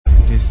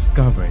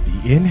Discover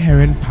the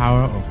inherent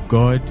power of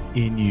God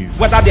in you.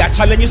 Whether there are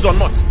challenges or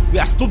not, we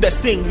are still the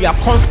same. We are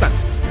constant.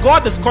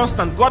 God is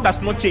constant. God does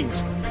not change.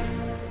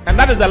 And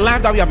that is the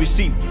life that we have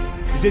received.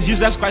 He says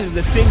Jesus Christ is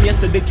the same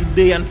yesterday,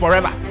 today, and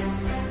forever.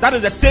 That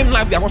is the same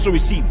life we have also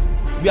received.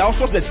 We are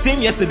also the same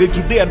yesterday,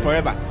 today, and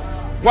forever.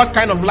 What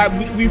kind of life?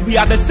 We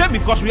are the same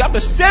because we have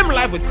the same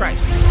life with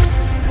Christ.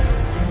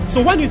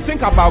 So when you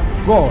think about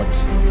God,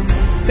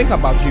 think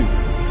about you.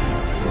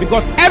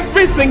 Because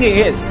everything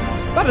He is,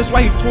 that is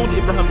why He told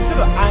Abraham, He said,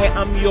 I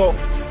am your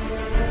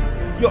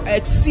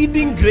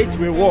exceeding great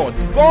reward.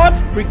 God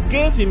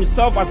gave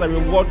Himself as a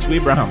reward to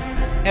Abraham.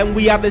 And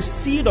we are the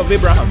seed of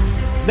Abraham.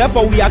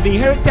 Therefore, we have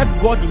inherited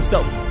God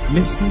Himself.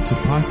 Listen to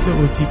Pastor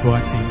O.T.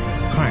 Boateng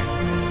as Christ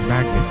is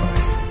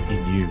magnified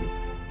in you.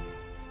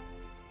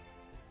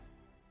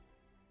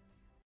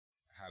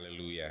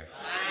 Hallelujah.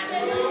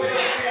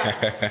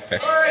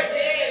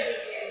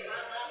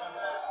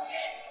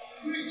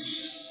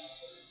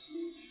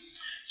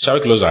 Shall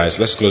we close our eyes?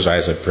 Let's close our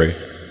eyes and pray.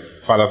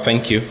 Father,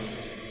 thank you.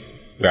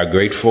 We are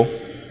grateful.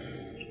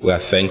 We are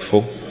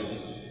thankful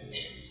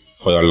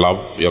for your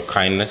love, your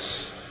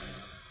kindness.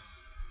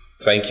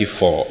 Thank you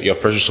for your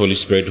precious Holy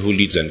Spirit who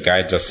leads and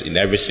guides us in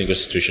every single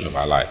situation of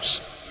our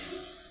lives.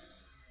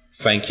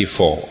 Thank you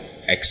for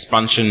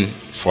expansion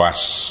for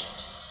us.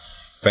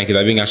 Thank you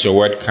that even as your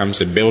word comes,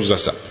 it builds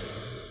us up,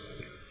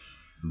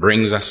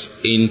 brings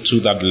us into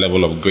that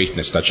level of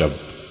greatness that you have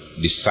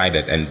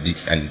decided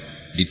and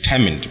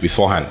determined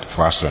beforehand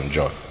for us to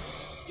enjoy.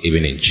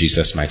 Even in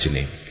Jesus' mighty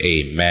name.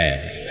 Amen.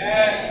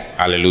 Amen.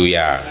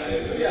 Hallelujah.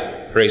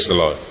 Hallelujah. Praise the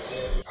Lord.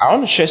 I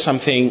want to share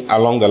something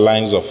along the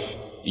lines of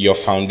your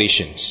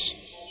foundations.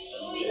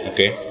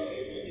 Okay?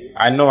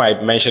 I know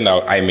I mentioned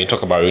I may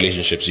talk about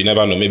relationships. You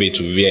never know, maybe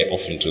to veer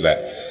off into that.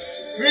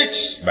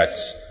 But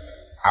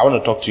I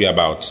want to talk to you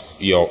about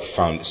your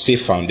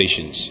safe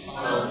foundations.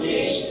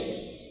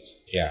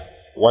 Yeah.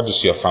 What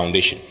is your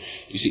foundation?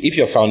 You see, if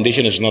your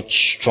foundation is not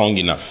strong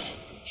enough,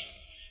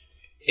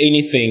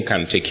 anything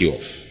can take you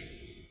off.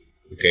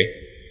 Okay?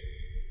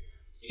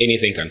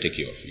 Anything can take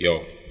you off.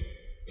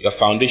 Your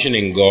foundation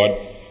in God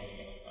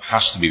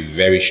has to be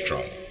very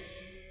strong.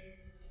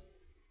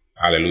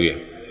 Hallelujah.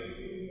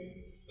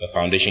 The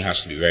foundation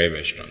has to be very,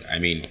 very strong. I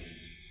mean,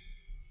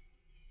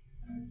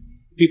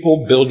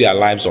 people build their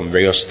lives on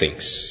various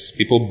things.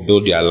 People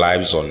build their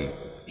lives on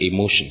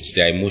emotions,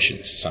 their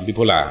emotions. Some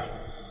people are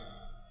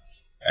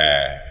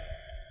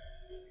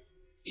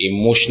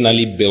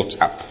emotionally built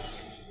up.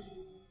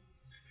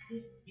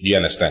 Do you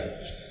understand?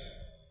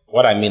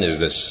 What I mean is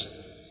this.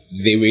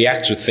 They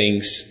react to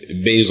things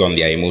based on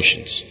their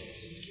emotions.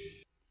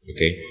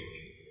 Okay?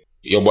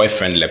 Your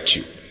boyfriend left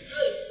you.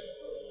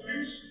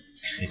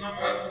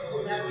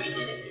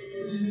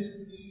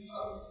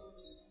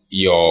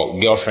 Your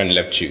girlfriend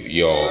left you.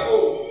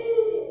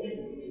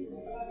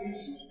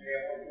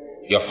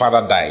 Your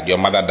father died. Your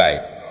mother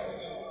died.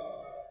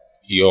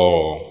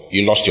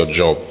 You lost your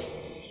job.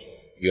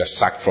 You are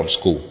sacked from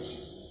school.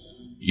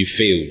 You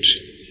failed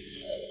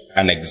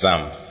an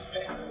exam.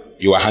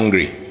 You are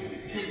hungry.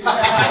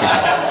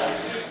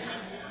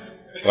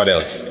 What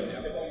else?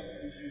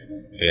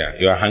 Yeah,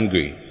 you are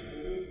hungry.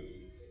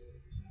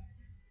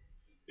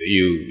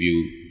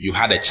 You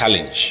had a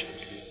challenge.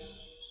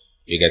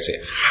 You get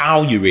it?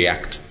 How you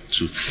react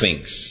to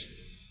things,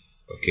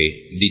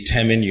 okay,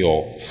 determine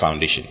your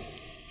foundation.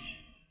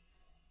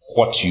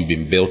 What you've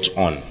been built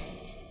on.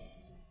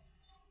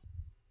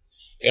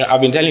 You know,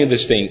 I've been telling you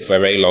this thing for a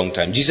very long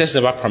time. Jesus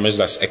never promised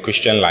us a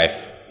Christian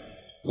life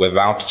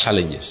without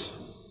challenges.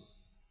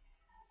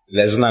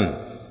 There's none.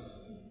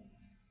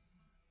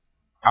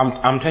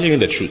 I'm telling you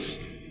the truth.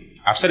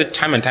 I've said it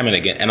time and time and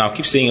again, and I'll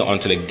keep saying it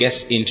until it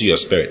gets into your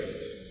spirit.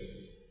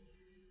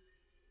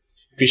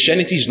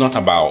 Christianity is not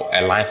about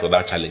a life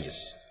without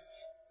challenges.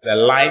 It's a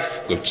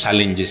life with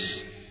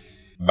challenges,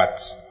 but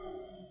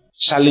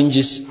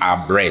challenges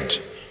are bread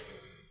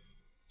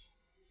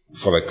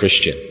for the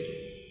Christian.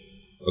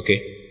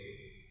 Okay?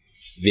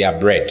 They are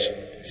bread.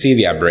 See,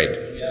 they are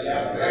bread.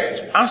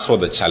 As for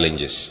the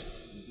challenges,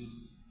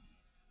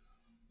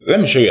 let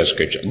me show you a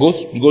scripture. Go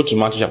to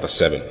Matthew chapter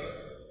 7.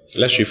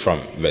 Let's read from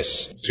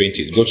verse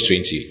 20. Go to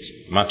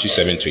 28. Matthew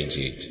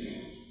 7:28.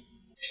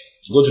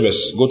 Go to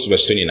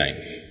verse 29.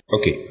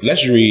 Okay,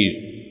 let's read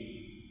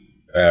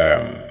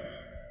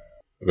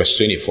verse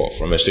 24.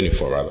 From verse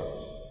 24, rather.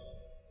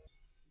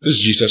 This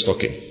is Jesus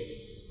talking.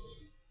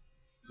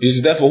 It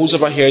is therefore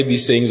whosoever heareth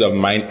these sayings of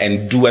mine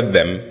and doeth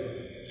them,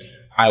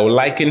 I will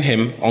liken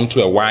him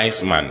unto a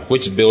wise man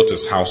which built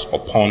his house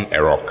upon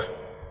a rock.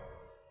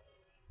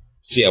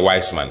 See, a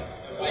wise man.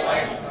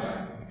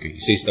 Okay, he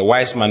says the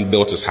wise man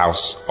built his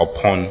house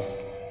upon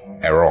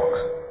a rock.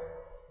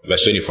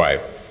 Verse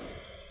 25.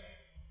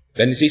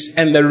 Then he says,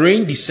 and the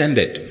rain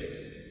descended,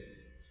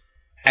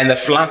 and the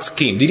floods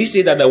came. Did he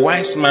say that the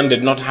wise man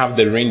did not have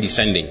the rain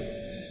descending?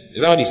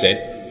 Is that what he said?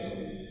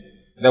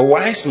 The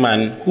wise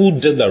man who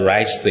did the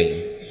right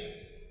thing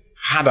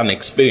had an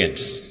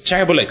experience,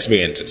 terrible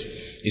experiences.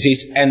 He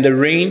says, and the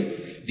rain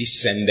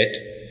descended,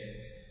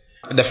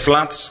 the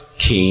floods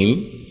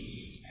came,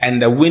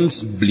 and the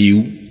winds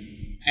blew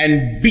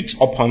and beat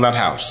upon that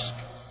house.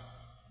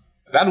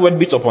 That word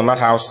beat upon that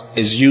house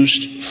is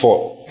used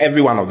for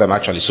every one of them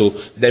actually. So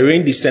the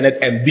rain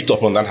descended and beat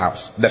upon that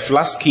house. The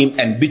floods came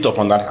and beat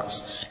upon that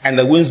house. And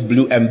the winds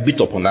blew and beat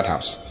upon that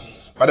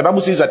house. But the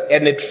Bible says that,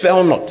 and it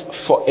fell not,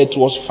 for it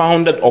was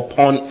founded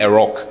upon a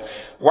rock.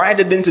 Why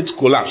didn't it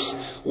collapse?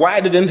 Why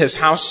didn't his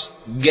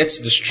house get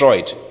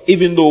destroyed?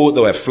 Even though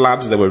there were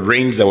floods, there were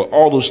rains, there were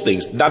all those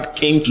things that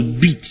came to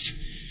beat.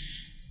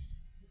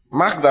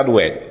 Mark that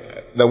word.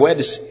 The word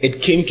is,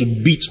 it came to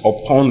beat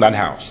upon that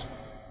house.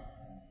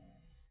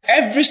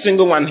 Every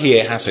single one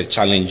here has a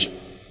challenge,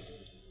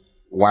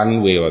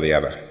 one way or the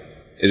other.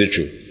 Is it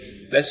true?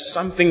 There's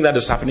something that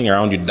is happening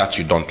around you that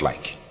you don't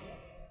like.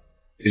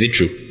 Is it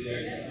true?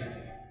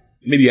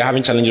 Maybe you're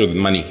having challenges with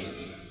money.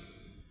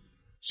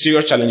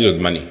 Serious challenges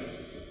with money.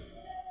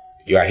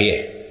 You are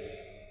here.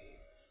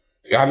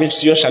 You're having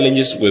serious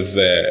challenges with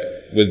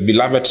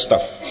beloved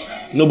stuff.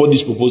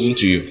 Nobody's proposing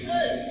to you.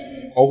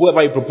 Or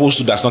whoever you propose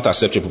to does not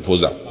accept your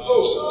proposal.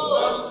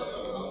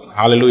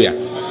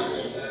 Hallelujah.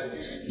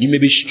 You may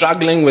be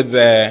struggling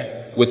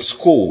with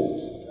school.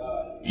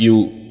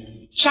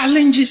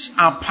 Challenges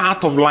are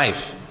part of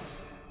life.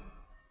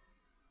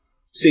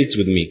 Say it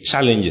with me.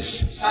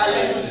 Challenges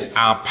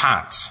are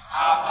part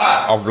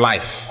of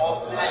life.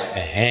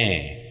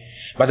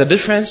 But the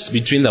difference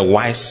between the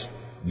wise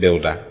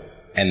builder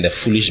and the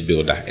foolish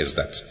builder is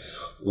that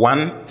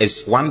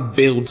one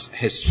builds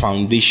his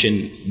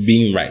foundation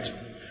being right.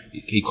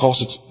 He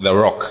calls it the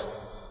rock.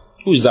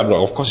 Who is that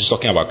rock? Of course, he's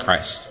talking about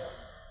Christ.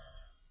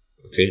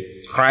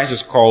 Okay, Christ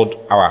is called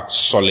our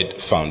solid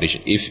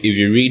foundation. If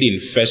you read in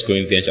 1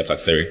 Corinthians chapter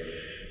 3,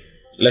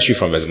 let's read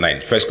from verse 9.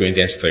 1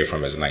 Corinthians 3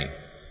 from verse 9. It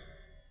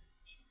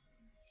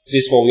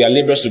says, for we are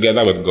laborers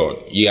together with God.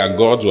 Ye are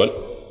God's what?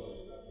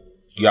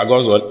 You are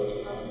God's what?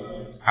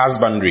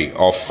 Husbandry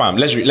or farm.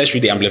 Let's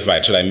read the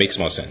Amplified so that it makes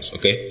more sense.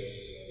 Okay?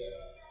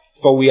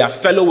 For we are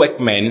fellow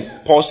workmen.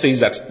 Paul says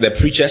that the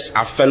preachers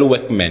are fellow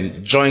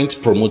workmen,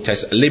 joint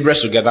promoters,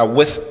 laborers together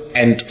with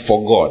and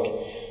for God.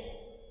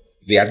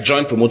 They are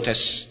joint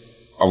promoters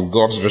of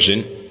God's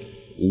vision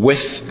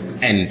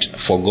with and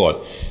for God.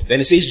 Then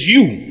it says,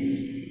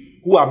 you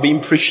who are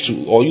being preached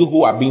to, or you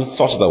who are being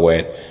taught the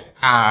word,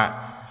 are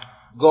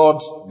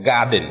God's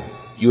garden.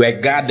 You are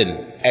a garden,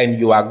 and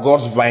you are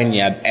God's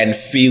vineyard and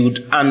field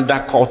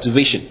under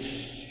cultivation.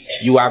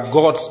 You are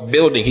God's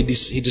building. He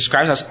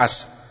describes us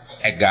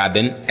as a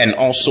garden and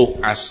also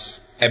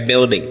as a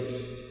building.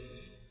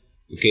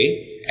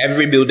 Okay?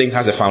 Every building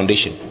has a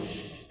foundation.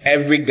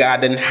 Every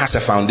garden has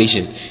a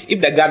foundation.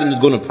 If the garden is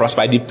going to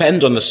prosper, it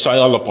depends on the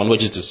soil upon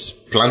which it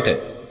is planted,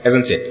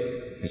 isn't it?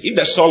 If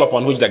the soil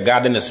upon which the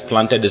garden is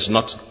planted is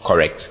not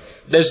correct,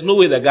 there's no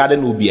way the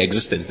garden will be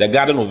existent. The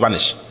garden will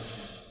vanish.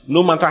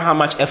 No matter how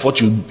much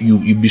effort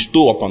you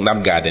bestow upon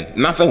that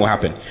garden, nothing will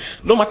happen.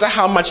 No matter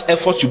how much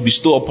effort you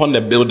bestow upon the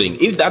building,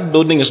 if that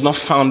building is not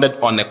founded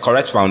on a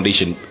correct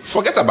foundation,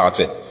 forget about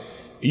it.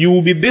 You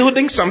will be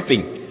building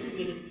something.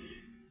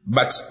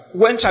 But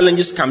when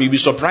challenges come, you'll be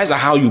surprised at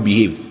how you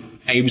behave.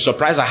 And you'll be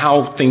surprised at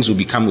how things will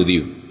become with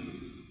you.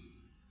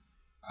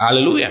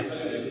 Hallelujah.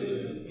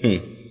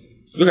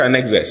 Look at the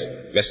next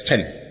verse. Verse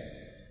 10.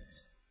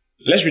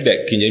 Let's read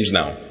the King James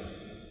now.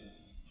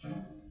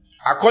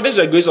 According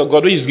to the grace of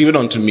God which is given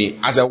unto me,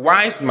 as a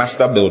wise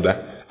master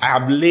builder, I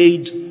have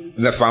laid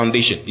the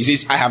foundation. He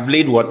says, I have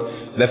laid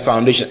what? The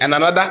foundation. And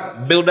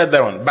another builded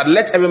thereon. But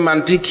let every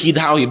man take heed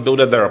how he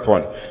builded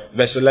thereupon.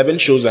 Verse 11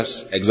 shows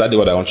us exactly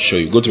what I want to show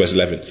you. Go to verse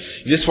 11.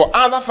 He says, for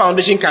other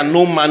foundation can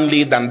no man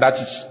lay than that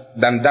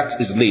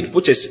is laid,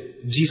 which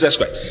is Jesus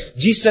Christ.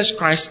 Jesus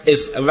Christ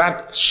is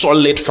that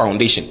solid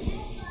foundation.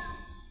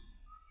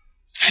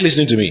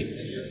 Listen to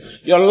me.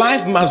 Your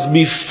life must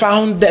be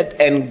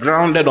founded and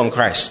grounded on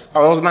Christ,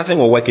 or else nothing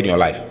will work in your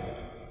life.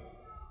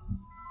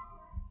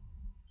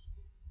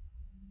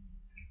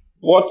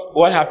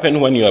 What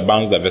happened when you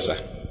bounced the visa?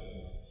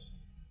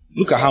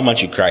 Look at how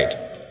much you cried,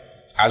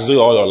 as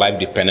though all your life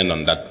depended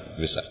on that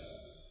visa.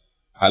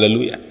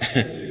 Hallelujah.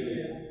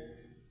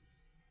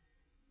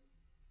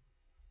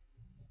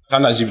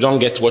 Sometimes if you don't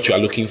get what you are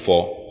looking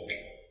for,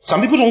 some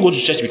people don't go to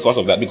church because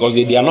of that, because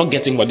they are not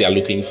getting what they are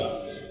looking for.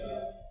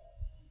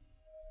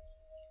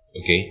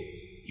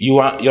 Okay, you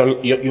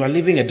are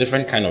living a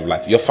different kind of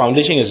life. Your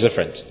foundation is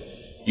different.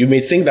 You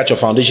may think that your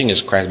foundation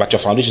is Christ, but your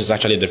foundation is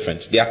actually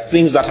different. There are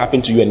things that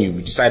happen to you and you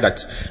decide that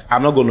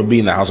I'm not going to be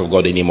in the house of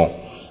God anymore.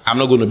 I'm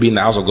not going to be in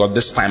the house of God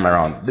this time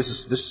around.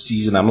 This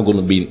season I'm not going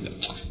to be.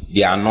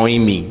 They are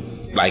annoying me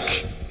like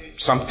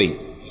something.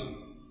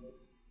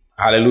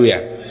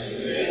 Hallelujah.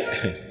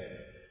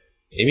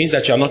 It means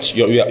that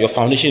your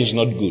foundation is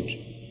not good.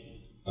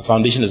 Your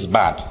foundation is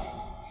bad.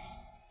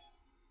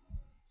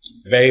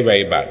 Very,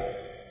 very bad.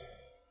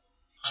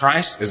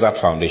 Christ is that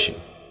foundation.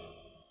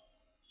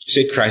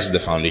 Say Christ is the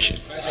foundation.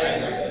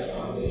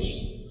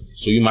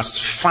 So you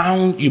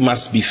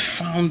must be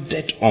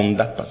founded on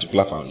that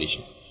particular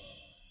foundation.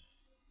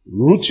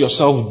 Root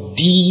yourself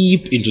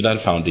deep into that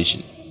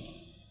foundation.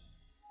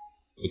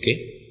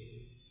 Okay?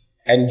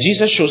 And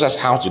Jesus shows us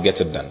how to get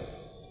it done.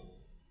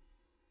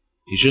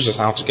 He shows us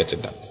how to get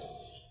it done.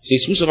 He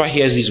says, whosoever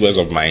hears these words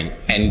of mine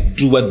and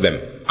doeth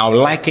them, I'll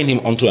liken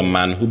him unto a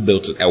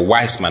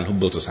wise man who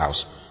built his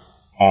house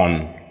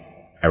on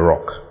a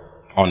rock,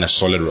 on a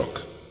solid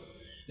rock.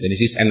 Then he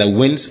says, and the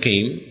winds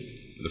came,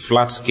 the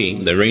floods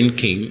came, the rain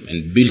came,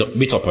 and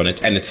beat upon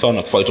it, and it fell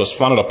not, for it was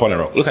founded upon a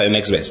rock. Look at the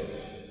next verse,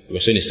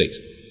 verse 26.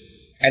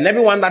 And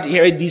everyone that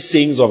heareth these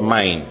sayings of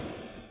mine,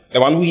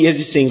 the one who hears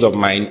these sayings of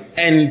mine,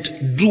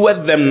 and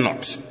doeth them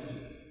not,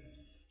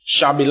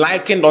 shall be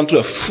likened unto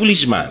a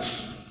foolish man.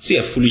 See,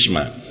 a foolish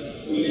man.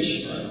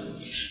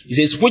 He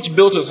says, which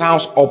built his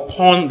house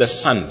upon the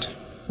sand.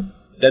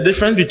 The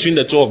difference between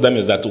the two of them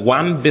is that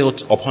one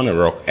built upon a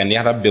rock and the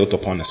other built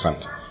upon the sand.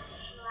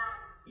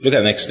 Look at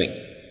the next thing.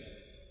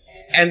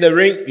 And the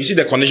rain, you see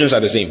the conditions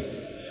are the same.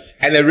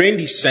 And the rain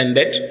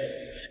descended,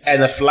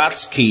 and the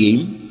floods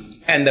came,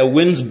 and the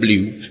winds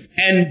blew,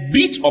 and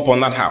beat upon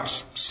that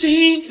house.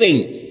 Same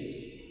thing.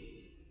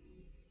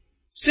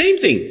 Same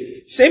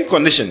thing. Same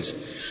conditions.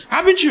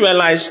 Haven't you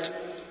realized,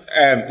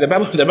 the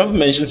Bible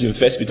mentions in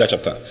 1 Peter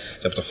chapter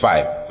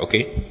 5,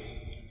 okay,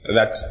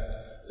 that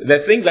the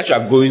things that you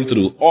are going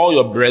through, all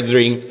your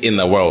brethren in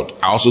the world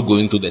are also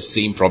going through the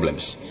same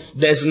problems.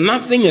 There's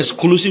nothing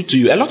exclusive to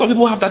you. A lot of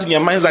people have that in their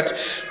minds, that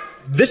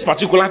this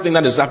particular thing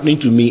that is happening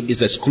to me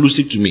is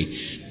exclusive to me.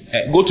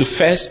 Go to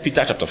 1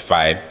 Peter chapter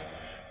 5.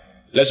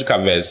 Let's look at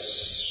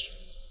verse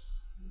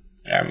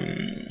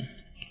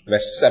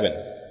 7.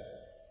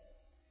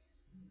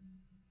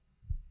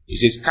 He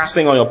says,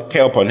 casting all your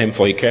care upon him,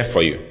 for he cares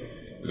for you.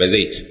 Verse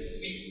 8.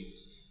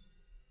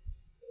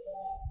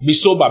 Be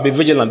sober, be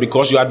vigilant,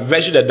 because you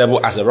advise the devil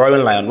as a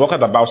roaring lion,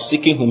 walketh about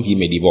seeking whom he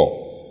may devour.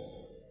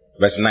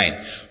 Verse 9.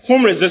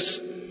 Whom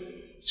resist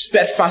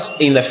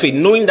steadfast in the faith,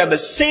 knowing that the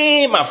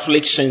same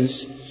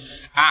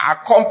afflictions are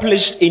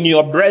accomplished in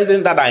your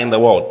brethren that are in the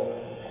world.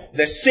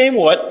 The same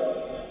word.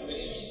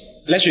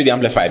 Let's read the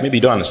Amplified. Maybe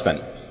you don't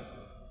understand.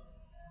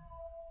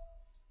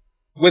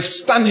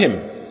 Withstand him.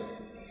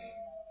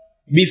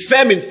 Be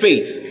firm in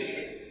faith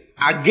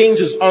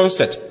against his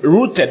onset,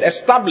 rooted,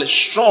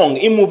 established, strong,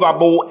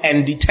 immovable,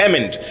 and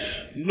determined,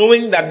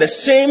 knowing that the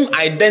same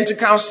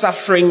identical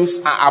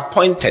sufferings are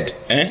appointed.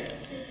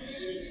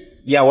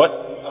 They are what?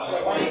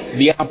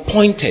 They are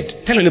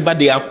appointed. Tell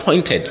anybody they are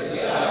appointed.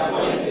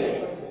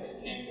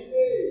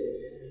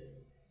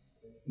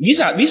 These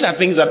are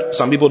things that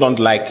some people don't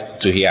like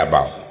to hear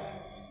about.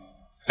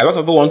 A lot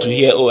of people want to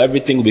hear, oh,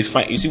 everything will be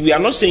fine. You see, we are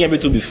not saying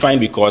everything will be fine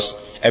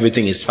because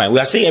everything is fine. We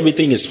are saying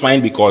everything is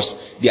fine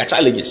because there are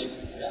challenges.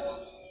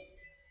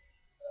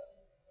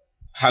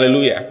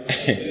 Hallelujah.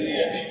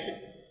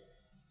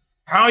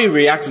 How you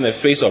react in the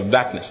face of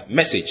darkness.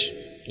 Message.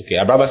 Okay,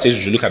 our brother says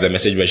we should look at the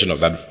message version of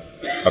that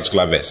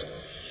particular verse.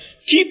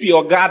 Keep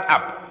your guard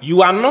up.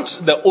 You are not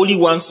the only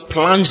ones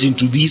plunged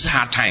into these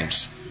hard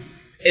times.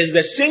 It's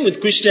the same with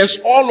Christians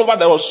all over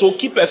the world. So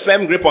keep a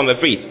firm grip on the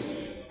faith.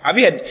 Have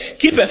you heard?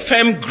 Keep a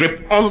firm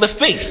grip on the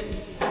faith.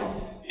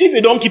 If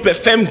you don't keep a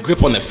firm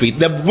grip on the faith,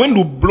 the wind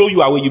will blow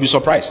you away. You'll be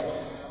surprised.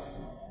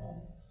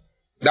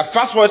 That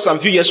fast forward some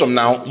few years from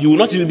now, you will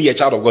not even be a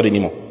child of God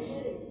anymore.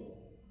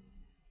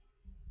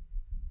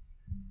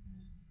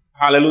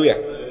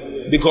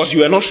 Hallelujah. Because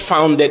you are not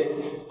founded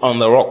on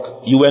the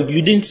rock. You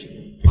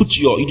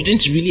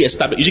didn't really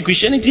establish. You see,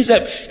 Christianity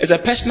is a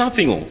personal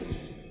thing.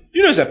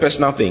 You know, it's a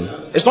personal thing.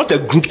 It's not a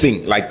group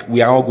thing. Like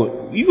we are all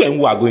good. You and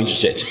who are going to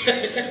church.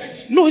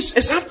 No,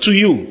 it's up to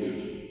you.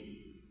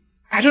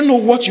 I don't know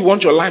what you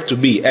want your life to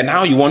be and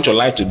how you want your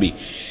life to be.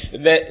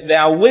 There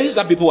are ways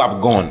that people have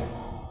gone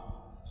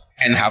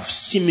and have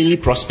seemingly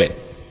prospered.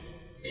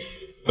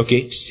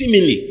 Okay?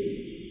 Seemingly.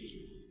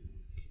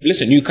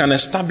 Listen, you can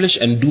establish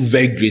and do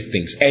very great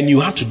things, and you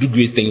have to do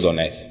great things on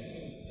earth.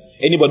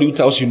 Anybody who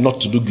tells you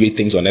not to do great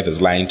things on earth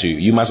is lying to you.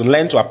 You must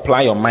learn to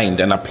apply your mind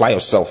and apply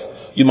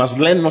yourself. You must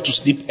learn not to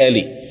sleep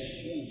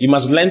early. You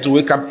must learn to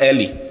wake up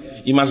early.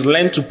 You must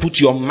learn to put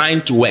your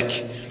mind to work.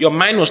 Your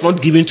mind was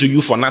not given to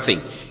you for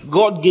nothing.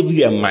 God gave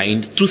you a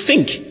mind to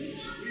think.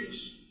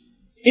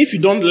 If you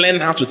don't learn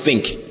how to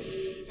think,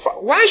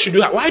 why do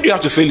you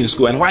have to fail in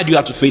school, and why do you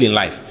have to fail in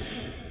life?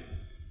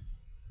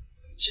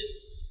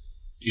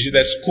 You see,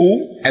 there's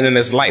school and then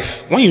there's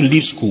life. When you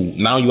leave school,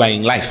 now you are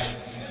in life.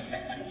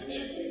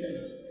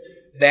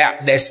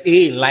 There's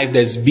A in life,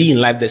 there's B in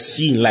life, there's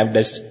C in life,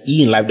 there's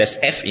E in life, there's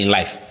F in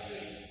life.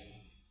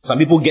 Some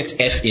people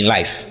get F in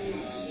life.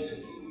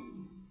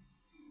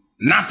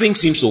 Nothing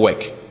seems to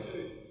work.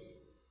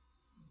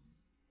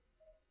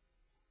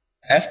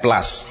 F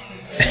plus.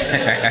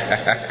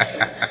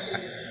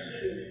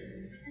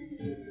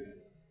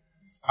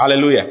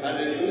 Hallelujah.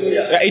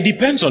 It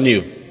depends on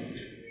you.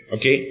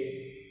 Okay?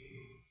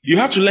 You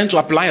have to learn to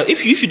apply.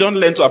 If you don't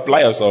learn to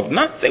apply yourself,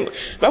 nothing.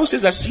 The Bible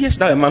says that seest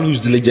thou a man who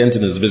is diligent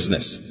in his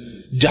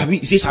business.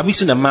 It says, have you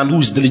seen a man who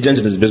is diligent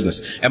in his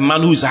business? A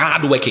man who is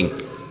hard working.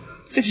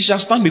 It says he shall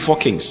stand before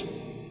kings.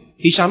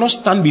 He shall not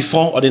stand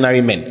before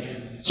ordinary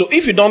men. So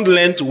if you don't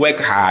learn to work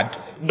hard,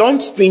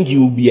 don't think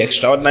you will be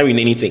extraordinary in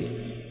anything.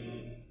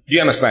 Do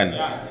you understand?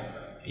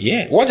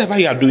 Yeah. Whatever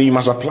you are doing, you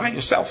must apply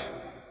yourself.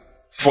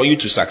 for you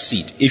to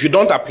succeed. If you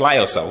don't apply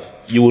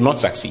yourself, you will not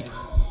succeed.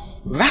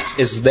 That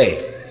is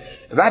there.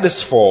 That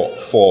is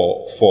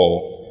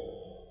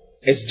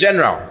it's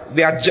general.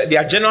 There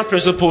are general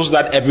principles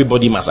that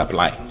everybody must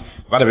apply,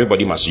 that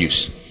everybody must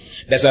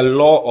use. There's a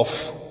law of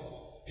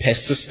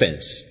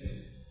persistence.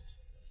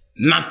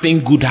 Nothing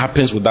good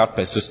happens without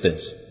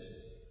persistence.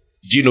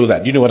 Do you know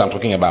that? Do you know what I'm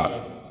talking about?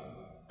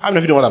 How many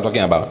of you know what I'm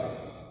talking about?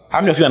 How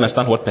many of you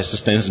understand what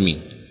persistence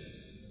means?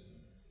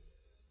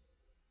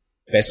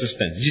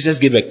 Persistence. Jesus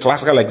gave a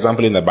classical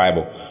example in the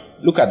Bible.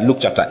 Look at Luke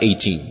chapter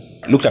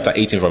 18. Luke chapter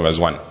 18 from verse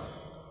 1.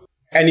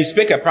 And he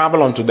spake a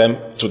parable unto them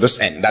to this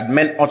end, that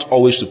men ought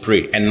always to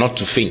pray and not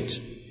to faint.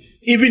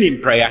 Even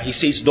in prayer, he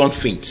says, don't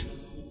faint.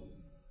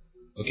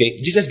 Okay?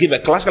 Jesus gave a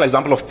classical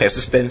example of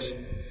persistence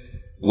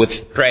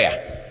with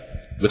prayer.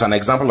 With an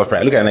example of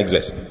prayer. Look at the next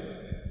verse.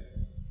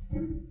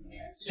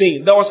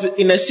 Saying, there was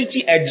in a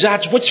city a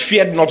judge which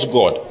feared not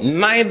God,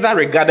 neither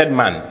regarded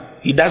man.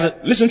 He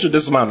doesn't, listen to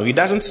this man, he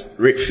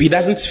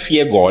doesn't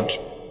fear God,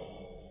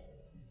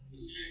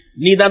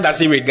 neither does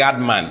he regard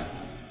man.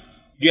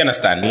 Do you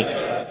understand me?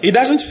 He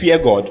doesn't fear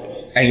God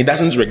and he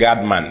doesn't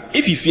regard man.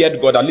 If he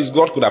feared God, at least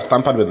God could have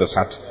tampered with his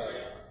heart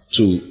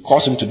to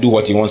cause him to do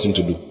what he wants him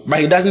to do. But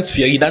he doesn't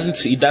fear, he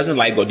doesn't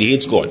like God, he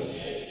hates God.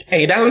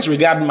 And he doesn't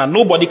regard man.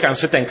 Nobody can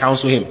sit and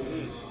counsel him.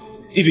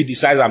 If he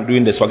decides I'm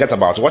doing this, forget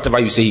about it. Whatever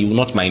you say, he will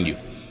not mind you.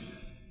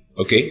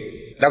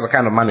 Okay? That's the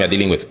kind of man we are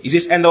dealing with. He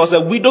says, and there was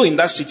a widow in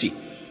that city.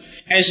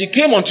 And she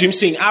came unto him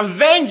saying,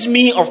 avenge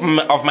me of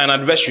mine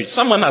adversary.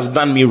 Someone has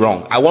done me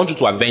wrong. I want you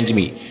to avenge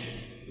me.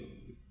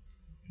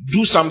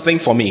 Do something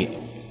for me.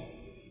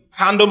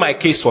 Handle my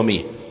case for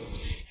me.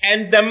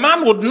 And the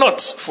man would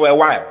not for a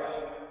while.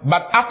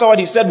 But afterward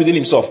he said within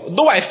himself,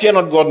 though I fear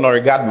not God nor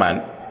regard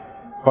man.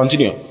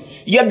 Continue.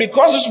 Yet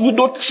because this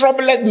widow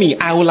troubled me,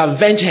 I will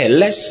avenge her,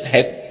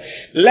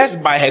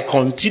 lest by her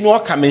continual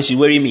coming she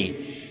weary me.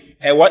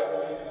 Her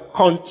what?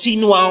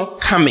 Continual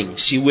coming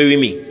she weary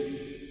me.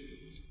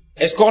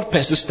 It's called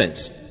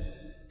persistence.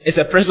 It's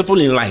a principle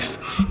in life.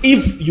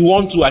 If you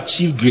want to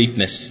achieve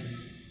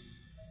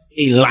greatness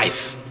in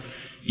life,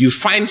 you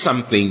find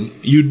something,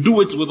 you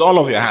do it with all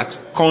of your heart,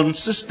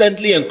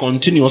 consistently and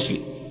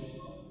continuously.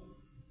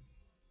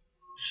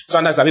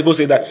 Sometimes some people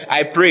say that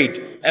I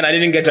prayed and I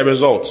didn't get a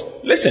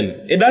result.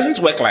 Listen, it doesn't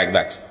work like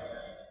that.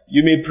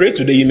 You may pray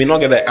today, you may not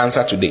get the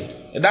answer today.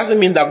 It doesn't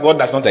mean that God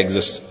does not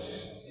exist.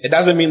 It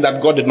doesn't mean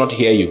that God did not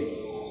hear you.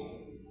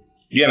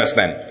 Do you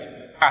understand?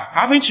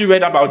 Haven't you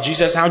read about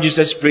Jesus, how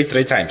Jesus prayed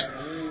 3 times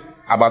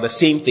about the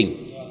same thing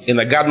in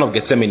the Garden of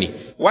Gethsemane?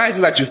 Why is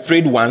it that you've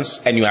prayed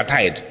once and you are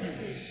tired?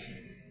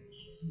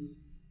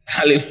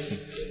 Hallelujah.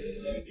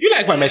 You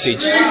like my message?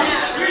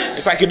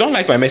 It's like you don't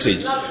like my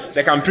message. It's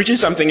like I'm preaching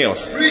something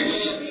else.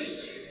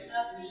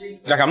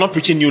 It's like I'm not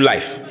preaching new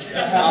life.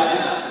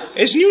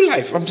 It's new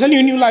life. I'm telling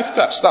you new life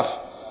stuff.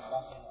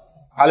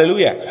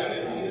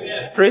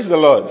 Hallelujah. Praise the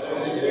Lord.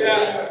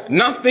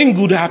 Nothing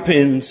good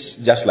happens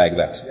just like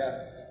that.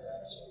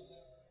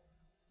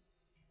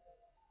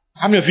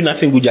 How many of you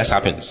nothing good just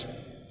happens?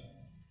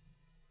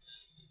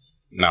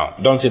 Now,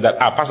 don't say that,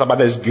 Pastor, but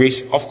there's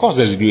grace. Of course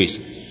there's grace.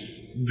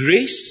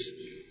 Grace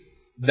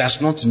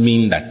does not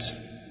mean that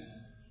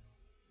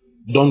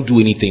don't do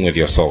anything with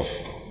yourself.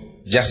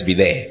 Just be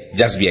there.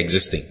 Just be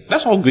existing.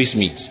 That's what grace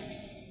means.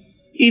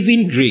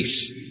 Even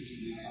grace.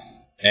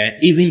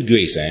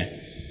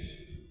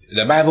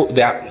 The Bible,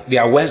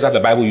 there are words that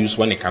the Bible uses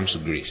when it comes to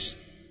grace.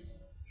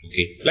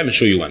 Okay, let me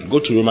show you one. Go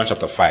to Romans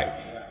chapter 5.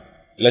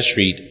 Let's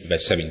read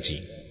verse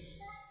 17.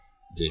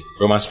 Okay,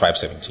 Romans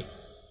 5:17.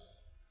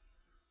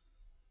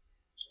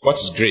 What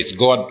is grace?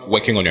 God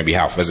working on your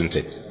behalf, isn't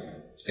it?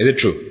 Is it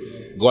true?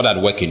 God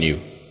at work in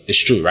you.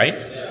 It's true, right?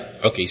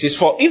 Okay, it says,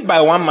 for if by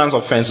one man's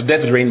offense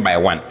death reigned by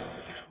one,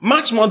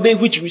 much more they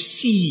which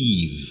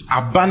receive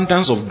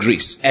abundance of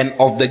grace and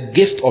of the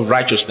gift of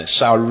righteousness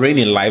shall reign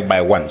in life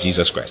by one,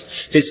 Jesus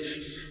Christ. It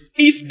says,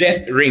 if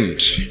death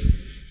reigned,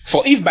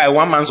 for if by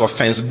one man's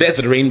offense death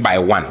reigned by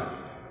one.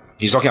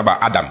 He's talking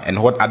about Adam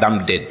and what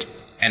Adam did,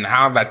 and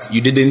how that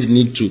you didn't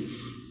need to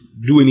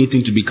do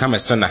anything to become a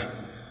sinner.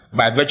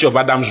 By virtue of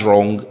Adam's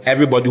wrong,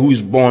 everybody who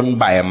is born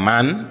by a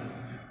man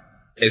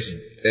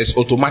is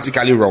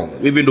automatically wrong.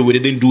 Even though we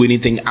didn't do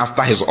anything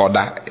after his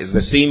order, it's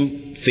the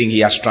same thing. He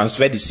has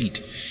transferred the seed.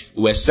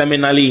 We were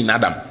seminally in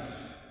Adam.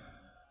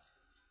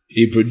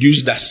 He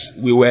produced us.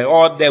 We were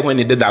all there when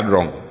he did that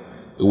wrong.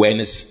 We were in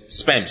his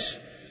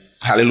sperms.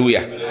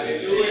 Hallelujah.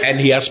 Hallelujah. And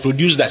he has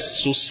produced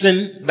us. So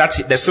sin,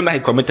 the sin that he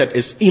committed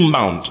is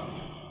inbound.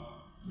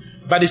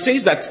 But it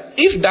says that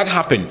if that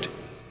happened,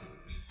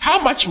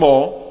 how much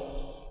more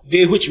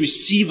they which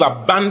receive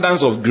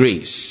abundance of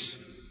grace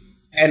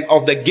and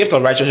of the gift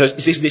of righteousness,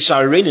 it says they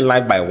shall reign in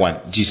life by one,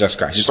 Jesus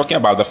Christ. He's talking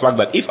about the fact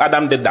that if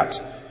Adam did that,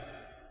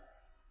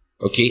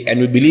 okay, and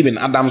we believe in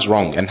Adam's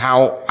wrong and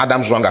how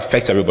Adam's wrong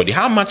affects everybody,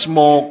 how much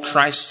more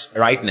Christ's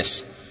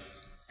rightness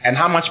and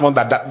how much more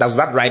does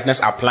that rightness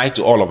apply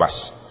to all of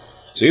us?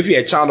 So if you're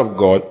a child of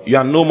God, you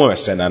are no more a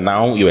sinner.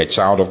 Now you're a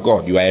child of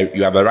God. You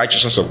have the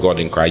righteousness of God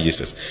in Christ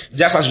Jesus.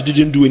 Just as you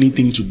didn't do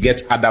anything to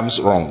get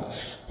Adam's wrong,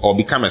 or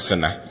become a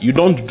sinner, you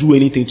don't do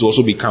anything to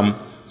also become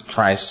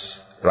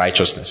Christ's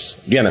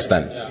righteousness. Do you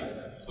understand? Yeah.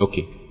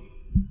 Okay.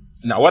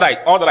 Now,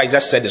 all that I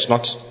just said is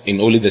not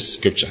in only this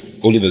scripture,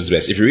 only this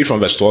verse. If you read from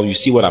verse 12, you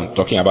see what I'm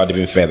talking about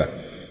even further.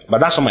 But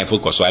that's not my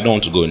focus, so I don't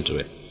want to go into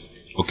it.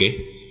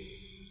 Okay?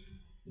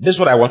 This is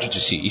what I want you to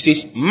see. He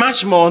says,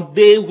 much more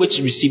they which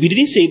receive. He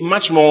didn't say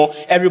much more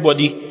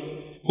everybody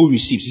who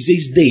receives. He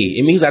says they.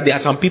 It means that there are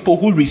some people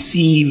who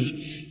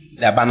receive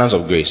the abundance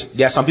of grace.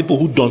 There are some people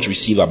who don't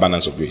receive the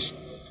abundance of grace.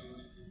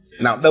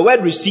 Now, the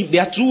word receive,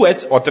 there are 2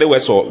 words or 3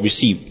 words for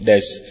receive.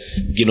 There's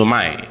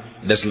ginomai,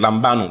 there's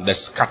lambano,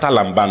 there's kata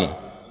lambano.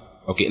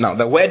 Okay, now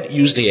the word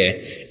used here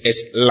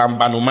is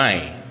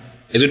lambanomai.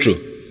 Is it true?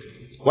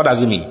 What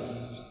does it mean?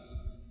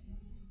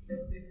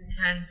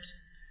 Hand.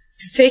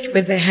 To take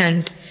with the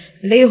hand,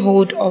 lay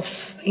hold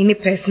of any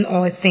person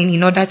or a thing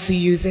in order to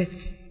use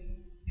it.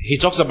 He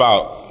talks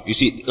about, you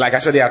see, like I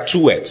said, there are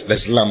 2 words.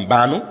 There's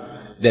lambano,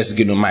 there's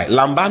ginomai.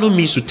 Lambano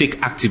means to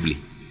take actively,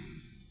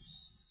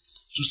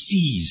 to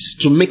seize,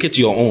 to make it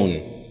your own,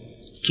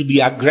 to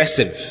be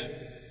aggressive.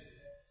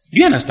 Do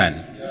you understand?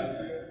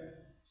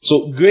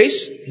 So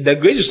grace, the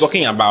grace he's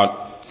talking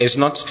about is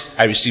not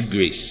I receive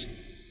grace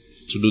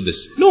to do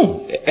this.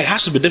 No, it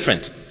has to be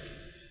different.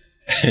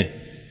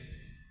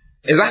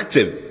 It's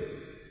active.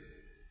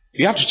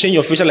 You have to change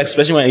your facial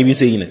expression when you're even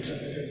saying it.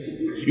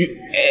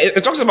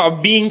 It talks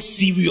about being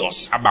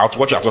serious about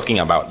what you are talking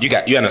about.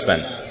 You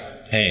understand?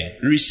 Hey.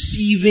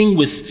 Receiving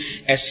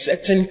with a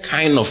certain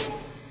kind of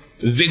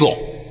vigor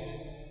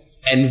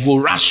and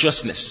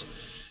voraciousness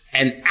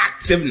and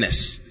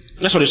activeness.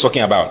 That's what he's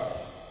talking about.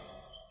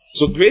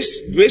 So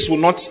grace will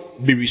not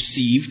be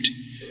received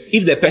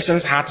if the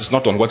person's heart is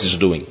not on what he's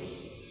doing.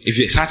 If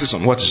his heart is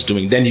on what he's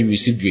doing, then he will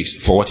receive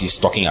grace for what he's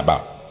talking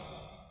about.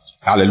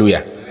 Hallelujah.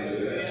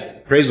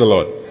 Hallelujah. Praise the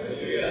Lord.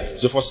 Hallelujah.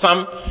 So for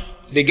some,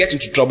 they get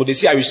into trouble. They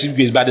say I receive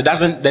grace, but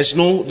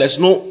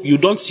you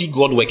don't see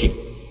God working.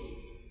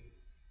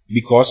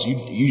 Because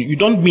you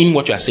don't mean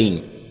what you are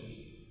saying.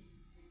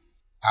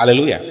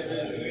 Hallelujah.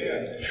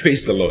 Hallelujah.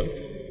 Praise the Lord.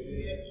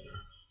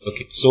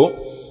 Okay,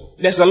 so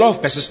there's a lot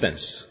of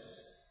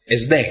persistence.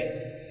 It's there.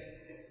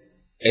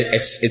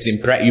 It's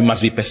in prayer. You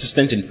must be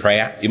persistent in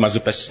prayer. You must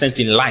be persistent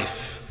in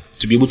life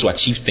to be able to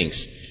achieve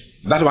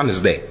things. That one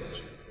is there.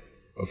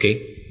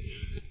 Okay?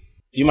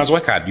 You must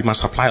work hard. You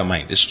must apply your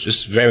mind.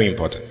 It's very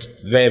important.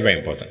 Very, very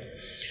important.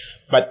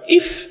 But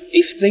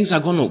if things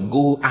are going to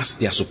go as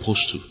they are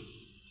supposed to,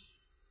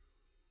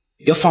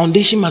 your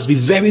foundation must be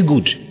very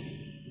good.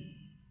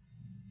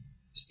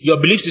 Your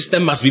belief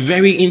system must be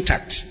very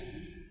intact.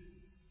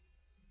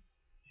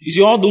 You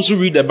see, all those who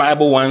read the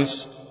Bible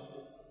once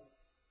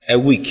a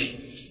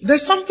week,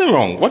 there's something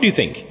wrong. What do you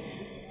think?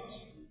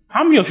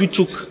 How many of you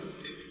took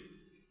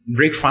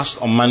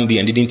breakfast on Monday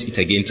and didn't eat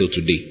again till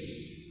today?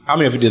 How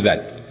many of you did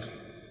that?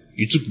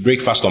 You took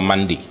breakfast on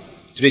Monday.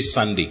 Today's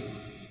Sunday.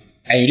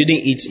 And you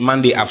didn't eat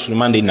Monday afternoon,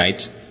 Monday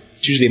night,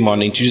 Tuesday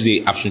morning,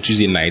 Tuesday afternoon,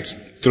 Tuesday night,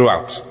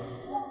 throughout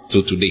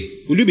till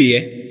today. Will you be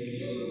here?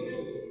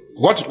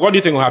 What do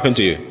you think will happen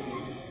to you?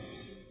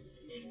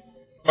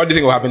 What do you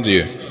think will happen to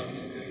you?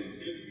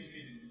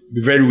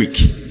 Be very weak.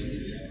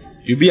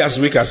 You'll be as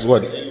weak as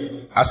what?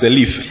 As a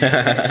leaf.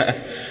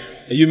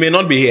 You may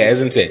not be here,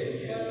 isn't it?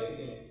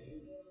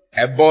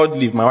 A boiled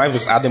leaf. My wife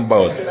is adding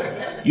boiled.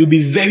 You'll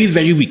be very,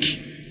 very weak.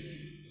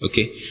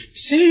 Okay?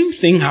 Same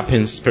thing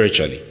happens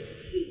spiritually.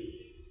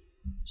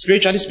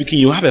 Spiritually speaking,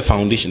 you have a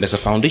foundation. There's a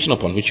foundation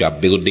upon which you are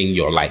building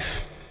your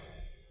life.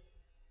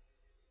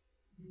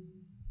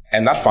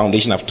 And that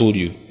foundation, I've told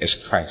you,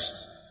 is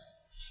Christ.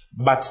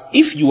 But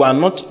if you are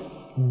not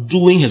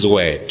doing His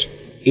word,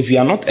 if you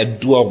are not a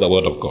doer of the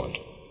word of God,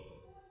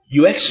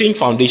 you exchange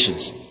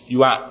foundations.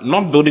 You are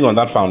not building on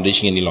that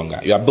foundation any longer.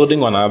 You are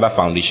building on another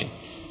foundation,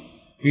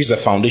 which is a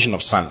foundation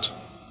of sand.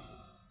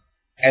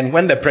 And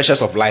when the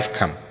pressures of life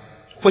come,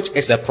 which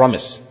is a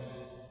promise,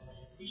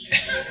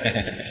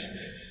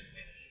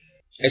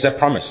 it's a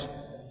promise.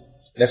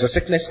 There's a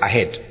sickness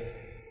ahead.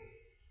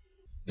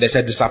 There's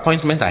a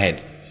disappointment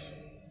ahead.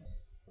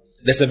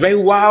 There's a very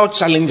wild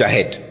challenge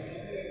ahead.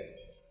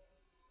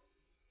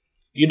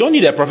 You don't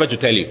need a prophet to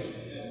tell you.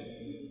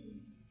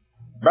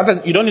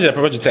 Brothers, you don't need a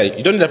prophet to tell you.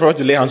 You don't need a prophet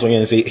to lay hands on you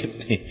and say,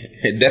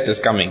 death is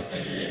coming.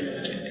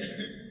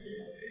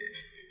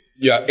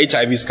 Your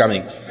HIV is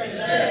coming.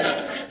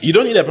 You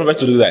don't need a prophet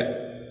to do that.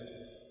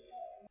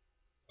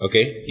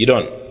 Okay? You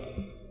don't.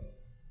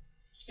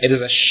 It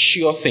is a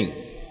sure thing.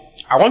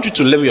 I want you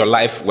to live your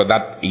life with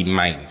that in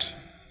mind.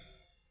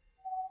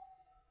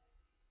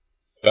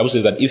 The Bible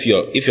says that if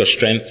your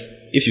strength,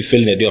 if you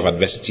fail in a day of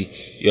adversity,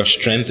 your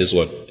strength is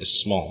what?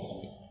 Is small.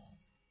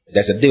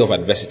 There's a day of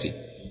adversity.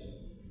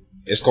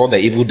 It's called the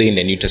evil day in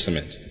the New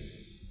Testament.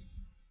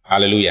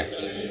 Hallelujah.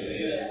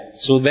 Hallelujah.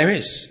 So there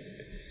is.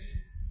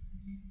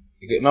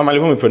 Normally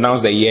when we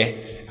pronounce the year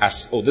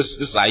as, this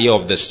is a year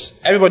of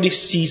this, everybody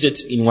sees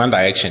it in one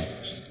direction.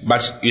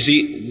 But you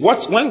see,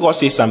 when God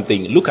says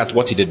something, look at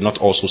what He did not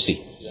also say.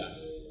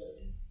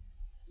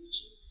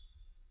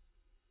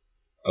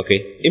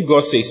 Okay? If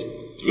God says,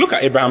 look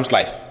at Abraham's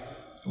life.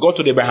 God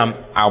told Abraham,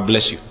 I'll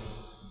bless you.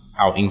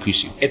 I'll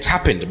increase you. It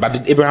happened, but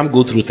did Abraham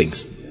go through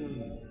things?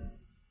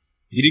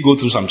 Did he go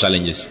through some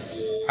challenges?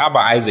 How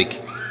about Isaac?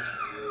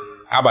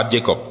 How about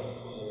Jacob?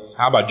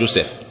 How about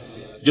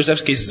Joseph?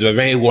 Joseph's case is a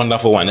very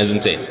wonderful one,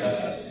 isn't it?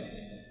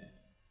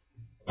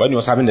 When he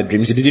was having the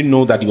dreams, he didn't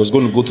know that he was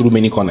going to go through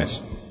many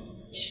corners.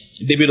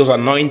 David was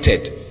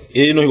anointed.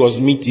 He didn't know he was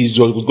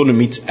going to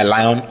meet a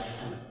lion,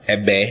 a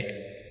bear,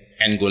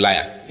 and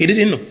Goliath. He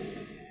didn't know.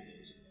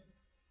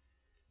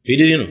 He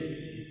didn't know.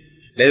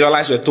 The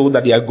Israelites were told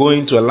that they are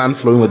going to a land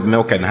flowing with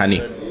milk and honey.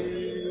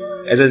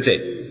 Isn't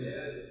it?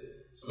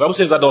 The Bible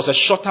says that there was a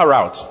shorter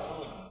route.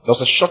 There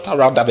was a shorter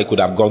route that they could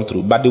have gone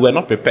through, but they were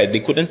not prepared.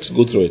 They couldn't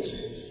go through it.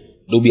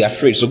 They'll be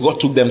afraid. So God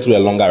took them through a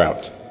longer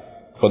route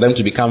for them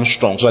to become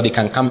strong so that they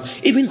can come.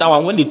 Even that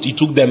one, when He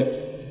took them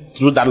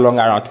through that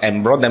longer route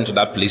and brought them to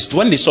that place,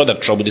 when they saw the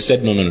trouble, they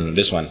said, no,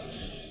 this one.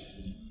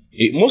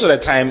 Most of the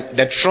time,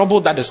 the trouble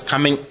that is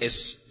coming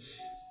is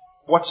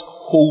what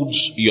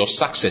holds your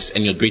success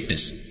and your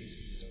greatness.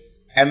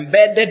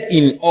 Embedded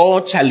in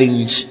all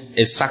challenge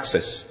is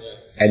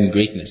success and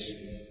greatness.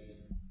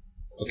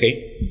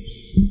 Okay?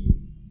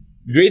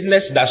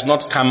 Greatness does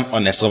not come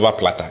on a silver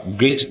platter.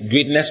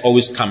 Greatness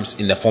always comes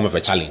in the form of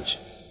a challenge.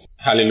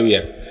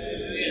 Hallelujah.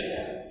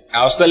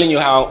 I was telling you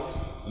how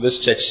this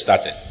church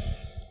started.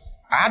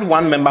 I had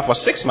one member for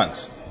 6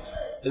 months.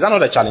 Is that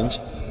not a challenge?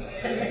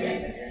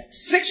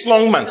 6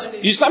 long months.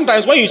 You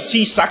sometimes when you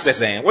see success,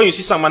 when you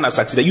see someone has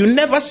succeeded, you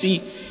never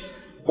see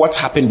what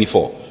happened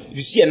before. If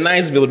you see a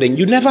nice building,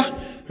 you never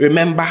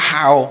remember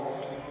how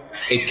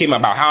it came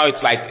about. How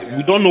it's like,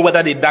 we don't know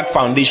whether they dug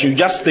foundation. You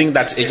just think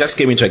that it just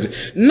came into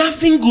existence.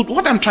 Nothing good.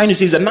 What I'm trying to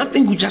say is that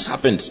nothing good just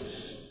happens.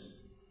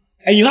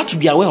 And you have to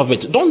be aware of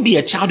it. Don't be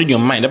a child in your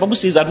mind. The Bible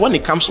says that when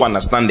it comes to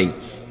understanding,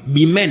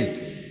 be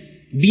men.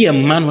 Be a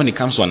man when it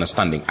comes to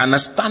understanding.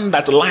 Understand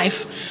that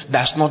life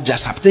does not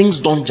just happen. Things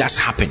don't just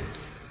happen.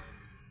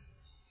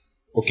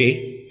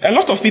 Okay? A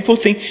lot of people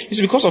think it's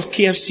because of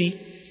KFC,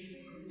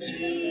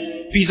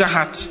 Pizza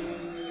Hut.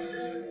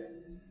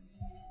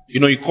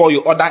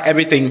 You order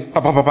everything,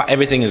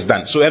 everything is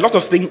done. So a lot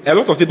of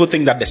people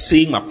think that the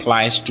same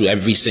applies to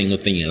every single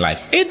thing in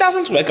life. It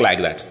doesn't work like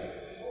that.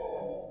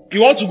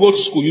 You want to go to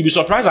school, you'll be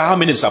surprised at how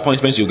many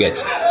disappointments you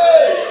get.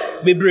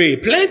 Baby,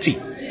 plenty.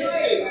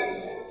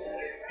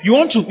 You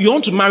want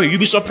to marry, you'll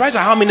be surprised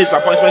at how many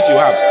disappointments you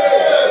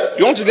have.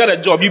 You want to get a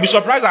job, you'll be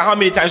surprised at how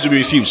many times you'll be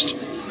refused.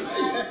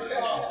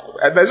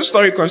 There's a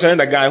story concerning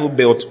the guy who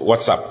built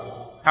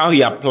WhatsApp. How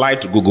he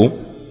applied to Google,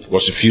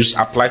 was refused.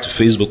 Applied to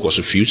Facebook, was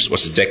refused,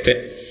 was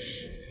rejected.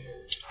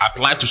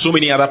 Applied to so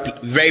many other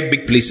very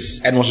big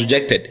places and was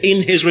rejected.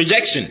 In his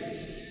rejection,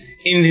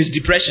 in his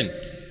depression,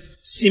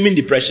 seeming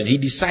depression, he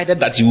decided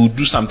that he would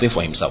do something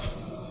for himself.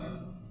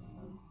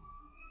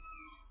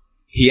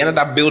 He ended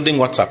up building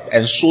WhatsApp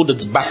and sold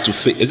it back to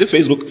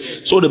Facebook?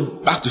 Sold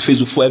it back to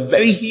Facebook for a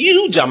very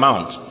huge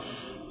amount.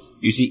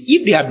 You see,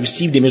 if they had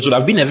received him, it would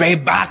have been a very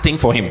bad thing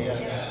for him.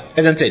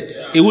 Isn't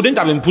it? He wouldn't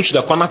have been pushed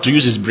to the corner to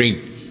use his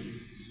brain.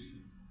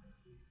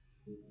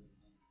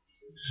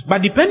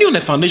 But depending on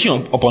the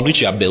foundation upon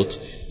which you are built,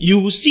 you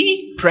will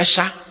see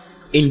pressure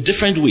in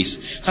different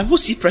ways. Some people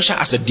see pressure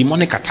as a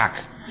demonic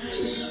attack.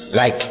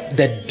 Like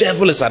the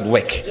devil is at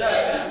work.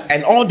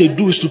 And all they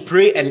do is to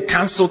pray and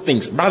cancel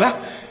things. Brother,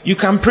 you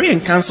can pray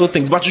and cancel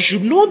things, but you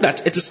should know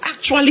that it is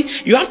actually,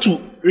 you have to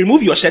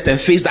remove your shirt and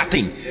face that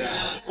thing.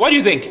 What do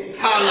you think?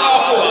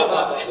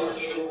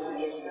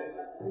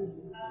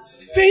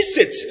 Face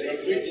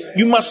it.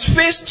 You must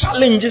face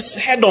challenges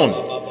head on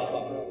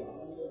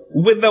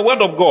with the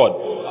word of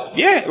God.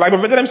 Yeah, like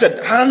Prophet Adam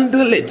said,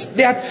 handle it.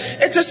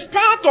 It is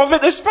part of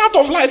it. It's part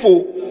of life.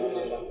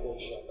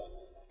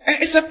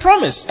 It's a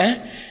promise.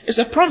 It's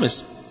a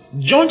promise.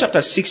 John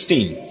chapter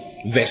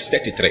 16, verse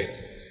 33.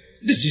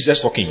 This is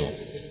Jesus talking.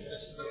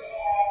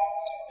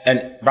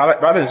 And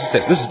brothers and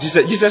sisters, this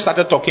is Jesus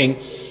started talking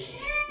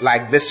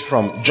like this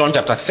from John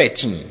chapter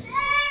 13.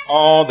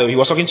 He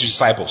was talking to his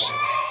disciples.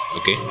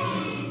 Okay?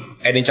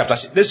 And in chapter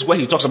 6, this is where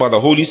he talks about the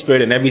Holy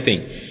Spirit and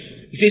everything.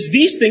 He says,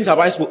 these things have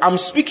I spoken. I'm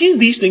speaking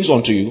these things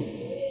unto you,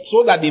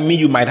 so that in me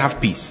you might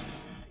have peace.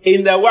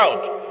 In the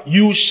world,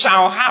 you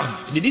shall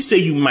have. Did he say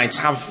you might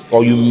have,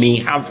 or you may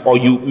have, or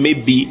you may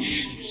be,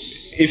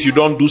 if you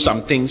don't do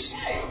some things?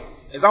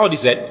 Is that what he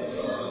said?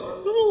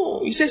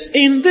 No. He says,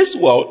 in this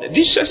world,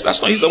 that's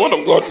not, he's the word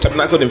of God,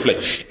 tabernacled in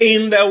flesh.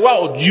 In the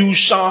world, you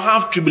shall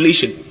have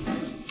tribulation,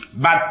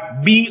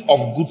 but be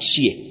of good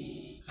cheer.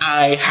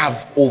 I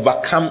have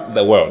overcome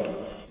the world.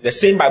 The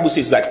same Bible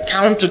says that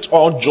count it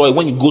all joy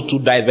when you go through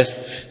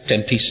diverse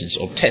temptations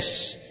or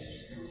tests.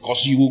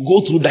 Because you will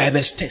go through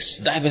diverse tests,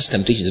 diverse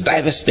temptations,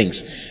 diverse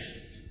things.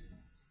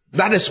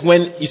 That is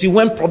when, you see,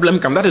 when problem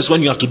comes, that is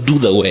when you have to do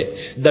the work.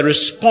 The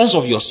response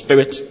of your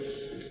spirit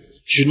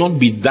should not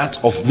be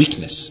that of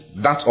weakness.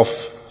 That of,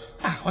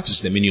 what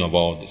is the meaning of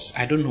all this?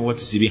 I don't know what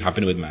is even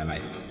happening with my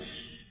life.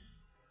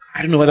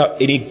 I don't know whether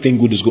anything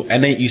good is good.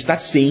 And then you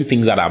start saying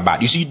things that are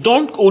bad. You see,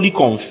 don't only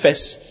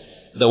confess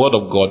the word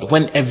of God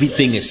when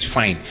everything is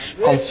fine.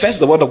 Confess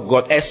the word of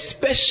God,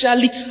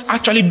 especially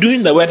actually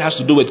doing the word has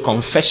to do with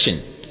confession.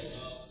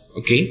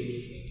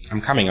 Okay?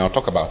 I'm coming, I'll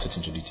talk about it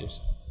into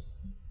details.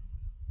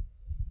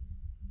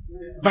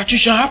 But you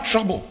shall have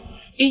trouble.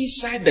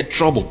 Inside the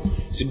trouble,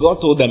 see,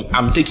 God told them,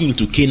 I'm taking you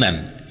to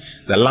Canaan,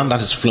 the land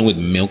that is flowing with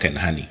milk and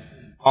honey.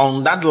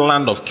 On that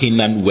land of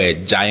Canaan were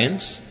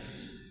giants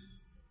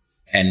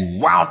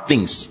and wild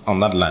things on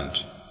that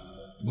land.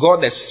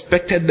 God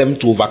expected them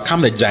to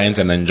overcome the giants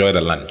and enjoy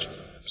the land.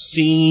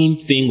 Same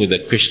thing with the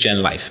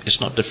Christian life. It's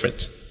not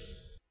different.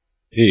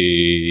 Hey.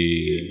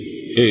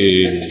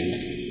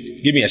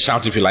 Give me a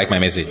shout if you like my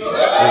message.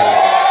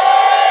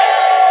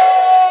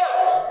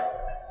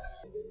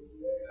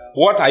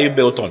 What are you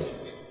built on?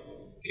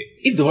 Okay.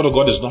 If the word of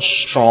God is not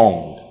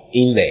strong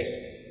in there,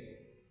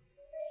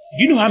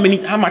 do you know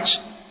how much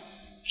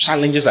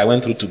challenges I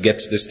went through to get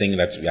this thing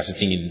that we are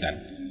sitting in done?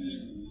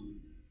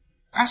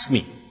 Ask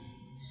me.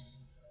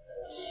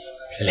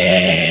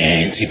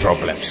 Plenty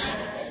problems.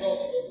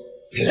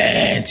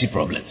 Plenty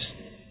problems.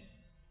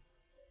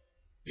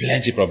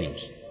 Plenty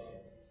problems.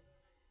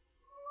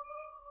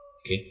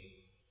 Okay?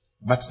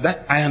 But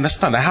that, I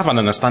understand. I have an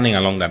understanding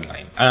along that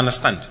line. I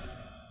understand.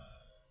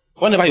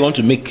 Whenever you want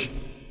to make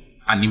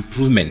an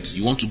improvement,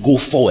 you want to go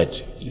forward,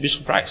 you'll be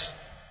surprised.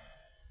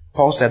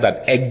 Paul said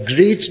that a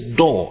great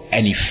door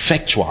and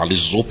effectual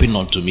is open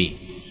unto me,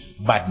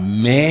 but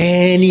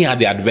many are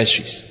the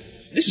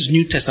adversaries. This is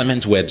New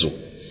Testament words.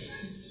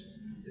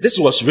 This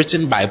was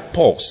written by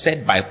Paul,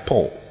 said by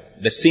Paul,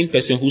 the same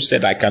person who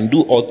said, I can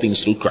do all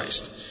things through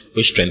Christ,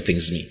 which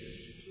strengthens me.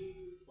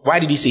 Why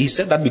did he say? He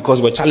said that because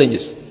there were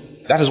challenges.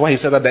 That is why he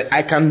said that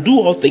I can do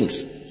all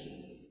things.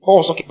 Paul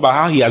was talking about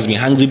how he has been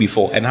hungry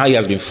before and how he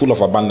has been full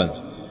of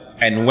abundance.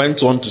 And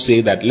went on to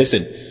say that,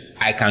 listen,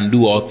 I can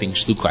do all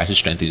things through Christ who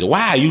strengthens me.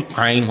 Why are you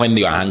crying when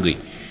you are hungry?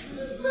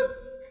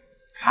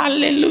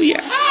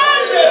 Hallelujah.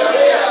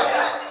 Hallelujah.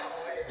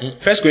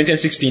 1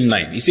 Corinthians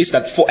 16:9. He says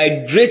that for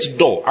a great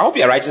door. I hope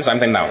you are writing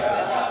something now.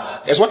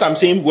 That's what I'm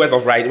saying, worthy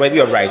of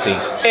writing.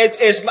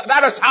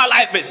 That is how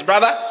life is,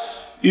 brother.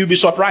 You'll be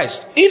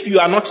surprised. If you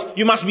are not,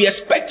 you must be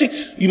expecting,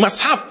 you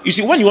must have, you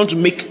see, when you want to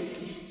make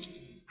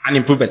an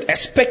improvement,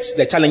 expect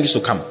the challenges to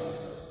come.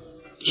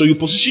 So you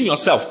position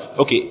yourself,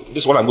 okay,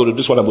 this is what I'm going to do,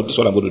 this is what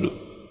I'm going to do.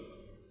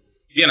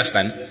 You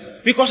understand?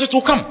 Because it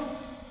will come.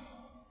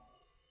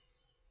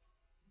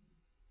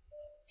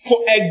 For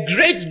a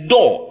great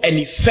door and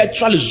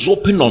effectual is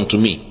open unto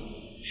me.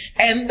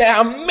 And there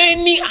are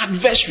many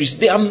adversaries.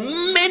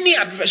 Many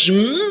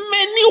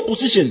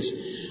oppositions,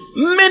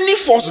 many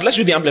forces. Let's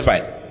read the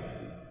Amplified.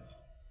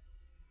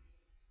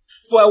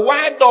 For a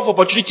wide door of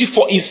opportunity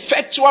for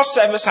effectual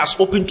service has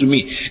opened to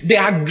me.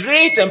 There are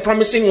great and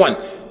promising one.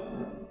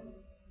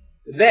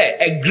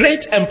 A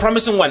great and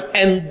promising one.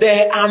 And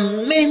there are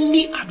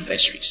many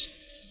adversaries.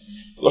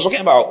 I was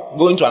talking about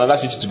going to another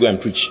city to go and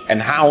preach.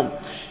 And how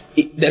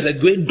there's a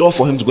great door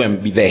for him to go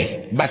and be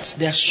there. But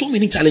there are so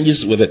many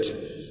challenges with it.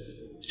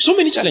 So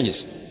many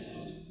challenges.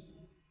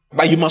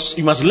 But you must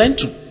learn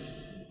to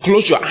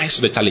close your eyes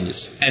to the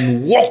challenges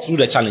and walk through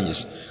the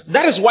challenges.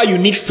 That is why you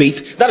need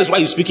faith. That is why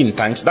you speak in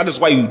tongues. That is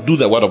why you do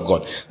the word of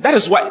God. That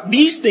is why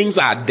these things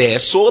are there,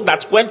 so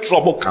that when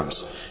trouble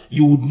comes,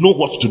 you would know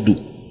what to do.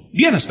 Do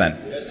you understand?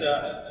 Yes,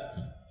 sir.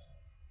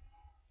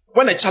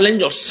 When a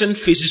challenge of sin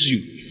faces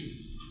you,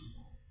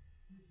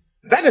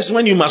 that is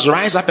when you must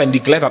rise up and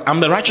declare that I'm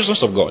the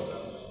righteousness of God.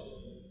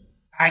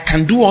 I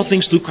can do all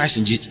things through Christ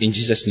in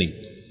Jesus' name.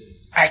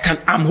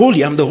 I'm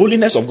holy. I'm the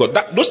holiness of God.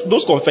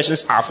 Those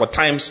confessions are for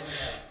times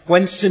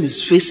when sin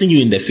is facing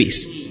you in the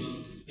face.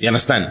 You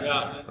understand?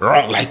 Yeah.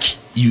 Wrong, like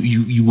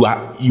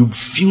you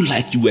feel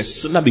like you were a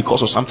sinner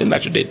because of something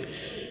that you did.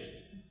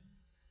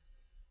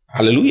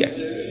 Hallelujah.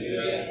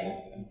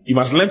 You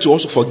must learn to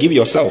also forgive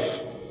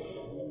yourself.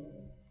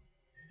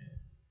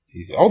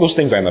 All those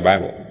things are in the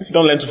Bible. If you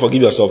don't learn to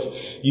forgive yourself,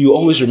 you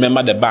always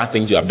remember the bad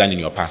things you have done in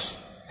your past,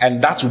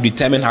 and that will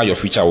determine how your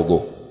future will go.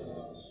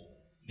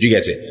 Do you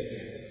get it?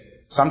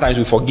 Sometimes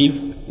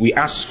we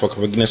ask for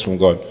forgiveness from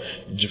God.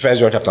 1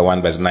 John chapter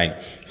 1 verse 9.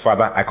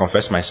 Father, I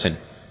confess my sin.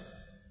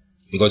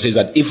 Because it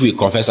says that if we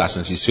confess our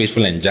sins, He's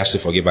faithful and just to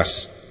forgive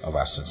us of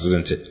our sins,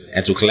 isn't it?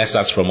 And to cleanse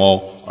us from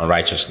all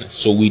unrighteousness.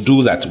 So we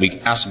do that. We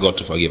ask God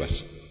to forgive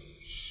us.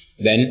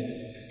 Then,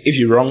 if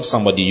you wrong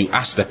somebody, you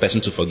ask the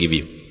person to forgive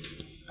you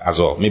as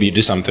well. Maybe you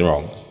do something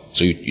wrong.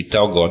 So you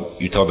tell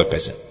God, you tell the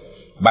person.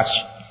 But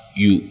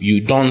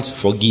you don't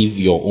forgive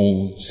your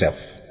own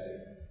self.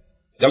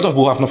 There are a lot of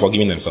people who have not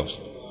forgiven themselves.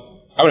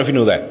 How many of you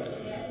know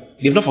that?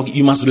 They've not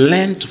You must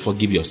learn to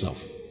forgive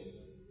yourself.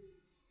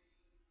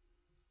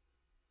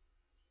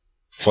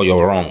 For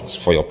your wrongs,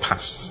 for your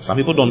past. Some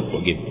people don't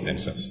forgive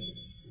themselves.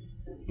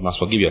 You must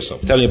forgive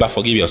yourself. Tell me about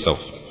forgive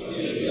yourself.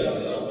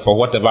 For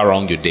whatever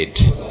wrong you did.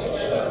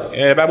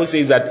 The Bible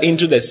says that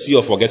into the sea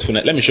of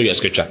forgetfulness. Let me show you a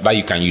scripture that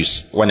you can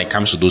use when it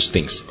comes to those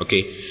things.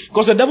 Okay?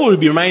 Because the devil will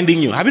be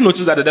reminding you. Have you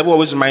noticed that the devil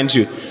always reminds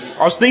you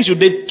of things you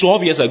did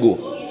 12 years ago,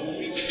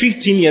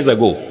 15 years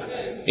ago,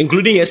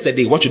 including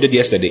yesterday, what you did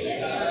yesterday?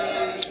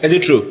 Is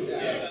it true?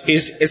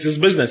 It's his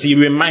business.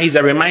 He's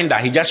a reminder.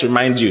 He just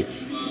reminds you.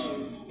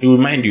 He will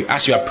remind you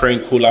as you are praying.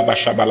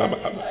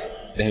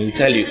 Then he will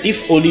tell you,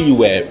 if only you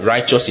were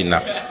righteous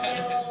enough.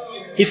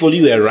 If only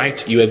you were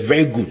right, you were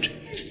very good.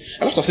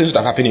 A lot of things would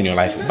have happened in your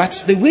life.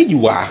 But the way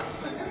you are,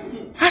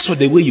 as for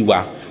the way you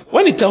are,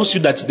 when he tells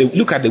you that,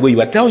 look at the way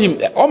you are, tell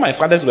him, all my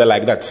fathers were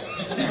like that.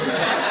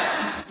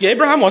 Yeah,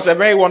 Abraham was a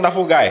very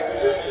wonderful guy.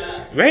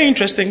 Very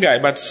interesting guy,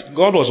 but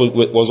God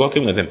was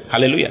working with him.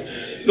 Hallelujah.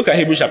 Look at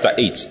Hebrews chapter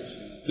 8.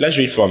 Let's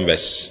read from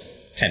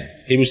verse 10.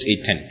 Hebrews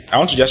 8:10. I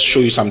want to just show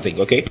you something,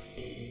 okay?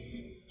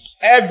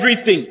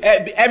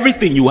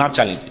 Everything you have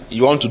challenge.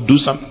 You want to do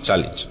something,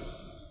 challenge.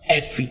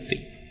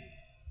 Everything.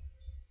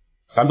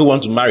 Some people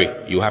want to marry,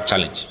 you have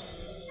challenge.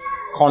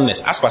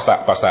 Corners. Ask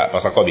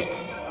Pastor Kobe.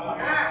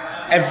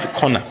 Every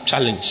corner,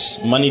 challenge.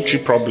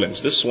 Monetary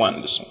problems. This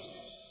one.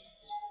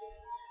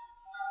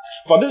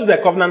 For this is the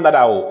covenant that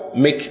I will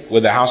make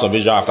with the house of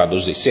Israel after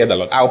those days, saith the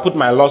Lord. I will put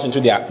my laws into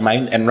their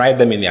mind and write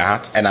them in their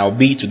heart, and I will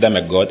be to them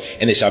a God,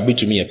 and they shall be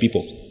to me a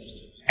people.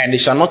 And they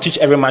shall not teach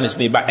every man his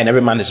neighbor and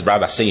every man his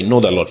brother, saying, know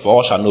the Lord, for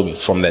all shall know me,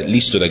 from the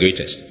least to the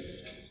greatest.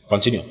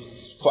 Continue.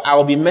 For I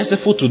will be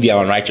merciful to their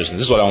unrighteousness.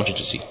 This is what I want you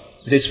to see.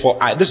 It says,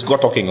 this is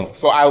God talking.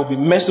 For I will be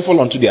merciful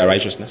unto their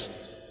righteousness.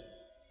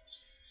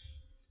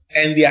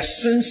 And their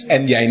sins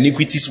and their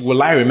iniquities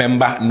will I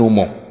remember no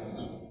more.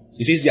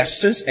 He says, their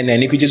sins and their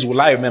iniquities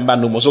will I remember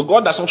no more. So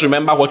God does not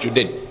remember what you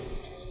did.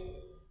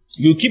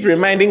 You keep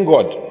reminding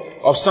God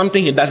of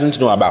something he doesn't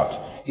know about.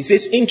 He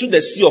says, into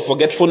the sea of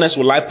forgetfulness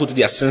will I put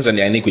their sins and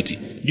their iniquity.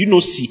 Do you know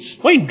sea?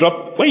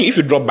 If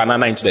you drop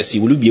banana into the sea,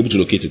 will you be able to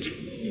locate it?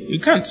 You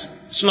can't.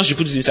 As soon as you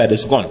put it inside,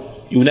 it's gone.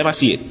 You will never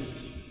see it.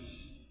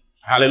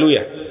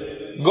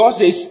 Hallelujah. God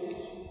says,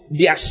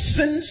 their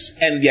sins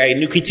and their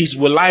iniquities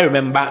will I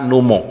remember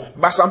no more.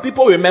 But some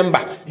people remember.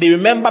 They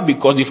remember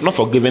because they've not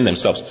forgiven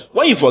themselves.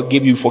 When you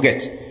forgive, you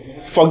forget.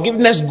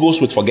 Forgiveness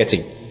goes with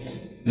forgetting.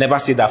 Never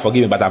say that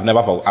forgive me, but I've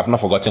not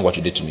forgotten what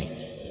you did to me.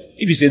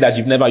 If you say that,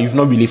 you've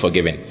not really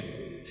forgiven.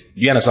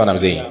 You understand what I'm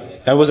saying?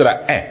 People say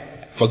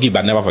that, forgive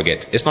but never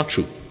forget. It's not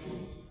true.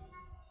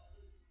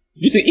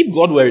 You think if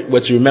God were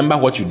to remember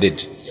what you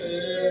did,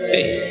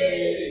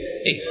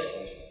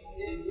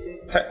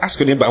 ask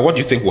your neighbor, what do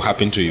you think will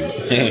happen to you?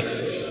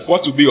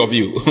 What will be of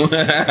you?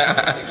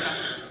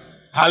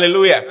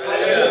 Hallelujah.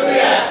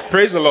 Hallelujah.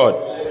 Praise the Lord.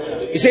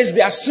 He says,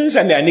 their sins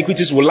and their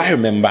iniquities will I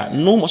remember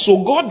no more.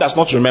 So God does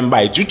not remember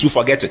it. You to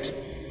forget it.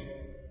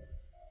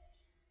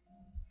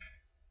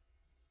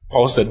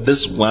 Paul said,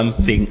 this one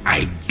thing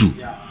I do,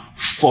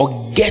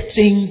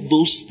 forgetting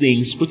those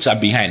things which are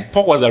behind.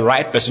 Paul was the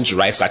right person to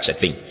write such a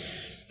thing.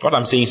 What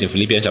I'm saying is in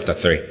Philippians chapter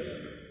 3.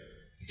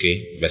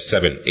 Okay, verse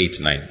 7,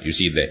 8, 9. You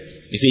see it there.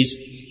 He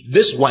says,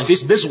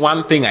 this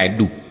one thing I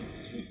do.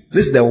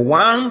 This is the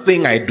one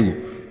thing I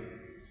do.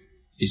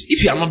 Is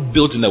if you are not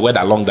built in the word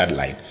along that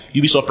line,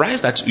 you'll be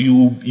surprised that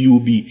you'll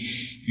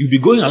be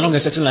going along a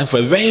certain line for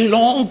a very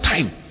long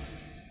time.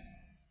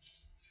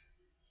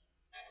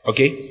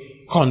 Okay?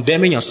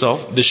 Condemning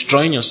yourself,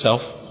 destroying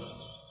yourself,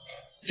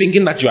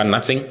 thinking that you are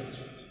nothing.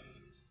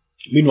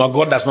 Meanwhile,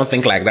 God does not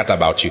think like that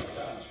about you.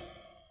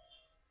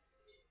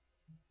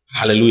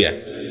 Hallelujah.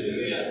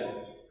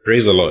 Hallelujah.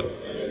 Praise the Lord.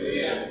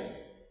 Hallelujah.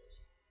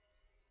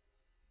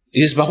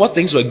 It is, but what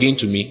things were gained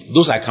to me,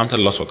 those I counted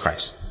loss for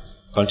Christ.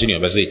 Continue,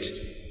 verse 8.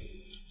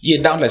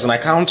 Yea, doubtless, and I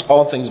count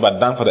all things but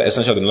dung for the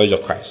essential of the knowledge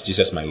of Christ,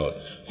 Jesus my Lord,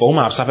 for whom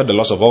I have suffered the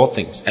loss of all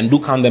things, and do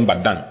count them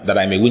but dung, that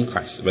I may win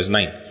Christ. Verse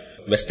 9.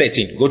 Verse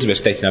 13. Go to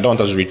verse 13. I don't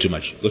want us to read too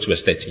much. Go to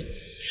verse 13.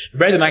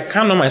 Brethren, I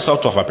count not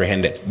myself to have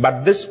apprehended,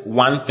 but this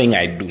one thing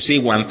I do. Say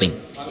one thing.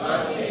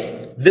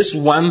 This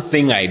one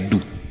thing I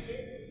do.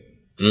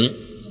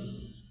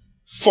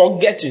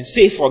 Forgetting.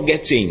 Say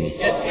forgetting.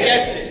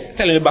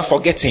 Tell him about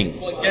forgetting.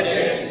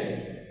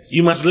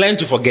 You must learn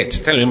to forget.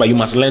 Tell him about you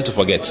must learn to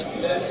forget.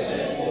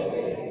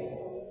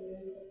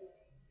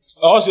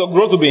 Or else your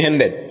growth will be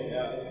hindered.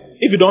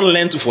 If you don't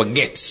learn to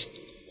forget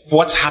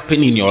what's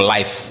happening in your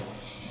life.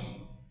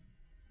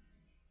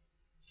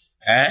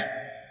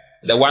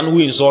 The one who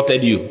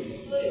insulted you.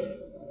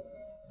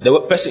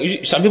 The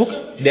person. Some people,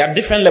 there are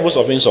different levels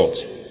of insult.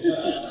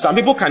 Some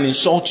people can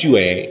insult you.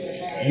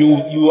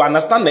 You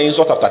understand the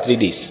insult after 3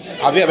 days.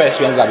 Have you ever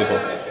experienced that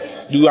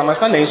before? Do you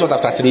understand the insult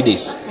after 3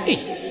 days? Hey,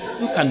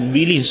 you can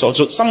really insult.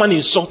 So someone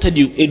insulted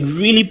you. It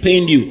really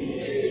pained you.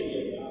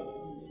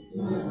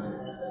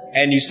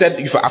 And you said,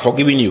 I've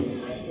forgiven you.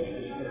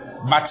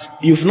 But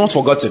you've not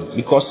forgotten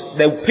because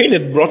the pain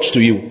it brought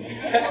to you.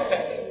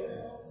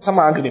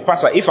 Someone asked me,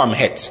 Pastor, if I'm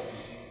hurt,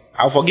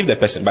 I'll forgive the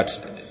person, but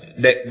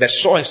the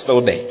sore is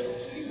still there.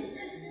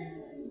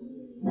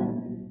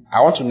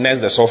 I want to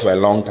nurse the sore for a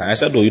long time. I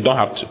said, no, you don't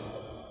have to.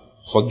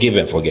 Forgive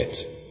and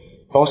forget.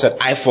 Paul said,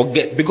 I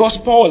forget. Because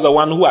Paul was the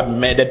one who had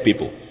murdered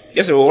people.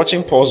 Yes, we were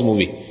watching Paul's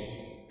movie.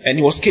 And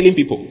he was killing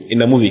people in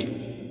the movie.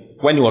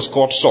 When he was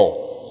called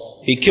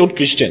Saul. He killed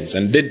Christians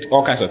and did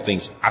all kinds of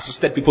things.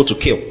 Assisted people to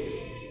kill.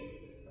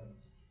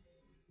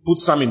 Put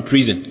some in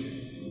prison.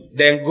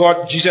 Then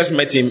Jesus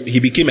met him. He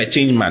became a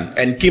changed man.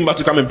 And came back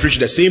to come and preach to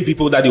the same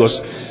people that he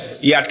was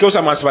He had killed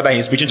someone's father and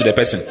he's preaching to the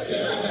person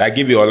that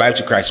give your life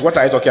to Christ. What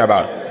are you talking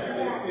about?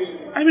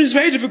 I mean, it's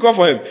very difficult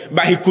for him.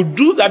 But he could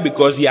do that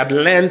because he had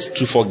learned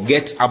to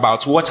forget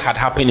about what had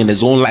happened in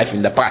his own life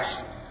in the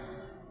past.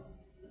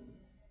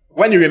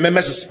 When he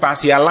remembers his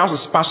past, he allows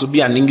his past to be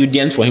an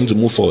ingredient for him to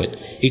move forward.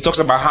 He talks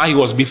about how he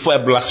was before a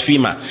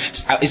blasphemer.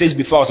 He says,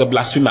 before I was a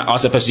blasphemer, I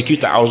was a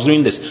persecutor, I was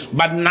doing this.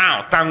 But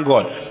now, thank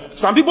God.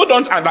 Some people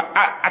don't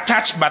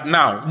attach but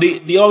now.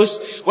 They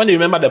always, when they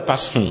remember the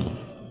past,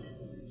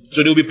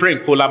 so they'll be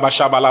praying. Then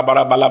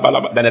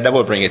the devil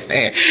will bring it.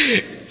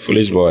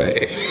 Foolish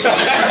boy.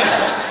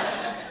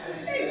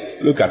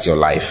 Look at your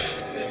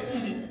life.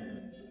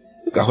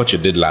 Look at what you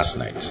did last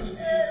night.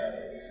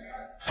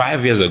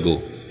 5 years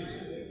ago.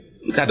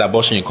 Look at the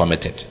abortion you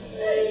committed.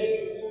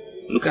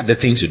 Look at the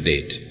things you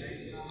did.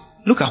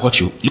 Look at who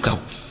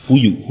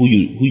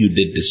you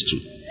did this to.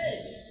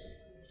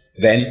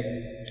 Then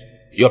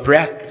your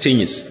prayer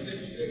changes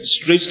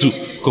straight to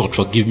God,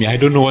 forgive me. I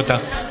don't know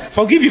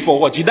forgive you for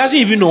what? He doesn't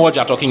even know what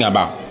you're talking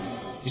about.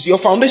 You see, your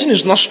foundation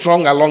is not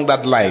strong along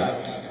that line.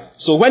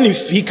 So when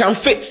he can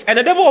fail, and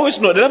the devil always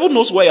knows. The devil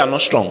knows where you're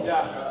not strong.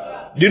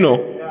 Do you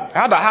know?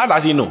 How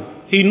does he know?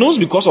 He knows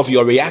because of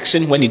your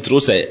reaction when he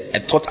throws a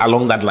thought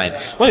along that line.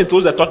 When he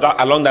throws a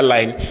thought along that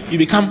line, you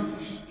become,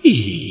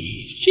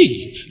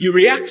 you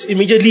react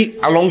immediately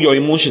along your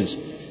emotions.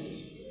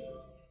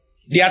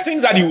 There are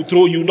things that you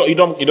throw, you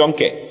don't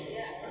care.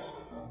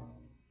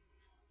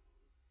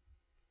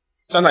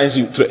 Sometimes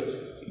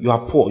you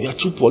are poor, you are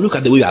too poor. Look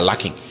at the way you are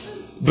lacking.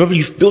 Probably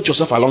you've built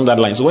yourself along that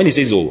line. So when he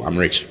says, oh, I'm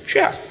rich,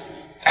 sure,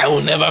 I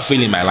will never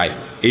fail in my life.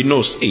 He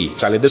knows, hey,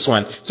 Charlie, this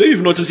one. So if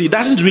you've noticed, he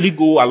doesn't really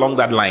go along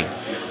that line.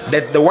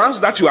 That the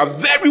ones that you are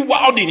very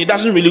wild in, it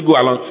doesn't really go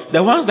along.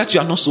 The ones that you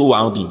are not so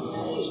wild in.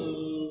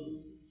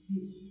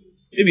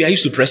 Maybe I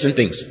used to pressing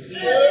things.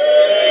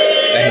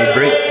 Then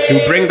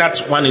he'll bring that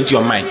one into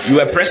your mind. You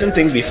were pressing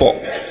things before.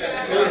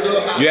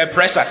 You were a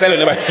presser. Tell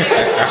anybody.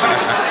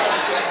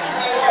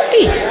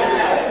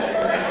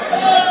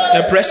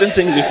 You were pressing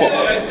things before.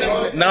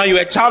 Now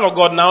you're a child of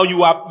God. Now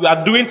you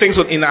are doing things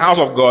in the house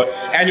of God,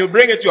 and you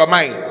bring it to your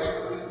mind.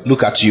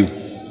 Look at you.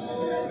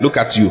 Look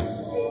at you.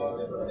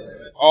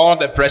 All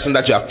the pressing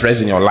that you have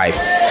pressed in your life.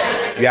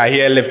 We are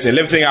here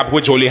lifting up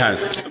with holy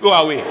hands. Go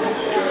away.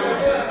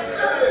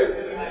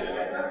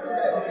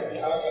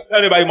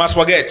 Everybody must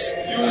forget.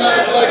 You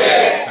must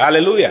forget.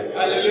 Hallelujah.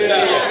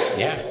 Hallelujah.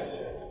 Yeah.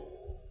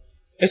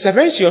 It's a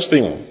very serious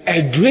thing.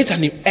 A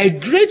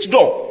great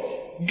door.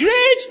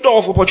 Great door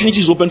of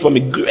opportunities open for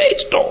me.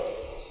 Great door.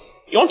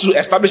 You want to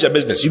establish a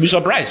business, you'll be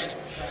surprised.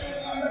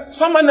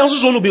 Someone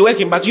else's one will be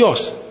working, but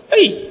yours.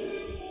 Hey.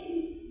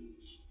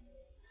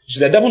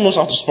 The devil knows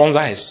how to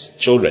sponsor his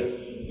children.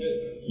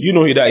 You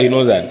know he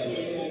knows that.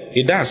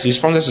 He does. He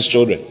sponsors his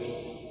children.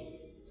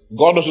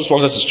 God also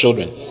sponsors his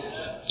children.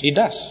 He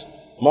does.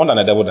 More than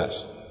the devil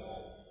does.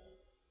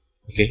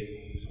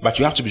 Okay? But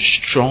you have to be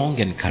strong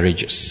and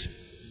courageous.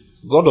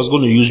 God was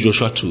going to use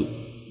Joshua to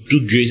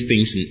do great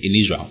things in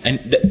Israel. And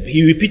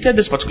he repeated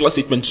this particular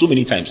statement so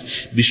many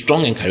times. Be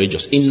strong and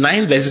courageous. In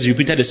 9 verses, he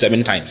repeated it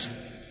 7 times.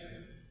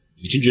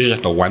 Between Joshua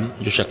chapter 1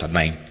 and Joshua chapter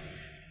 9.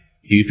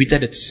 He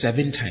repeated it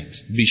 7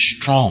 times. Be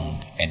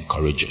strong and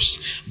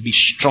courageous. Be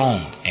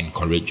strong and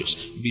courageous.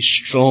 Be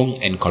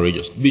strong and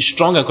courageous. Be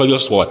strong and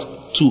courageous what?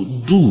 To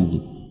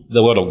do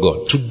the word of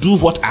God. To do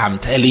what I am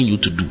telling you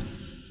to do.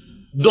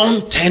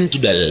 Don't turn to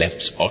the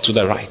left or to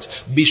the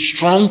right. Be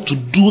strong to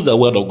do the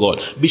word of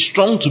God. Be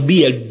strong to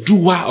be a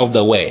doer of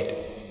the word.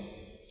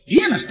 Do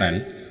you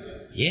understand?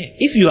 Yeah.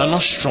 If you are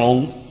not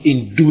strong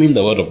in doing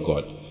the word of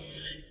God,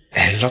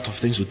 a lot of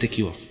things will take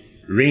you off.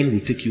 Rain will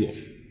take you off.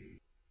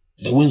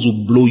 The winds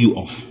will blow you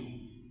off.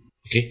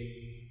 Okay?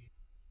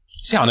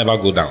 Say, I'll never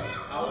go down.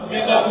 I'll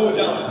never go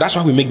down. That's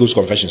why we make those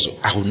confessions. So,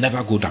 I will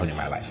never go down in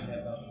my life.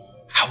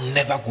 I'll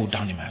never go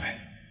down in my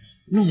life.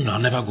 No,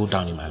 I'll never go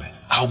down in my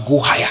life. I'll go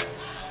higher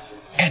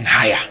and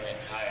higher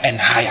and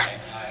higher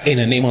in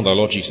the name of the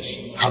Lord Jesus.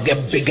 I'll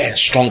get bigger and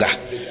stronger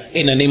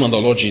in the name of the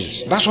Lord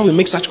Jesus. That's why we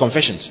make such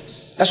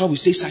confessions. That's why we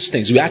say such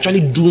things. We're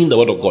actually doing the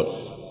word of God.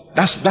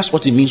 That's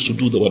what it means to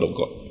do the word of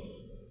God.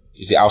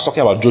 You see, I was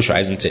talking about Joshua,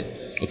 isn't it?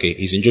 Okay,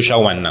 he's in Joshua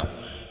 1 now.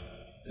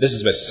 This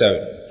is verse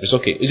 7. It's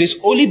okay. It says,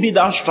 only be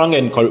thou strong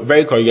and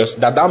very courageous,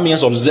 that thou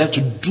mayest observe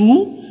to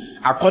do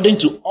according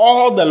to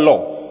all the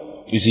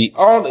law. You see,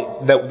 all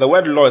the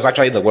word law is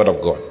actually the word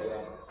of God.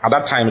 At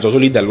that time, it was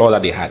only the law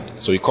that they had.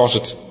 So he calls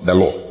it the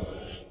law.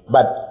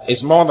 But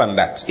it's more than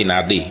that in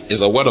our day. It's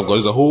the word of God.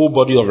 It's the whole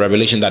body of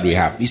revelation that we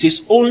have. He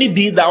says, only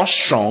be thou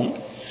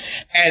strong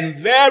and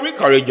very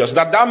courageous,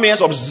 that thou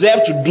mayest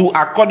observe to do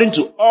according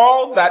to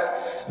all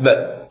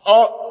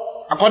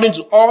according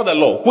to all the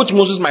law, which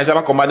Moses my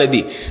servant commanded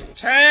thee.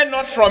 Turn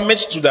not from it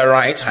to the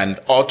right hand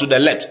or to the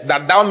left,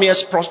 that thou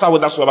mayest prosper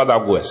whithersoever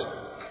thou goest.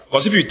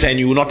 Because if you turn,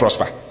 you will not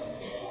prosper.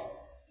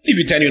 If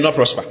you turn, you will not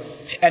prosper.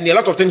 And there are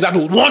a lot of things that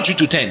will want you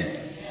to turn.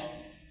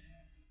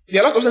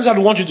 There are a lot of things that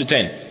will want you to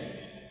turn.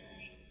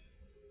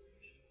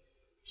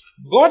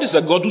 God is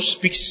a God who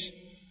speaks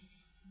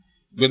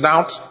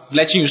without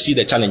letting you see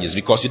the challenges,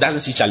 because he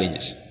doesn't see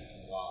challenges.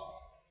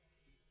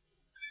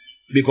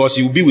 Because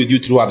he will be with you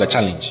throughout the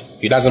challenge.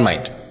 He doesn't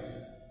mind.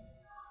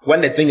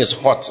 When the thing is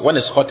hot, when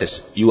it's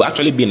hottest, you will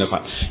actually be in the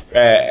sun.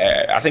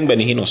 I think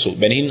Benny Hinn also.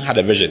 Benny Hinn had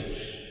a vision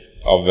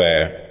of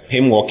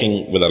him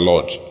walking with the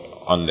Lord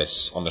on the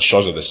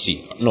shores of the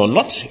sea. No,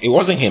 it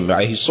wasn't him.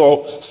 He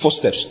saw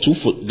footsteps,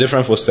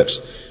 different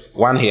footsteps.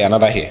 One here,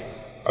 another here.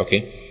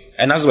 Okay?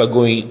 And as we're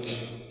going,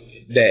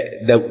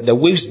 the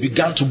waves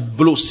began to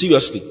blow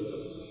seriously.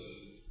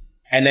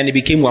 And then it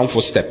became one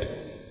footstep.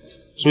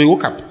 So he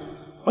woke up.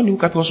 When he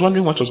woke up, he was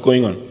wondering what was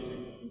going on.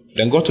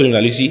 Then God told him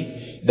that, you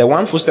see, the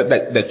one footstep,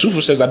 the two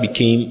footsteps that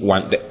became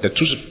one,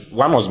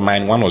 one was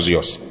mine, one was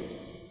yours.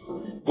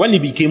 When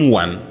it became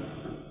one,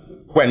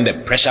 when the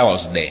pressure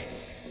was there,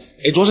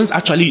 it wasn't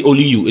actually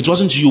only you. It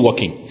wasn't you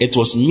walking. It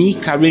was me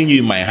carrying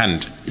you in my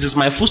hand. It is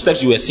my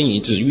footsteps you were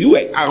seeing.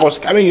 I was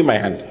carrying you in my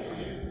hand.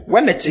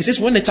 It says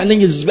when the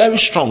challenge is very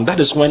strong, that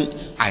is when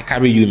I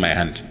carry you in my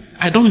hand.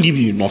 I don't leave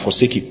you nor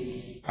forsake you.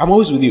 I'm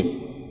always with you.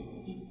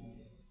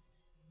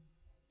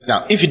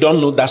 Now, if you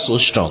don't know that's so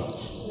strong,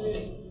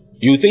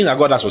 you think that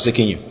God has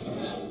forsaken you.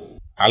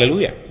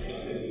 Hallelujah.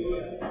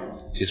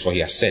 It says, for he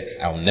has said,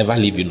 I will never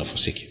leave you nor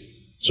forsake you.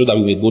 So that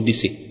we may boldly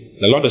say,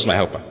 the Lord is my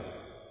helper.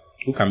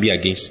 Who can be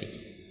against me?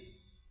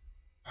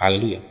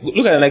 Hallelujah.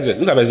 Look at the next verse.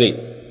 Look at verse 8.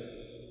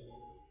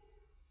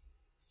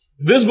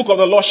 This book of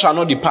the law shall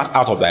not depart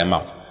out of thy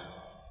mouth.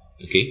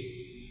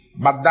 Okay?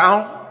 But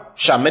thou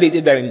shalt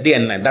meditate therein day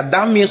and night, that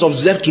thou mayest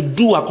observe to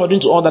do according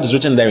to all that is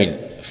written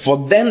therein. For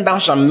then thou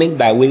shalt make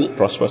thy way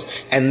prosperous,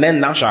 and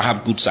then thou shalt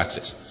have good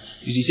success.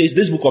 You see, he says,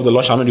 this book of the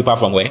law shall not depart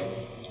from where?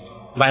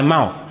 Thy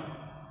mouth.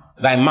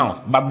 Thy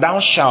mouth. But thou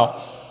shalt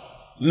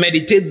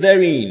meditate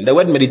therein. The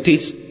word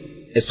meditate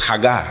is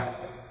hagar.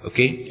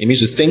 Okay? It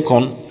means to think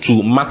on,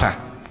 to mutter,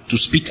 to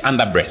speak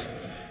under breath.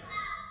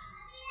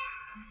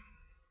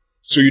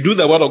 So you do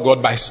the word of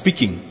God by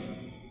speaking.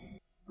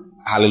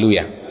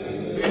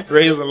 Hallelujah.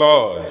 Praise the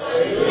Lord.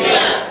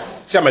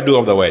 Hallelujah. Say, I'm a doer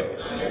of the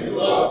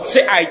word.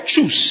 Say, I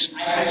choose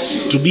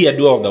to be a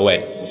doer of the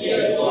word.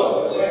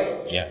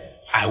 Yeah.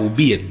 I will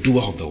be a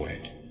doer of the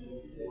word.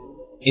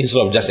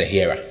 Instead of just a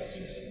hearer.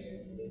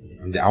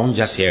 I won't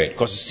just hear it.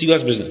 Because it's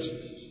serious business.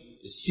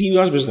 It's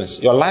serious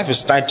business. Your life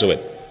is tied to it.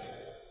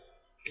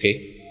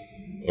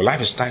 Okay? Your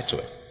life is tied to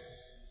it.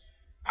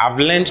 I've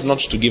learned not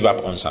to give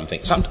up on something.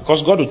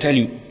 Because God will tell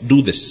you,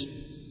 do this.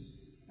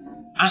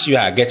 As you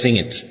are getting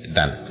it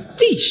done.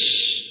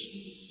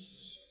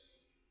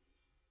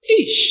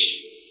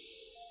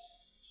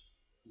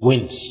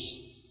 Winds.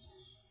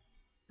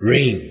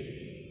 Rain.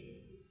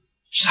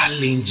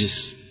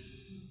 Challenges.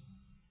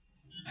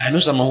 I know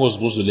someone who was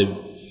supposed to live.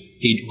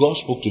 God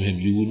spoke to him,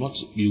 you will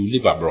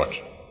live abroad.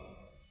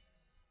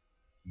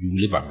 You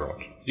will live abroad.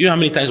 Do you know how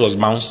many times it was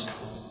bounced?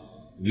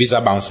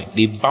 Visa bouncing.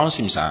 They bounced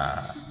him,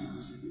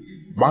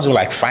 bounced him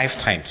like 5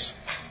 times.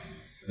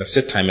 The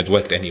 6th time it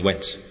worked and he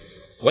went.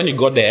 When he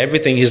got there,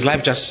 everything just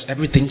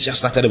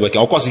started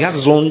working. Of course, he has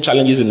his own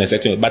challenges in a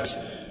certain way, but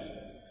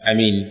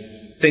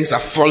things are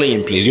falling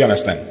in place. You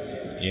understand?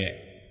 Yeah.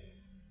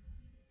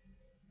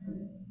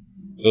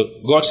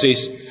 So God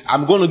says,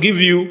 I'm going to give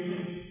you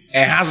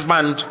a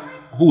husband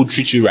who will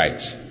treat you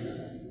right.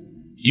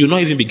 You'll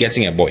not even be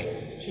getting a boy.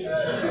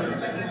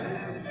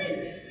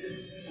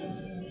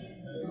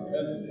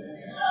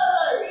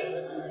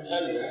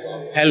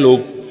 Hello,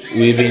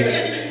 waving.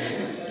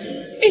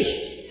 Hey.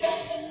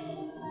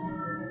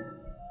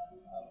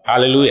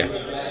 Hallelujah.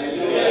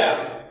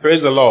 Hallelujah.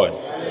 Praise the Lord.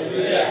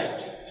 Hallelujah.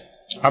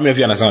 How many of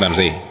you understand what I'm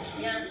saying?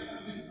 Yeah.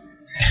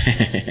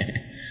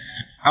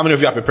 How many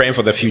of you are preparing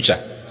for the future?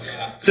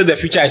 Say, the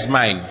future is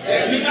mine. The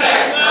future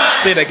is mine.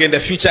 Say it again, the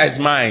future is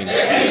mine. The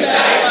future is mine.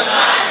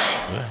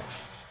 Yeah.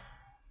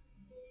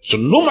 So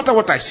no matter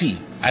what I see,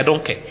 I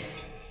don't care.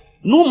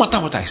 No matter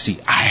what I see,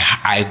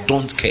 I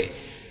don't care.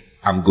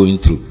 I'm going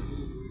through.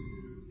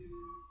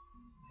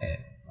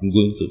 I'm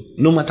going through.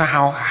 No matter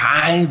how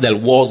high the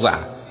walls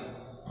are,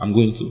 I'm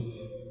going through.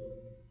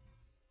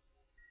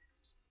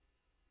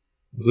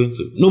 I'm going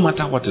through. No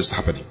matter what is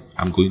happening,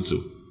 I'm going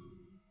through.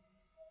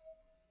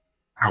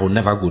 I will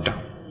never go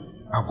down.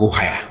 I'll go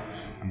higher.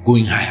 I'm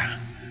going higher.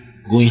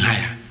 Going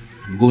higher.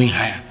 I'm going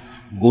higher.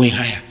 Going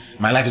higher.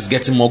 My life is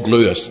getting more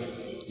glorious.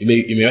 You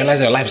may realize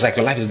your life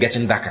is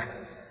getting darker.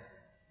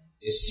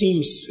 It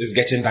seems it's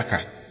getting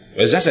darker.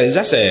 But it's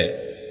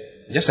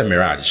just a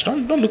mirage.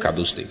 Don't look at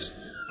those things.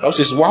 God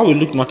says, why we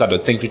look not at the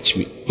things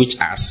which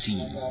are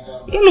seen?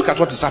 Don't look at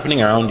what is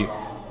happening around you.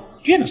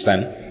 Do you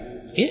understand?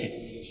 Yeah.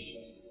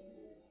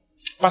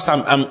 Pastor,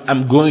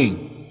 I'm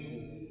growing.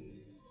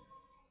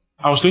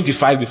 I was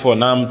 25 before,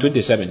 now I'm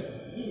 27.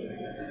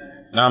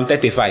 Now I'm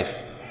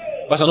 35.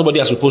 Pastor, nobody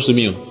has proposed to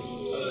me.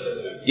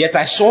 Yet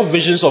I saw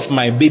visions of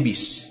my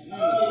babies.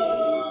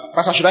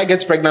 Pastor, should I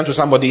get pregnant with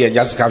somebody and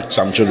just have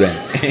some children?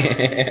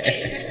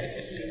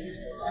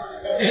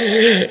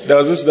 There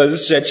was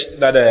this church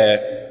that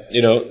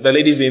the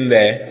ladies in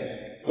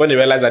there, when they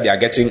realize that they are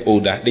getting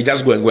older, they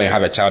just go and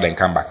have a child and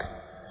come back.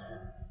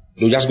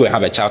 They'll just go and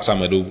have a child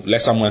somewhere, they'll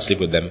let someone sleep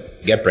with them,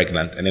 get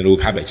pregnant, and then they'll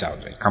have a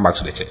child and come back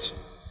to the church.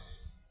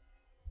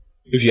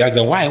 If you ask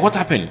them, why? What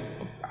happened?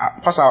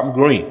 Pastor, I'm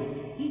growing.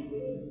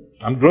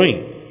 I'm growing.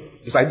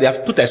 It's like they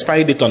have put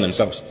expiry date on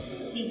themselves.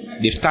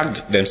 They've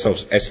tagged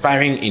themselves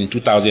expiring in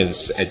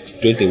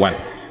 2021.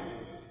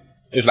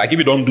 It's like if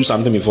you don't do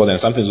something before then,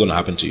 something's going to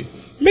happen to you.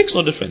 Makes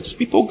no difference.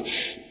 People,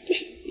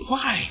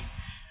 why?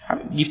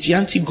 Gifty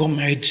auntie got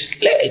married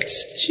late.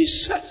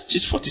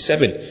 She's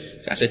 47.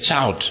 She has a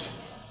child.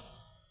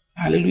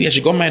 Hallelujah.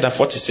 She got married at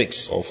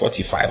 46 or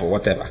 45 or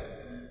whatever.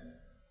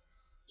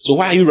 So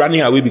why are you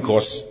running away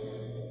because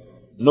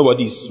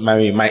nobody's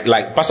marrying?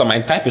 Like, Pastor,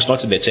 my type is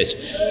not in the church.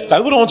 So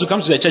people don't want to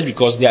come to the church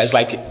because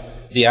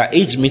their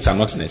age mates are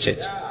not in the church.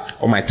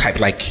 Or my type,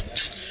 like,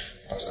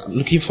 I'm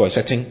looking for a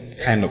certain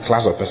kind of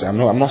class of person.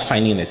 I'm not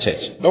finding in the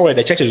church. Don't worry,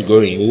 the church is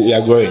growing. We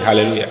are growing.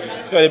 Hallelujah.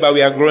 But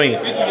we are growing.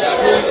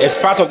 It's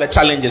part of the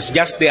challenges.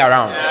 Just stay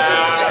around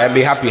and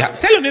be happy.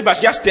 Tell your neighbors,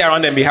 just stay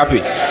around and be happy.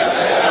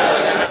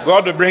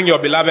 God will bring your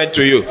beloved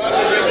to you.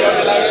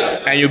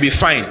 And you'll be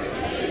fine.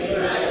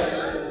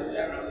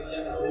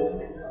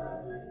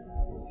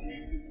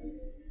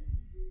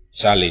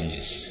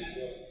 Challenges.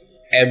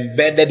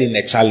 Embedded in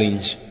a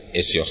challenge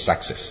is your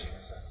success.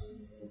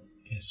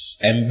 Yes.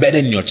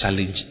 Embedded in your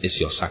challenge is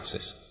your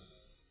success.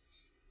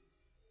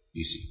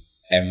 You see,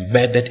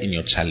 embedded in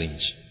your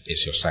challenge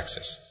is your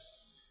success.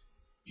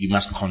 You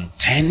must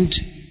contend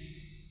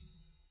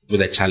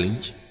with a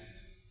challenge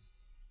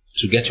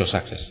to get your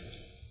success.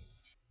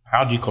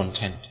 How do you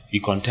contend?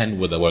 You contend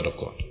with the word of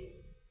God.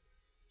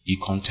 You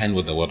contend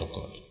with the word of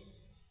God.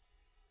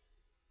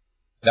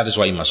 That is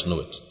why you must know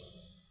it.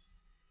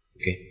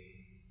 Okay?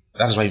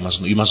 That is why you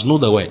must know. You must know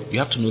the word. You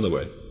have to know the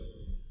word.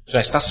 So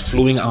it starts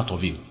flowing out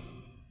of you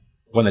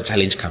when the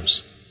challenge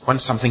comes. When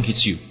something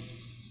hits you,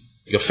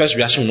 your first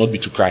reaction will not be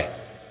to cry.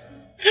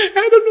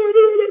 I don't know.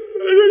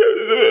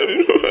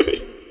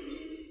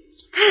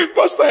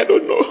 Pastor, I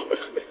don't know.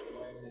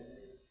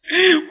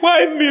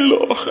 Why me,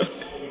 Lord?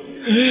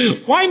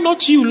 Why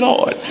not you,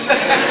 Lord?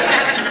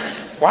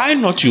 Why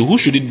not you? Who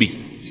should it be?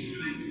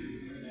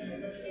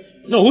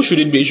 No, who should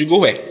it be? You should go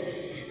where?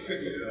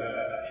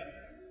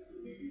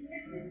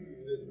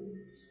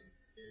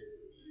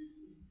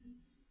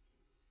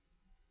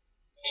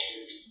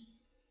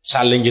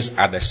 Challenges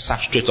are the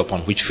substrate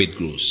upon which faith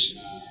grows.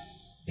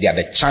 They are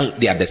the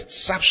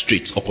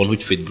substrate upon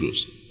which faith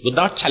grows.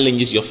 Without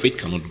challenges, your faith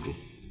cannot grow.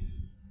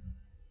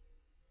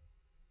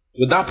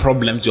 Without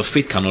problems, your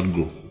faith cannot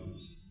grow.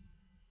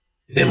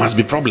 There must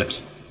be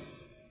problems.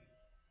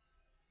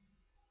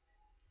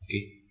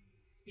 Okay?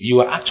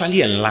 You are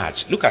actually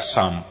enlarged. Look at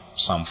Psalm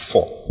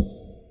 4,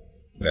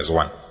 verse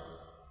 1.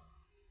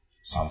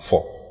 Psalm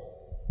 4.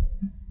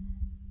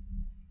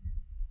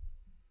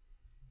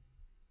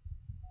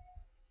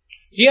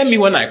 Hear me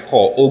when I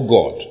call, O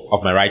God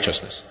of my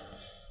righteousness.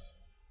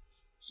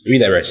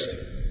 Read the rest.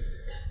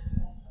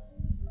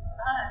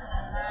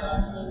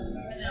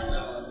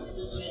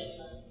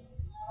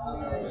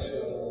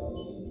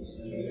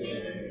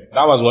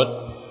 That was what?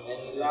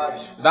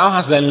 Thou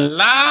hast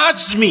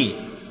enlarged me.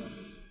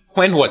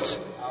 When what?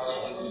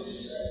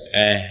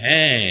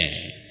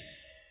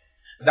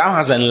 Thou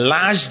hast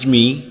enlarged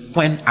me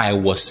when I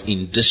was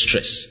in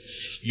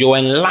distress. Your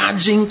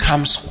enlarging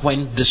comes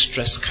when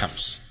distress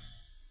comes.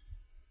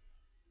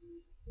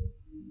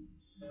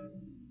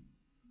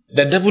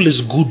 The devil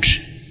is good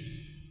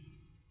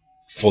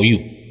for you.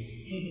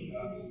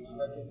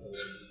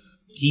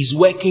 He's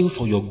working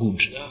for your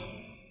good.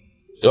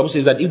 The Bible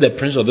says that if the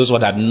prince of this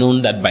world had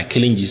known that by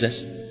killing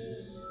Jesus,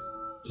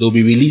 they will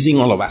be releasing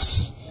all of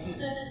us,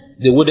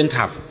 they wouldn't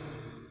have.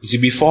 You see,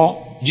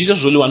 before,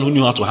 Jesus was the only one who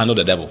knew how to handle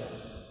the devil.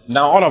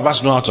 Now all of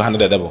us know how to handle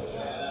the devil.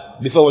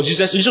 Before, was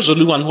Jesus was the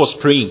only one who was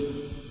praying,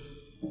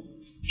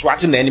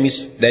 thwarting the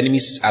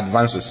enemy's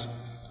advances.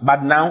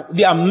 But now,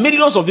 there are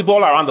millions of people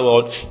all around the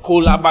world.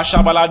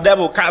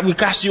 Devil, we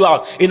cast you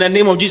out in the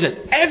name of Jesus.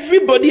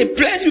 Everybody,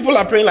 plenty of people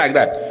are praying like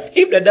that.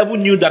 If the devil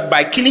knew that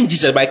by killing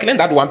Jesus, by killing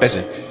that one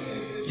person,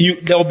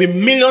 there will be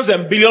millions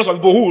and billions of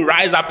people who will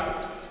rise up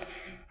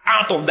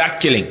out of that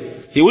killing,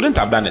 he wouldn't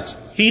have done it.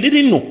 He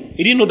didn't know.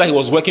 He didn't know that he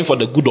was working for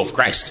the good of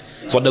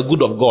Christ, for the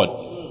good of God.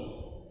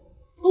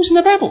 It was in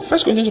the Bible. 1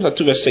 Corinthians chapter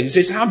 2 verse 6. It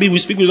says, how be we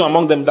speak wisdom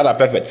among them that are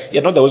perfect,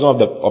 yet not the wisdom of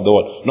the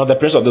world, not the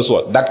prince of this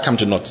world, that come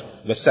to naught.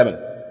 Verse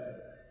 7.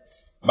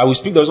 But we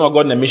speak the wisdom of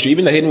God in the mystery,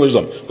 even the hidden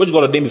wisdom, which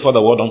God ordained before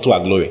the world unto our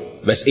glory.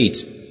 Verse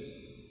 8.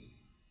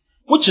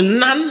 Which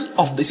none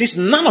of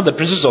the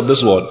princes of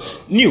this world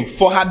knew,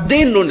 for had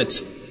they known it,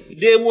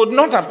 they would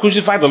not have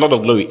crucified the Lord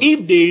of glory.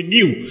 If they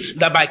knew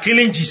that by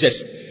killing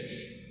Jesus,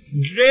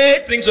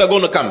 great things were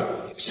going to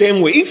come.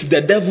 Same way, if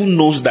the devil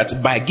knows that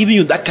by giving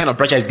you that kind of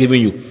pressure he's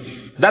giving you,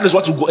 that is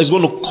what is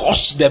going to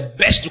cause the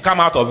best to come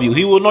out of you,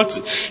 he will not.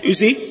 You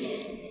see,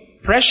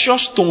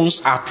 precious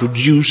stones are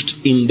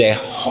produced in the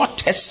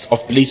hottest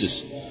of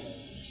places.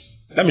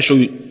 Let me show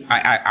you.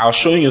 I was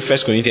showing you 1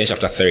 Corinthians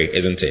chapter 3,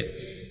 isn't it?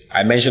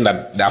 I mentioned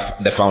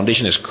that the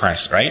foundation is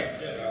Christ, right?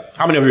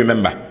 How many of you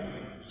remember?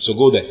 So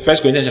go there. 1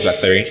 Corinthians chapter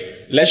 3.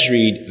 Let's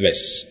read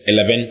verse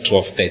 11,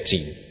 12,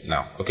 13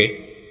 now.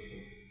 Okay?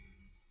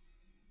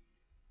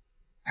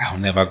 I'll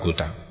never go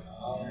down.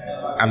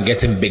 I'm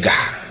getting bigger.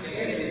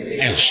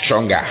 and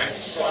stronger.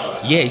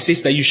 Yeah, it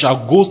says that you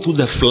shall go through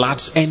the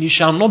floods and you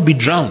shall not be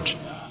drowned.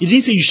 It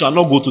didn't say you shall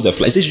not go through the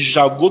flood. It says you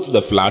shall go through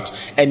the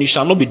floods and you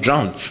shall not be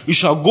drowned. You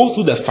shall go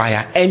through the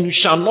fire and you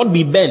shall not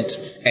be burnt.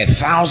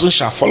 1,000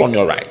 shall fall on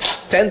your right,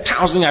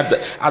 10,000 at the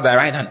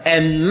right hand,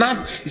 and not.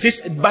 It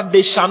says, but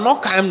they shall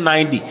not come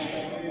 90.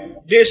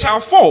 They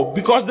shall fall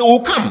because they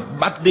will come,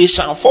 but they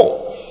shall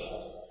fall.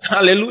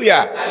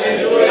 Hallelujah.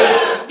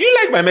 Hallelujah. Do you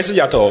like my message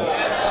at all?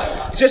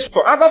 It says,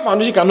 for other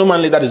foundation can no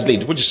man lay that is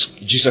laid, which is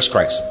Jesus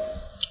Christ.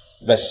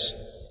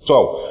 Verse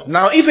 12.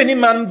 Now, if any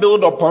man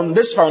build upon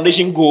this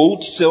foundation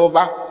gold,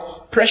 silver,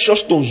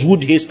 precious stones,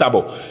 wood, hay,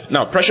 stubble.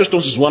 Now, precious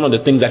stones is one of the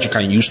things that you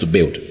can use to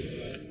build.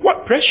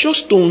 What precious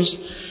stones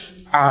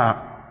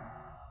are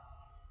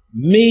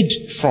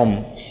made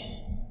from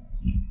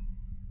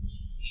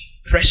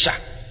pressure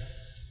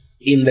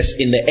in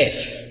the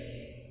earth.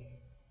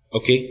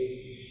 Okay?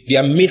 They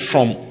are made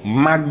from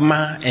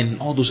magma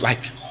and all those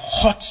like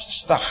hot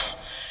stuff.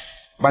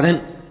 But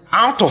then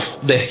out of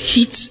the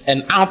heat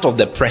and out of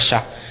the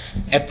pressure,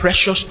 a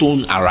precious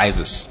stone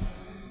arises.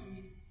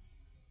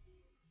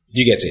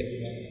 Do you get it?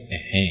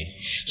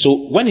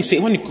 So when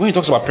he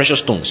talks about precious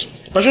stones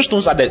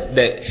are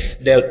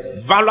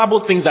the valuable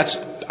things that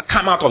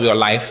come out of your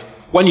life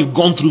when you've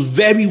gone through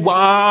very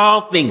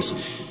wild things.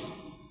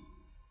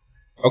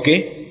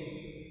 Okay?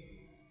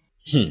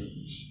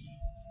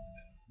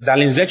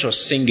 Darlene Zech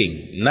was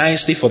singing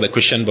nicely for the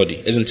Christian body,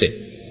 isn't it?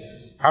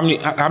 How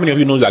many of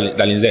you know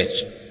Darlene Zech?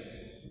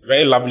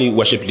 Very lovely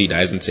worship leader,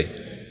 isn't it?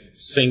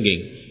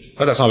 Singing.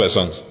 What are some of her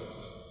songs?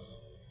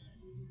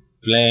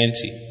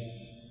 Plenty.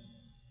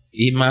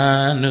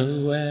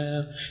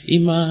 Emmanuel,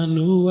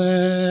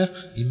 Emmanuel,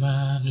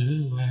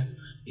 Emmanuel.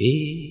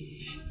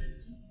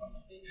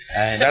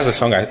 And that's the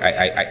song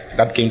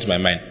that came to my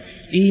mind.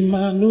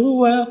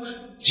 Emmanuel,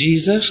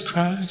 Jesus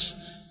Christ,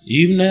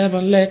 you've never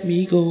let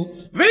me go.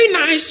 Very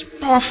nice,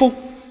 powerful.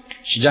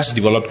 She just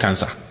developed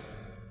cancer.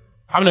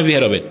 How many of you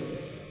heard of it?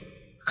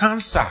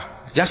 Cancer,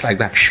 just like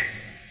that,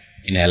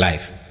 in her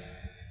life.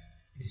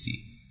 You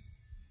see,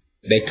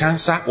 the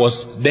cancer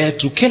was there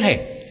to kill her.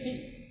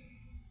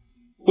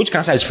 Which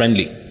cancer is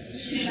friendly?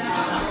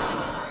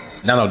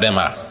 None of them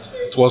are.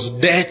 It was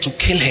there to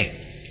kill her.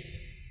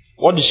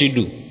 What did she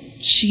do?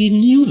 She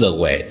knew the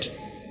word.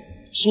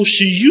 So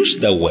she used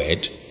the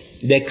word.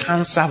 The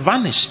cancer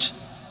vanished.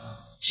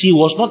 She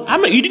was not,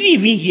 you didn't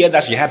even hear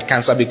that she had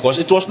cancer because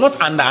it was not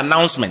under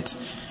announcement.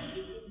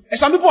 And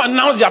some people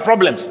announce their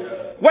problems.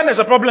 When there's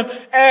a problem,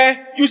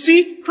 you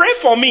see, pray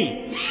for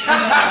me.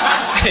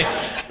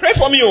 Pray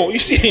for me, oh. You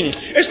see,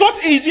 it's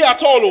not easy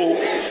at all,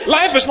 oh.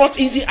 Life is not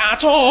easy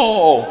at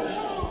all.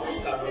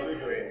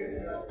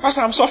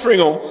 Pastor, I'm suffering,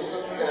 oh.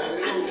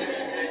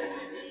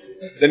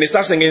 Then they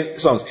start singing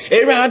songs.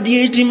 How do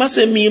you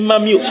say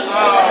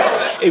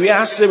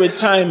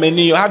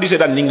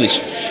that in English?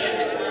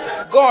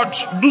 God,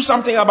 do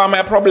something about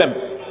my problem.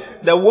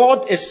 The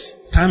word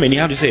is time and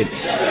how do you say it?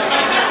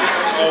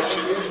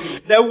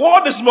 The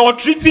world is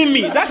maltreating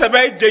me. That's a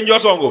very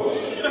dangerous song.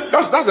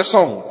 That's the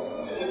song.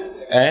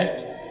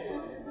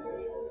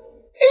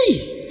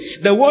 Hey,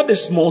 the world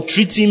is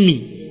maltreating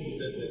me.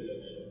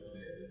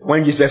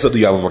 When you say so, do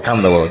you have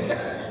overcome the world?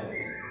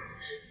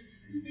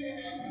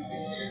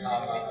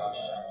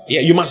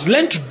 Yeah, you must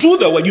learn to do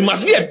the word. You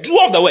must be a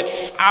doer of the word.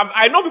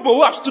 I know people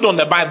who have stood on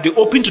the Bible. They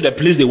open to the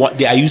place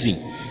they are using.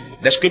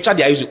 The scripture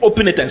they are using,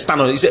 open it and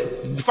stand on it. He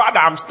said, Father,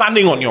 I'm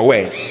standing on your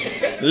word.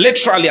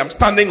 Literally, I'm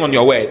standing on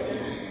your word.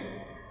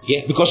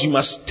 Yeah, because you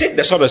must take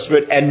the sword of the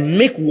Spirit and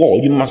make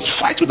war. You must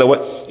fight with the word.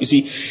 You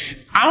see,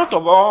 out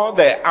of all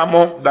the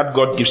armor that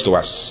God gives to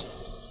us,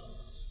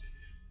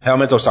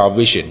 helmet of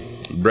salvation,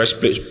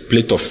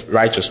 breastplate of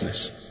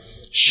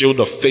righteousness, shield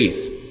of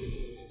faith,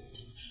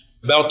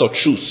 belt of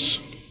truth,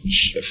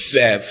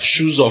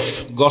 shoes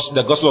of gospel,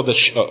 the gospel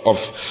of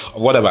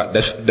whatever,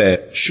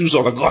 the shoes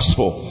of the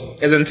gospel,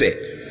 isn't it?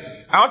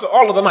 Out of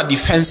all of them are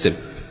defensive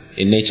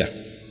in nature.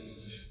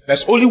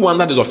 There's only one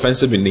that is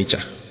offensive in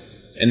nature,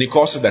 and he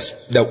calls it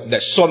the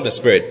sword of the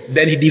Spirit.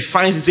 Then he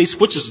defines, he says,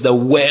 which is the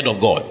word of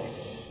God.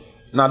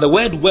 Now the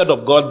word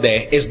of God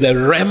there is the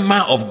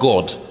rhema of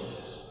God.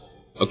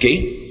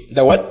 Okay,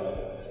 the what?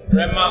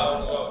 Rhema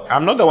of God.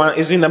 I'm not the one.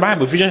 It's in the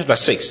Bible, Ephesians chapter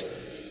 6.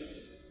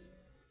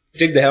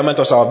 Take the helmet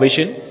of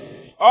salvation.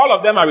 All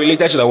of them are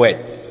related to the word.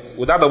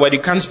 Without the word, you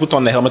can't put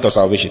on the helmet of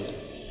salvation.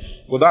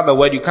 Without the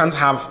word, you can't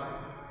have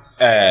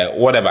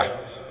whatever.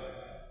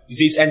 He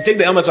says, and take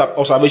the helmet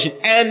of salvation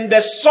and the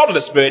sword of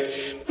the Spirit,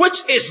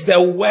 which is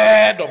the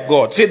word of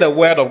God. Say the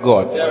word of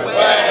God. The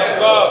word of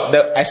God.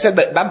 I said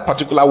that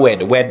particular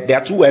word. There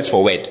are two words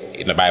for word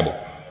in the Bible.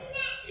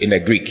 In the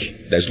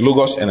Greek, there's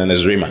logos and then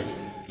there's rhema.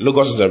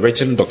 Logos is a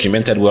written,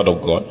 documented word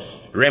of God.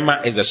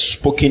 Rhema is a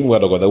spoken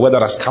word of God, the word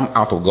that has come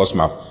out of God's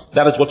mouth.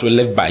 That is what we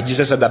live by.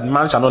 Jesus said that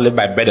man shall not live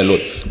by bread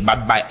alone,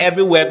 but by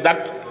every word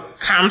that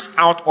comes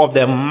out of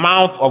the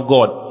mouth of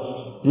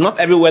God. Not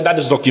every word that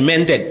is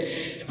documented,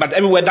 but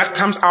every word that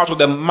comes out of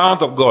the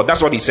mouth of God.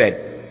 That's what he said.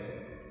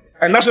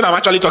 And that's what I'm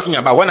actually talking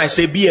about when I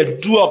say be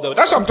a doer of the word.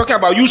 That's what I'm talking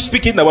about. You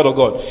speaking the word of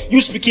God. You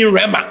speaking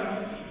Rhema.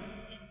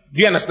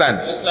 Do you understand?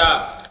 Yes,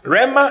 sir.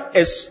 Rhema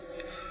is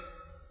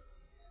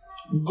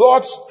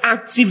God's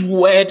active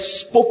word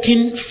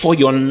spoken for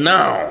your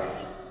now.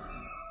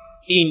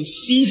 In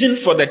season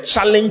for the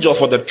challenge or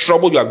for the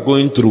trouble you are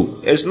going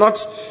through. It's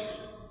not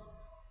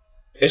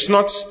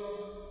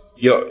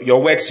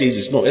your word says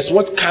it's not. It's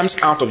what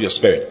comes out of your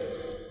spirit.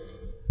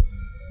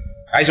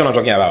 I see what I'm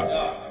talking about.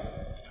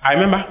 I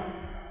remember,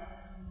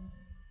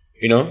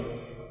 we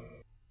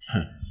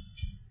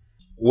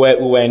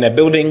were in a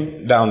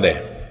building down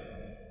there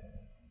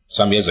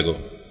some years ago.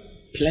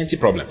 Plenty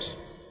problems,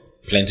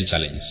 plenty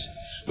challenges.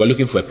 We're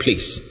looking for a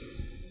place,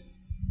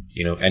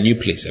 a new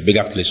place, a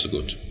bigger place to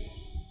go to.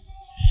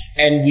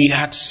 And we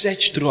had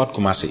searched throughout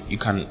Kumasi.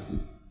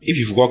 If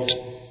you've worked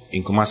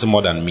in Kumasi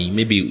more than me,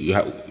 maybe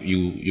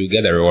you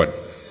get a reward.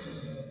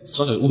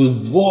 So we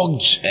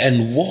walked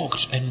and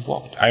walked and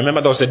walked. I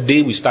remember there was a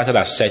day we started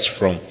our search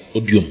from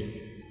Odium.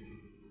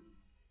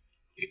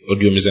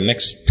 Odium is the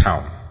next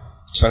town.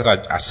 We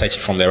started our search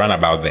from the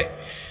roundabout there.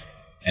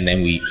 And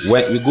then we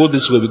go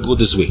this way, we go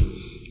this way.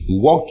 We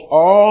walked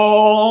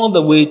all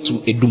the way to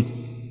Edum.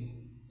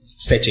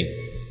 Searching.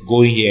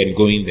 Going here and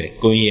going there.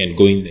 Going here and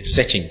going there.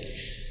 Searching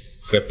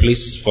for a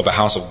place for the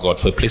house of God.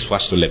 For a place for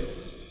us to live.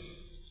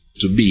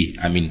 To be,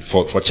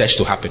 for church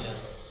to happen.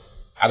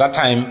 At that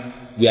time,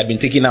 we had been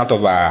taken out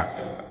of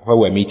where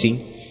we're meeting.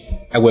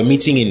 And we're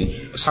meeting in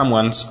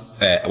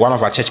one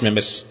of our church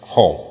members'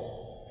 hall.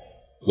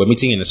 We're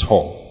meeting in his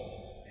hall.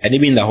 And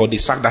even in the hall, they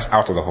sacked us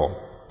out of the hall.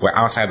 We're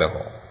outside the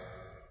hall.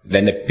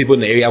 Then the people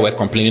in the area were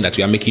complaining that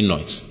we are making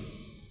noise.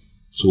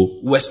 So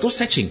we're still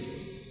searching.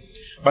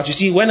 But you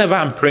see, whenever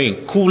I'm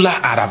praying, Kula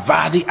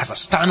Aravadi as a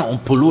stand on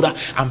Polura,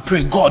 I'm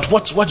praying, God,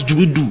 what do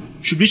we do?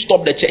 Should we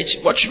stop the church?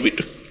 What should we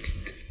do?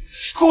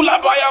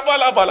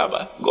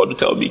 God will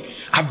tell me,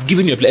 I've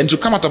given you a place. And to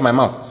come out of my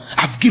mouth,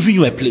 I've given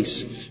you a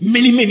place.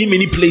 Many, many,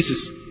 many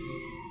places.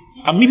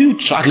 I'm maybe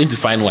struggling to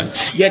find one.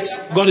 Yet,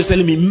 God is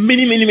telling me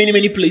many, many, many,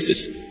 many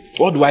places.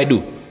 What do I do?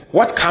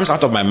 What comes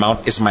out of my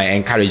mouth is my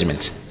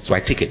encouragement. So I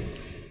take it.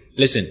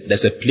 Listen,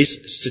 there's a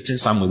place sitting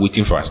somewhere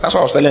waiting for us. That's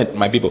what I was telling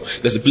my people.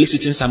 There's a place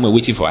sitting somewhere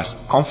waiting for us.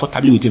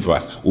 Comfortably waiting for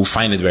us. We'll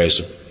find it very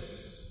soon.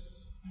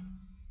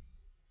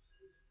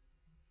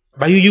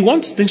 But you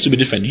want things to be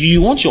different.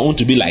 You want your own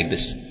to be like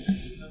this.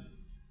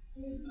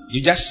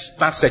 You just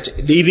start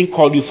searching. They even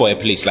call you for a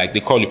place. Like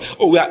they call you,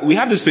 we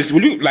have this place.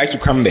 Will you like to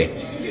come there?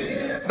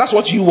 That's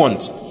what you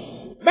want.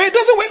 But it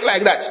doesn't work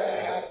like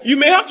that. You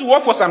may have to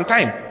work for some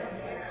time.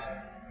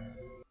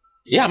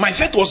 Yeah, my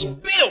faith was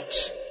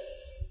built.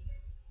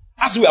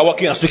 As we are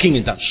walking and speaking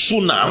in tongues,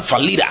 Suna and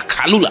Falida,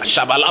 Kalula,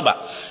 Shabalaba.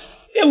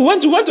 Yeah, we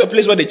went to a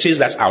place where they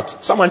chased us out.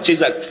 Someone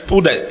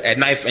pulled a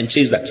knife and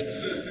chased that.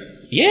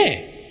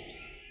 Yeah.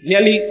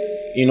 Nearly,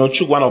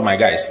 took one of my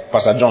guys,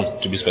 Pastor John,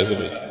 to be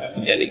specific.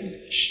 Nearly.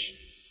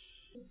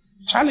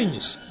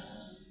 Challenges.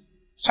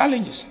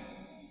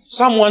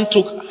 Someone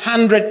took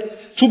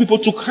 2 people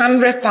took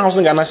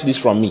 100,000 Ghana cedis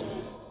from me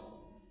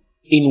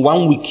in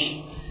 1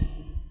 week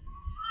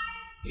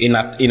in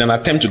an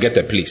attempt to get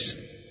a place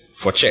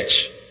for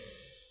church.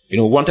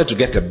 Wanted to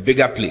get a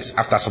bigger place.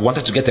 After I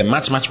wanted to get a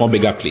much, much more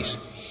bigger place.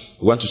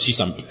 We went to see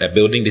a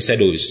building. They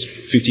said, it's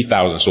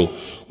 50,000. So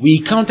we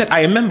counted.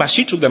 I remember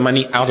she took the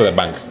money out of the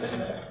bank.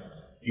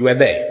 You were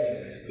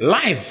there.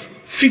 Live.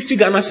 50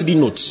 Ghana cedi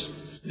notes.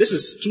 This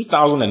is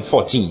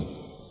 2014.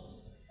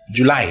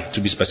 July,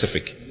 to be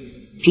specific.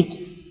 Took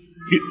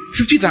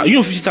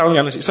 50,000. 50,000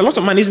 Ghana cedi. It's a lot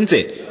of money, isn't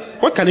it?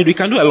 What can you do? We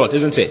can do a lot,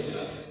 isn't it?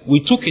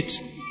 We took it,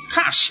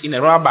 cash in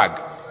a rubber bag.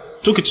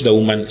 Took it to the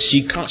woman.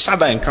 She sat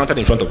there and counted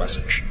in front of us.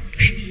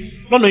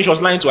 Not knowing she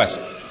was lying to us.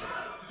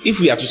 If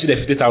we are to see the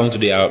 50,000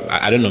 today,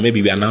 I don't know,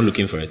 maybe we are now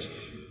looking for it.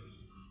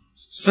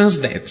 Since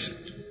that,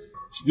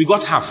 we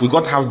got half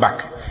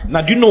back.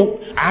 Now, do you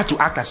know, I had to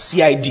act as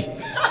CID.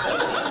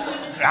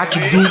 I had to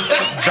do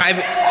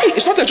driving. Hey,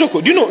 it's not a joke.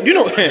 Do you know,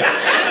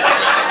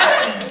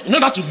 in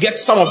order to get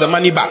some of the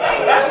money back.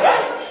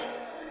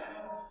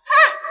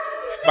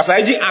 Pastor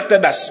IG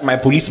acted as my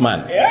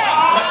policeman.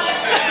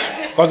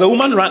 Because the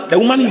woman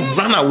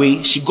ran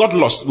away. She got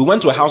lost. We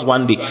went to a house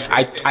one day.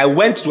 I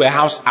went to a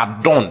house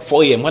at dawn,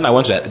 4 a.m. When I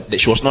went to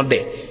she was not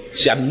there.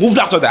 She had moved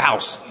out of the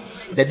house.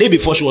 The day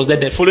before she was there.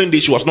 The following day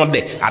she was not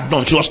there. At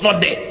dawn, she was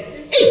not there.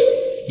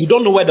 Hey, you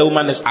don't know where the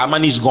woman is. Our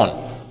money is gone.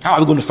 How are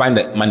we going to find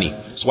the money?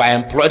 So I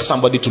employed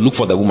somebody to look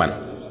for the woman.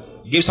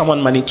 Gave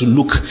someone money to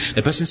look.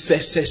 The person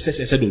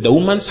said, the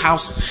woman's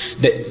house,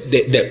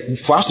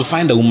 for us to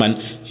find the woman,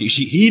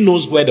 he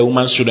knows where the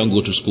woman's children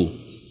go to school.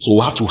 So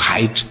we'll have to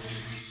hide,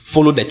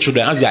 follow the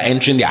children. As they are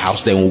entering their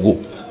house, then we'll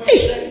go.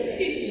 Hey.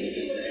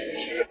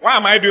 Why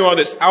am I doing all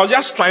this? I was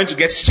just trying to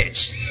get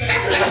church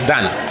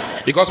done.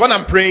 Because when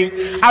I'm praying,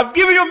 I've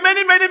given you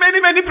many, many, many,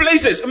 many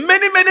places,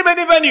 many, many,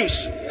 many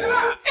venues.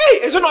 Hey,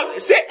 it's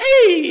not, say,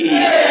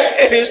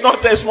 hey, it is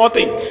not a small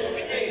thing.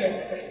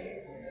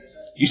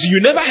 You see,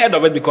 you never heard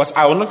of it because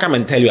I will not come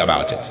and tell you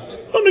about it.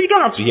 No, you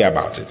don't have to hear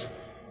about it.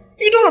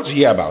 You don't have to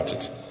hear about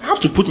it. I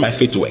have to put my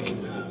faith to work.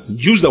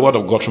 Use the word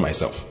of God for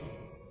myself.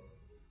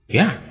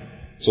 Yeah.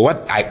 So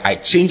what? I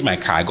changed my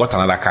car. I got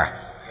another car.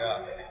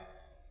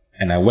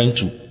 and I went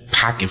to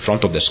park in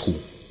front of the school.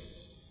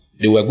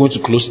 They were going to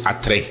close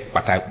at 3,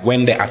 but I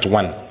went there at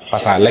 1.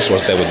 Pastor Alex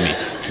was there with me.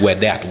 We were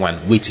there at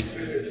 1, waiting.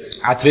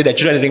 At 3, the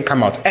children didn't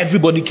come out.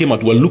 Everybody came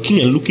out. We were looking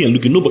and looking and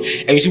looking.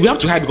 Nobody. And you see, we have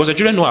to hide because the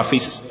children know our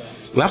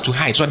faces. We have to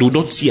hide so they will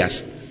not see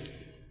us.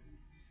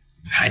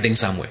 Hiding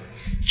somewhere.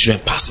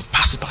 Children pass it.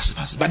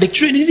 But the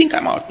children didn't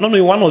come out. No,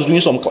 one was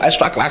doing some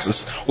extra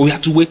classes. We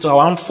had to wait till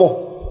around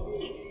 4.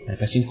 And the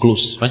person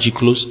closed. When she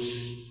closed,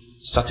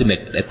 sat in a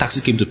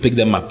taxi came to pick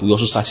them up. We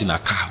also sat in a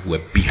car. We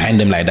were behind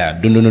them like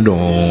that.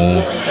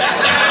 No.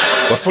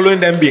 We're following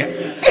them behind.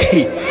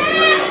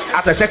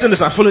 At a certain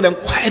distance, I'm following them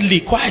quietly.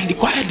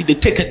 They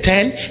take a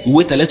turn. We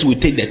wait a little, we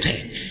take the turn.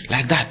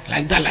 Like that.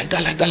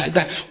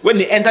 When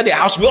they enter the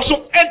house, we also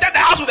enter the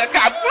house with the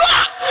car.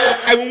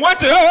 And we went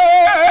to,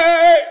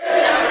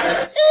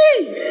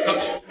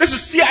 this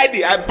is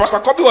CID. Pastor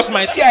Kobe was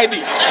my CID.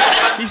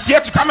 He's here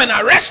to come and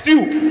arrest you.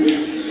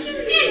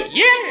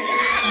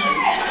 Yes.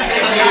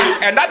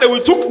 And that day we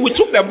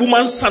took the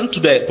woman's son to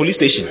the police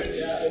station.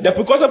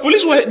 Because the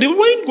police they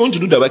weren't going to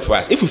do the work for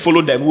us. If we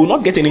followed them, we will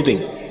not get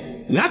anything.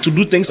 We had to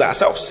do things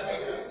ourselves.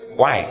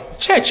 Why?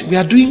 Church, we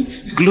are doing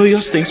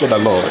glorious things for the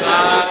Lord.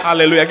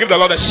 Hallelujah. Give the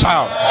Lord a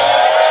shout.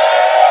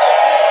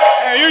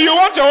 And you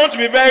want your own to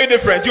be very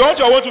different. You want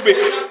your own to be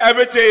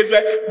everything is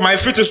my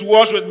feet is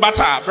washed with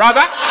butter.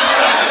 Brother,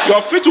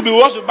 your feet will be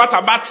washed with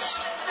butter, but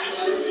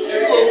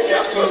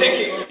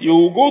you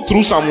will go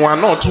through some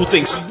 1 or 2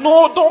 things.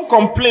 No, don't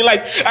complain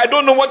like I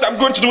don't know what I'm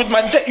going to do with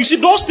my debt. You see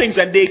those things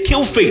and they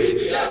kill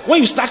faith.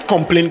 When you start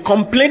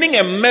complaining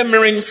and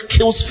murmuring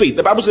kills faith.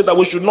 The Bible says that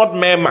we should not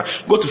murmur.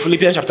 Go to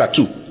Philippians chapter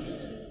 2.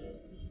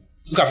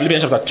 Look at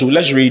Philippians chapter 2.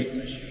 Let's read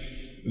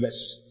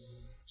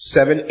verse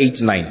 7,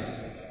 8, 9.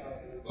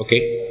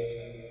 Okay?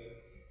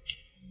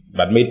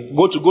 But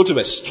go to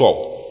verse 12.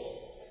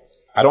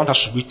 I don't have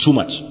to read too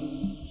much.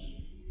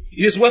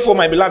 It is wherefore,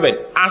 my beloved,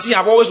 as ye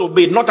have always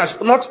obeyed, not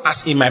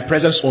as in my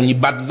presence only,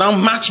 but now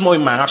much more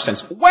in my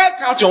absence. Work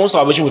out your own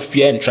salvation with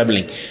fear and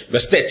trembling.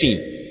 Verse 13.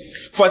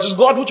 For it is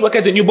God which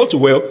worketh in you both to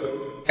will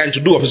and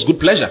to do of his good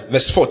pleasure.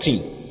 Verse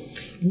 14.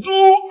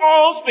 Do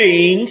all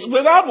things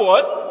without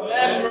what?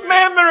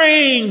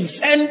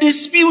 Murmurings and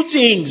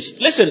disputings.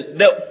 Listen,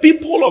 the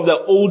people of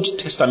the Old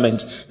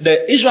Testament,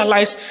 the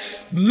Israelites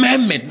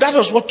murmured. That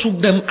was what took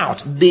them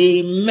out.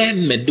 They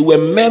murmured. They were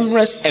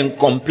murmurers and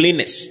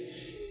complainers.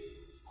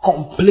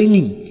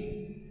 Complaining.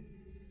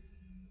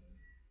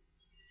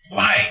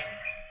 Why?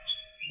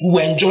 We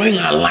were enjoying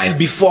our life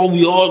before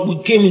we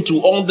came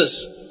into all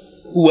this.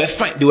 We were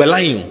fine. They were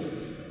lying.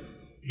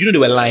 Do you know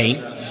they were lying?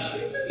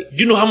 Do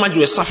you know how much they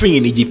were suffering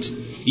in Egypt?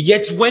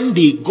 Yet when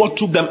God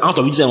took them out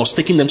of Egypt and was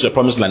taking them to the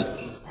promised land,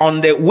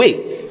 on the way,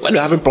 when they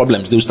were having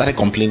problems, they started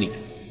complaining.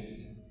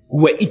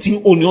 We were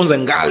eating onions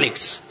and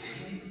garlics,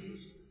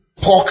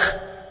 pork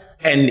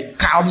and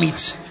cow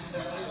meat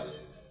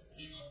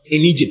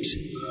in Egypt.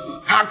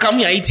 How come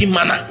we are eating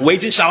manna? We're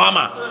eating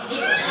shawarma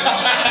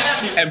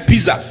and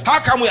pizza. How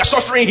come we are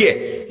suffering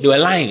here? They were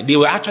lying. They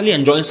were actually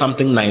enjoying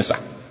something nicer.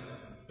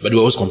 But they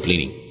were always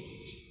complaining.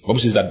 The Bible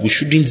says that we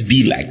shouldn't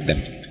be like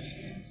them.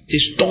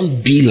 Just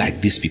don't be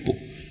like these people.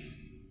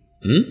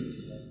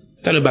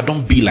 Tell you, but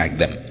don't be like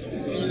them.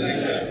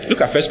 Look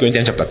at 1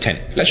 Corinthians chapter 10.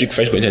 Let's read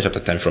 1 Corinthians chapter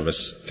 10 from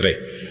verse 3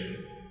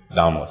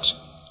 downwards.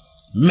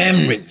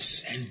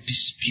 Murmurings and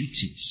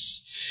disputings.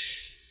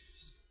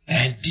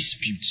 And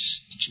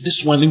disputes.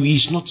 This one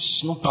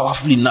is not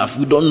powerful enough.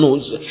 We don't know.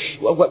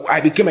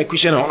 I became a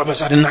Christian and all of a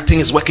sudden nothing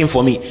is working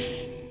for me.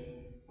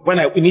 When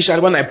I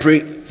pray,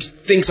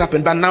 things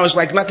happen, but now it's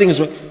like nothing is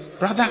working.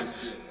 Brother,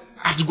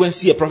 I have to go and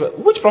see a prophet.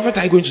 Which prophet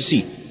are you going to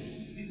see?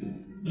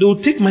 They will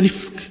take money.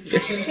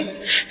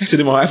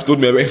 Yesterday my wife told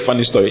me a very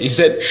funny story. He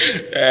said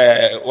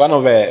one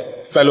of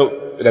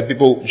the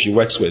people she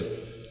works with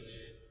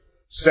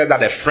said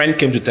that a friend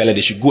came to tell her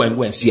they should go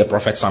and see a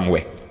prophet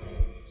somewhere.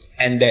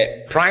 And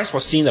the price for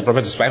seeing the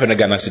prophet is 500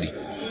 Ghana cedi.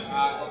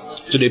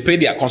 So they paid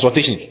their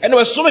consultation. And there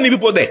were so many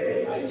people there.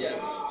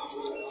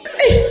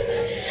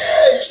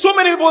 So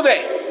many people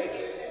there.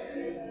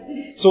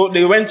 So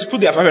they went to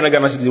put their 500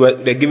 Ghana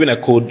cedi. They're given a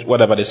code,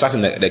 whatever. They sat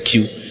in the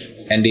queue.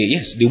 And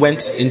they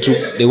went.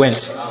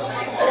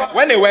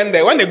 When they went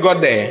there, when they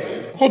got there,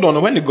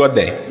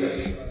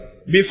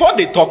 before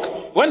they talk,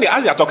 as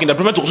they are talking, the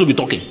prophet will also be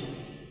talking.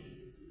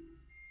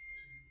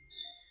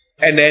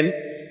 And then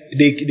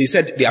they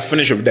said they are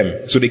finished with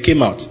them. So they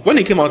came out. When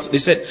they came out,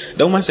 the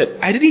woman said,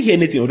 I didn't hear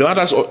anything. The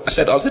others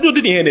said, I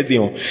didn't hear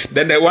anything.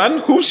 Then the one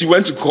who she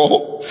went to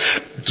call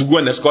to go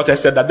and escort her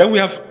said that then we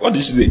have, what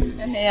did she say?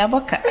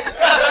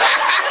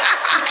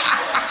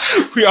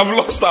 We have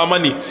lost our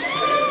money.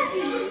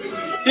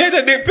 Yeah,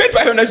 they paid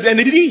 500 and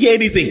they didn't hear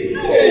anything.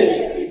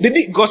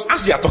 Because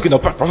as they are talking, the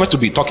prophet will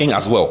be talking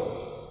as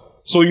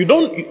well. So you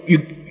don't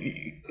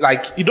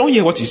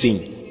hear what he's saying.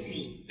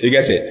 You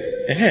get it?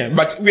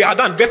 But we are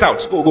done. Get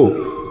out. Go.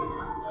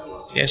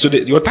 Yeah. So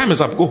your time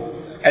is up. Go.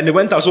 And they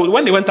went out. So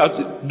when they went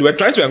out, they were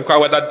trying to inquire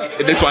whether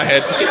this one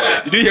had.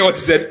 Did you hear what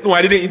he said? No,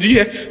 I didn't. Did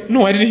you hear?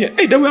 No, I didn't hear.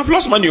 Hey, then we have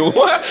lost money.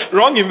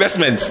 Wrong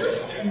investment.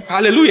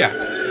 Hallelujah.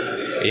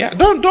 Yeah,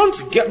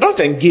 don't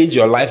engage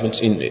your life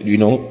in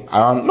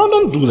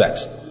don't do that.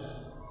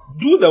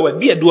 Do the word.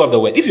 Be a doer of the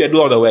word. If you're a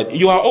doer of the word,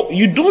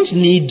 you don't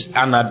need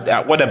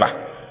whatever.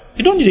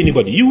 You don't need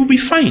anybody. You will be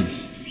fine.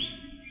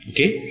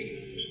 Okay?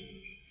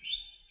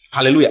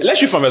 Hallelujah.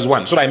 Let's read from verse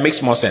 1 so that it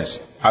makes more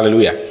sense.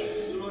 Hallelujah.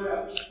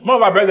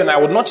 Moreover, brethren, I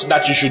would not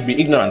that you should be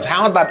ignorant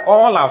how that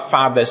all our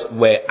fathers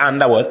were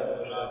under what?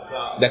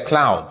 The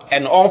cloud,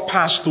 and all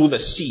passed through the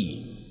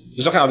sea.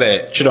 He's talking about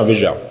the children of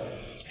Israel.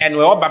 And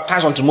were all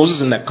baptized unto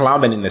Moses in the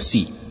cloud and in the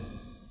sea.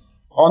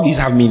 All these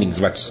have meanings,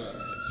 but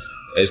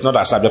it's not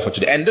our subject for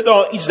today. And did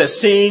all eat the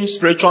same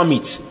spiritual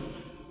meat.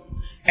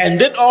 And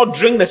did all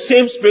drink the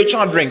same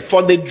spiritual drink.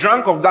 For they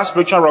drank of that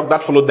spiritual rock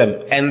that followed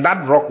them. And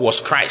that rock was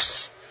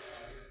Christ.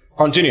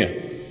 Continue.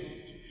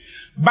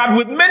 But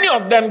with many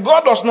of them,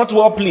 God was not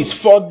well pleased.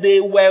 For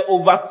they were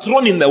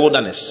overthrown in the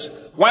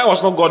wilderness. Why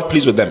was not God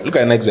pleased with them? Look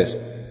at the next verse.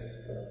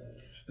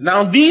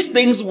 Now these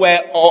things were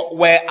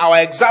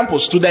our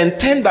examples to the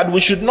intent that we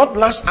should not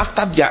last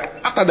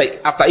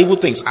after evil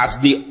things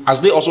as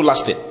they also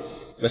lasted.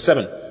 Verse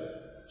 7.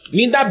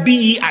 Neither be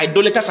ye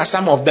idolaters as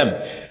some of them,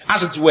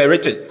 as it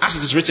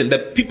is written, the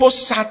people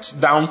sat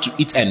down to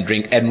eat and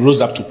drink and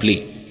rose up to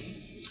play.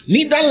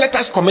 Neither let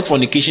us commit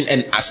fornication,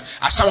 and as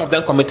some of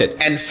them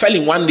committed, and fell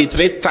in one day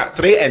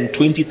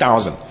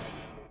 320,000.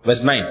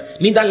 Verse 9.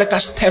 Neither let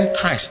us tempt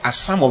Christ, as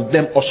some of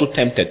them also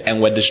tempted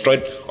and were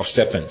destroyed of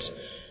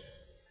serpents.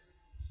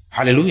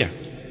 Hallelujah.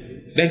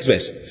 Next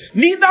verse.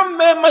 Neither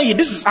murmur ye.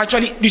 This is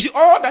actually, you see,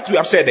 all that we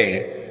have said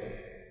there,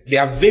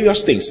 there are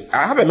various things.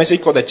 I have a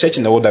message called the church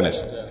in the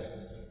wilderness.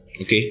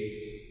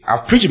 Okay?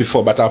 I've preached it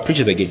before, but I'll preach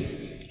it again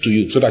to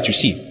you so that you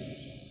see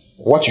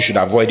what you should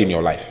avoid in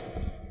your life.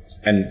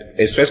 And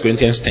it's 1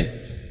 Corinthians 10.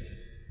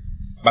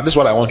 But this is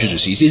what I want you to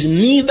see. It says,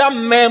 neither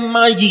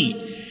murmur ye,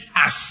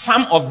 as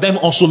some of them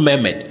also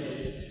murmured,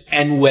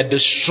 and were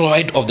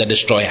destroyed of the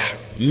destroyer.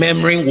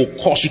 Murmuring will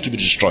cause you to be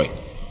destroyed.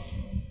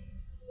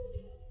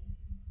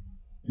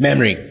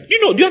 Murmuring.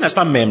 Do you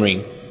understand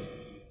murmuring?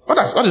 What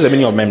is the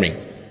meaning of murmuring?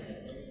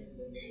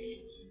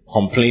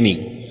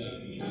 Complaining.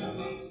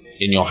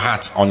 In your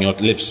heart, on your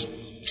lips.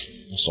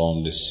 So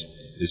on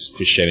this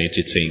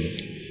Christianity thing.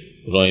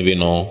 We don't even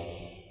know.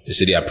 They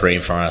say they are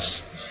praying for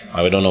us.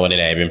 And we don't know whether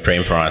they are even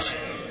praying for us.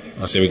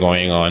 I say we're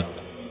going on.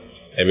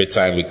 Every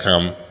time we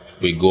come,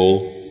 we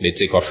go, they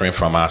take offering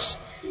from us.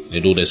 They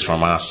do this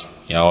from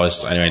us.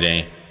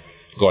 Anyway,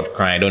 God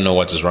crying, I don't know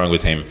what is wrong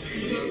with him.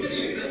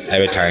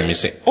 Every time you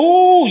say,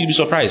 oh, you'll be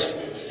surprised.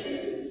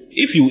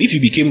 If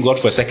you became God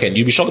for a second,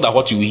 you'll be shocked at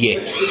what you hear.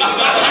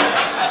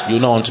 You'll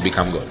not want to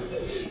become God.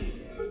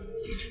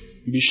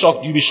 You'll be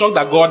shocked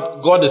that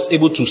God is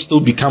able to still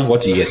become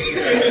what he is.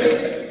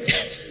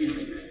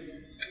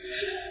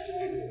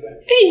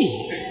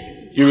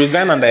 Hey, you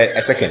resign under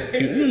a second.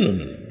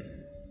 No.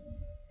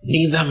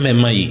 Neither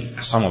murmur ye,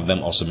 as some of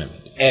them also murmured,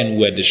 and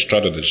were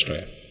destroyed of the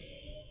destroyer.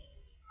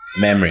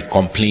 Murmuring,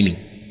 complaining.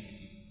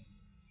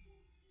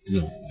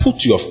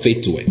 Put your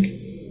faith to work.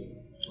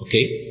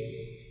 Okay?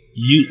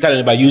 You tell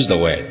anybody, use the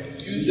word.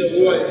 Use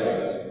the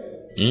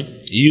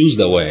word. Use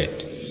the word.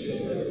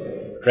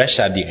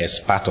 Pressure there is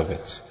part of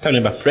it. Tell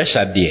anybody,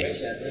 pressure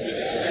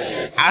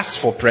there. Ask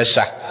for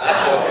pressure.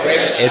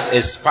 It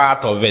is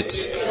part of it.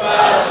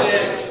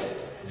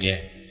 Yeah.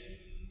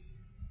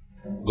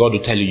 God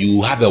will tell you,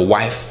 you have a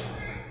wife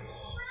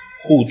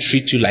who will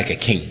treat you like a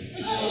king.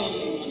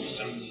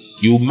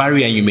 You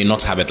marry and you may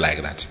not have it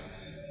like that.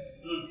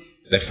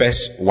 The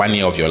first 1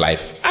 year of your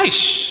life.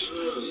 Aish.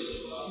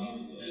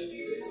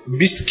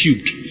 Beast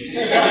cubed.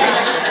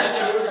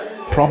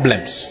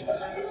 Problems.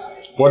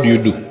 What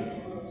do?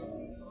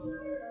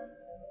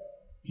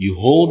 You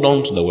hold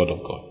on to the word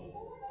of God.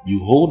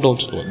 You hold on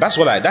to the word.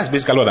 That's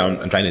basically what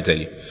I'm trying to tell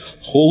you.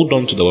 Hold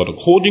on to the word of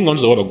God. Holding on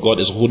to the word of God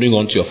is holding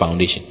on to your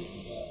foundation.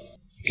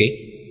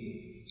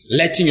 Okay?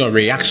 Letting your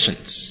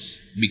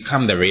reactions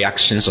become the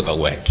reactions of the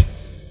word.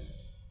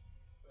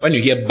 When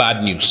you hear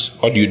bad news,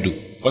 what do?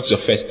 What's your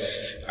first?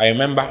 I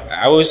remember,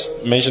 I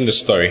always mention the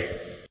story.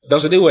 There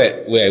was a day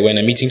where we're in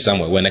a meeting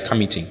somewhere, we're in a car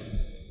meeting.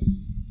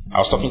 I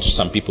was talking to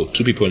some people,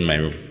 2 people in my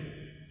room.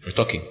 We're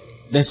talking.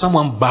 Then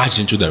someone barged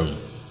into the room.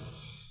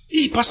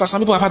 Hey, Pastor,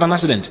 some people have had an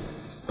accident.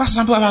 Pastor,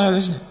 some people have had an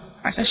accident.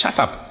 I said, shut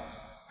up.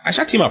 I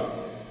shut him up.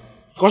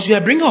 Because you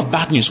are bringing up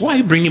bad news. Why are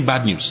you bringing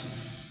bad news?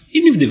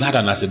 Even if they've had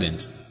an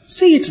accident,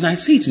 say it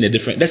nice, say it in a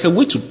different. There's a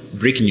way to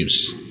break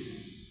news.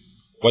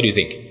 What do you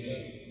think?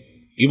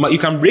 You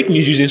can break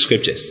news using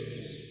scriptures.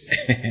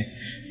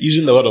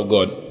 Using the word of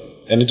God.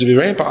 And it will be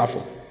very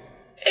powerful.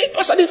 Hey,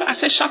 Pastor Dave, I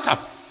said, shut up.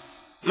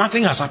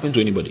 Nothing has happened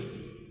to anybody.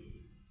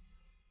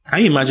 Can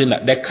you imagine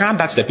that? The car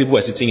that the people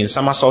were sitting in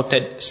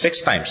somersaulted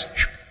 6 times.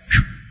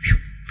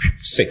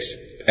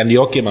 6. And they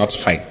all came out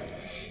fine.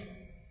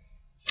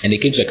 And they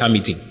came to a car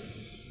meeting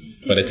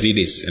for the 3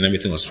 days and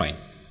everything was fine.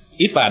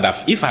 If I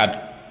had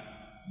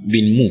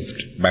been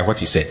moved by what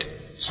he said,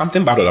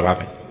 something bad would have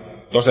happened.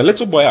 There was a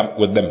little boy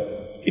with them.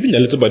 Even the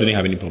little boy didn't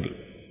have any problem.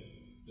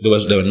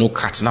 There were no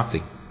cuts,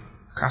 nothing.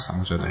 Cats are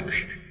much of that.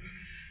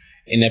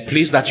 in a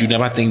place that you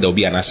never think there will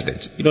be an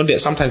accident. You know,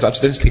 sometimes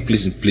accidents take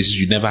place in places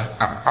you never.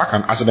 How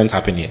can accidents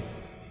happen here?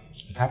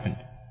 It happened.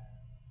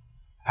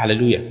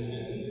 Hallelujah.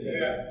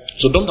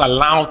 So don't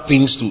allow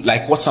things to,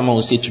 like what someone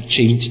will say, to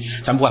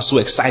change. Some people are so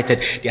excited,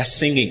 they are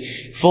singing,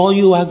 "For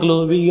you are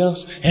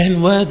glorious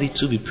and worthy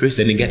to be praised,"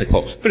 and they get a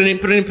call.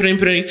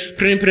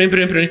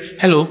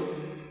 Hello.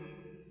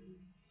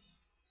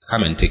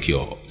 Come and take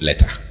your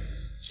letter.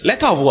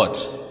 Letter of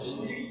what?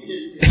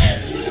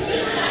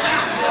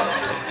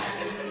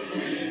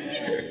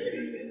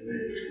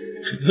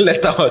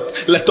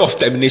 Letter of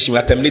termination. We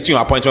are terminating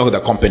your appointment with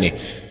the company.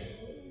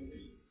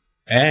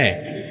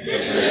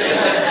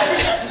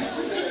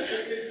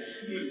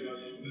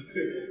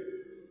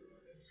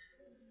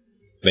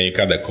 Then you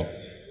cut the call.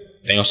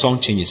 Then your song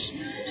changes.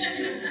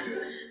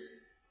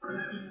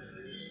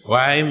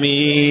 Why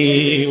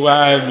me,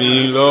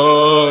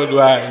 Lord,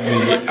 why me?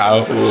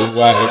 Oh,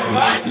 why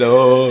me,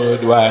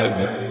 Lord, why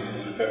me?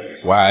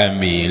 Why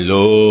me,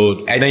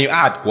 Lord? And then you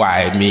add,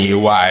 why me?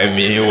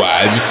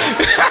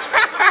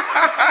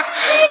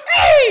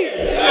 Hey!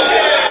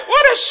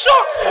 What a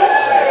shock!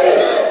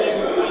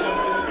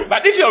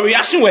 But if your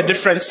reaction were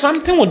different,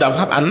 something would have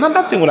happened.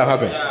 Another thing would have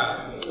happened.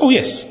 Oh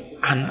yes,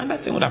 another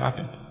thing would have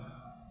happened.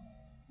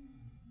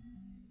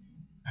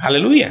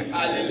 Hallelujah.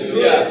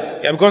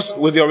 Yeah, because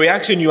with your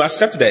reaction, you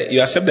accept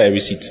the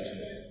receipt.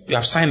 You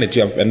have signed it,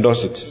 you have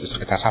endorsed it.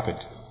 It has happened.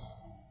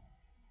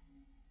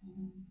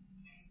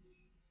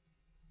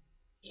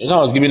 I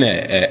was given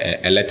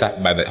a letter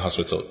by the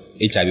hospital,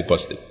 HIV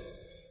positive.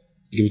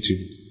 Give it to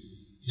me.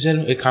 He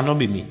said, "It cannot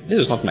be me. This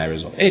is not my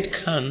result. It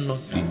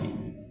cannot be me."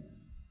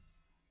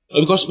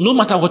 Because no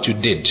matter what you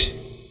did,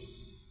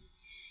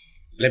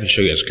 let me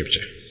show you a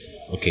scripture.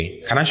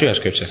 Okay, can I show you a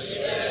scripture?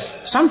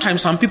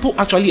 Sometimes some people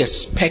actually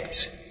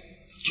expect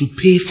to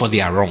pay for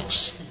their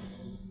wrongs.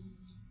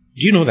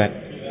 Do you know that?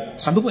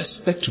 Some people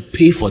expect to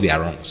pay for their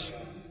wrongs.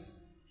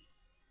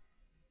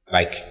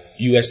 Like,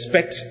 you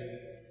expect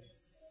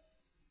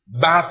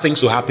bad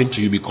things to happen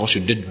to you because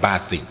you did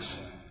bad things.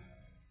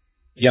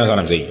 You understand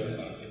what I'm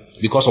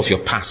saying? Because of your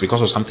past,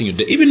 because of something you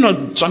did, even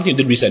not something you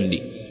did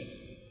recently.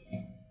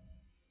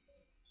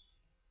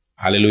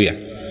 Hallelujah.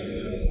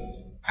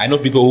 I know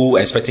people who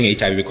are expecting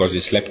HIV because they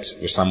slept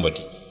with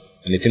somebody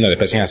and they think that the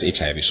person has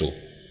HIV, so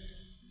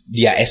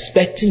they are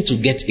expecting to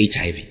get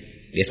HIV.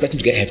 They're expecting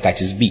to get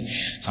hepatitis B.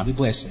 Some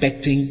people are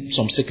expecting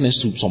some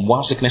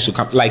wild sickness to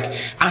come, like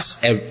as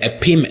a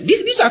payment.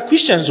 These are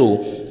Christians,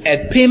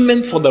 a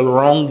payment for the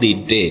wrong they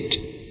did.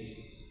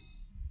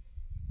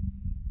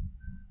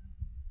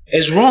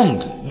 It's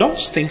wrong. Don't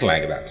think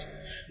like that.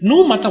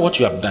 No matter what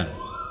you have done,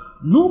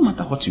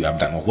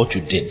 or what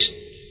you did,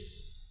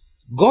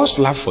 God's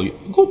love for you.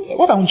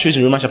 What I want to show you is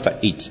in Romans chapter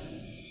 8.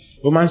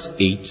 Romans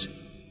 8,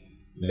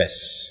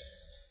 verse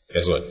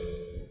what?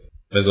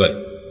 Verse what?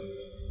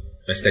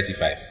 Verse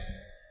 35.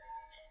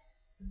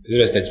 Is it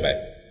verse 35?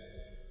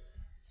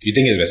 You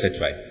think it's verse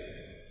 35?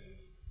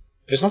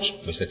 It's not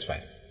verse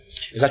 35.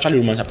 It's actually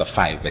Romans chapter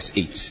 5, verse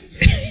 8.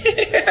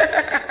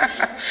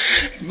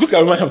 Look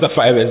at Romans chapter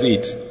 5, verse 8.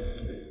 It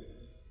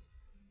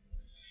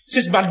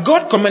says, "But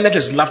God commended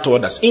his love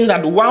toward us, in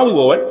that while we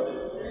were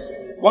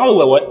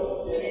what?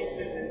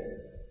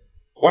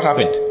 What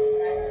happened?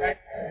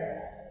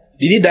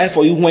 Did he die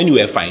for you when you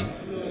were fine?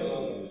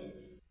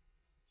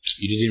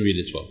 You didn't read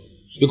it well.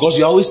 Because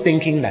you're always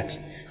thinking that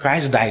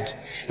Christ died.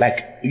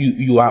 Like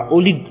you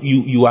only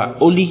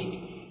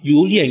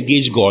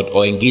engage God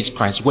or engage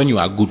Christ when you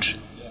are good.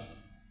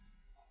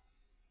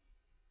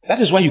 That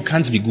is why you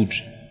can't be good.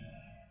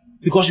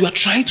 Because you are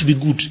trying to be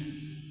good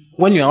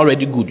when you are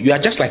already good. You are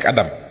just like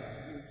Adam.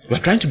 You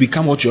are trying to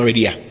become what you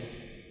already are.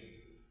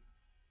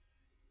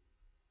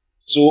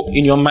 So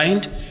in your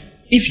mind,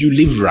 if you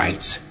live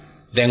right,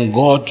 then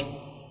God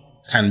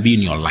can be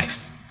in your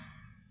life.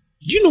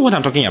 Do you know what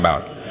I'm talking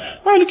about?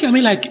 Why look at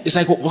me like it's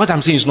like what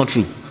I'm saying is not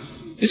true?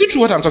 Is it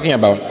true what I'm talking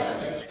about?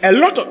 A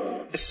lot of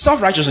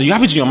self-righteousness, you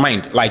have it in your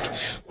mind. Like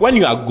when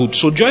you are good,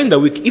 so during the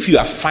week, if you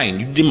are fine,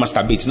 you didn't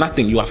masturbate,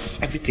 nothing, you have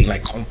everything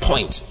like on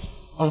point.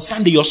 On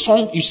Sunday, your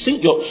song, you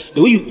sing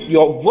the way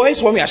your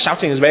voice when we are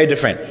shouting is very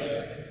different.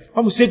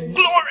 When we say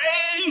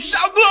glory, you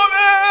shout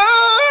glory,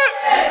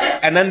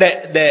 and then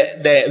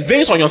the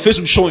veins on your face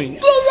will be showing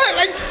glory,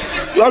 like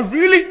you are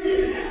really.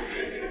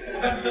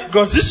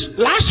 Because this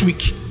last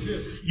week,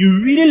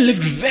 you really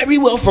lived very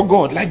well for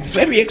God, like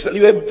very excellent.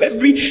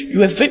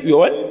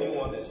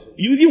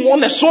 You even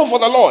won a soul for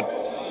the Lord.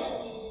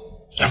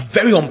 You are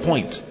very on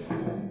point.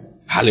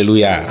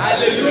 Hallelujah.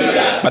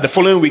 Hallelujah. But the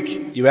following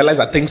week, you realize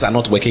that things are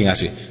not working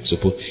as you're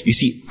supposed. You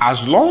see,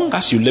 as long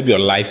as you live your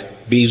life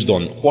based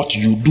on what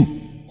you do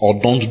or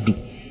don't do,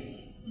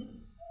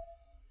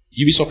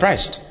 you'll be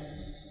surprised.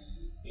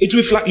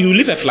 You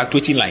live a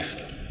fluctuating life.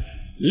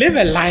 Live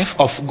a life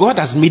of God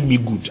has made me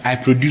good. I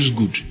produce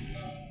good.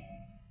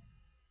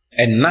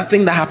 And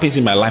nothing that happens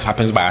in my life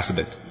happens by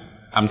accident.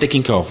 I'm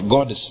taking care of.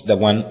 God is the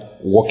one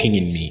walking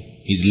in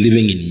me. He's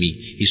living in me.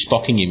 He's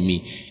talking in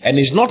me. And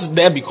he's not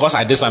there because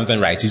I did something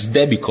right. He's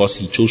there because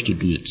he chose to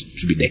do it,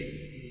 to be there.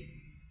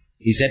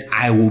 He said,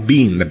 I will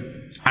be in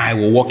I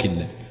will walk in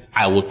them.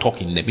 I will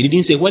talk in them. He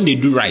didn't say when they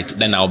do right,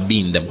 then I'll be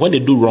in them. When they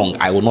do wrong,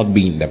 I will not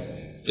be in them.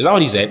 Is that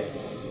what he said?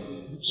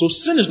 So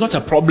sin is not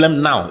a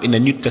problem now in the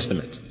New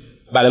Testament.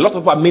 But a lot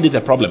of people have made it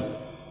a problem.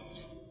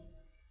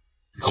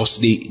 Because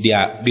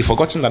they've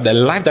forgotten that the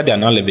life that they are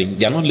now living,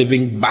 they are not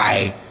living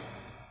by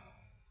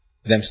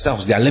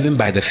themselves. They are living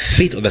by the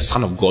faith of the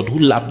Son of God who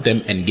loved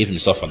them and gave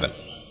himself for them.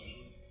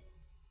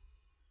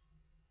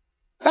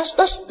 That's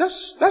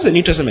the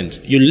New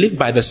Testament. You live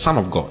by the Son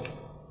of God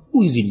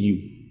who is in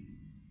you.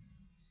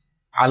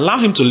 Allow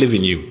him to live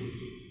in you.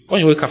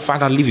 When you wake up,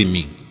 Father, live in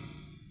me.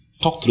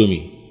 Talk through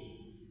me.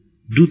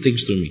 Do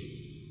things through me.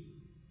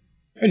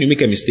 When you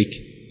make a mistake,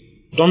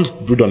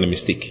 don't brood on the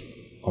mistake.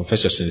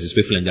 Confess your sins. He's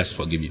faithful and just to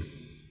forgive you.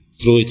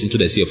 Throw it into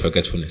the sea of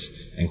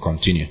forgetfulness and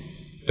continue.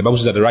 The Bible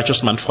says that the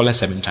righteous man falleth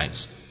 7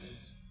 times.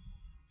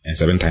 And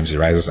 7 times he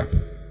rises up.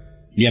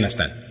 Do you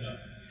understand?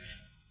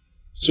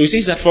 So he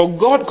says that for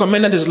God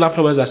commended his love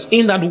towards us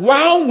in that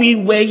while we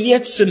were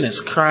yet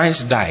sinners,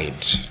 Christ died.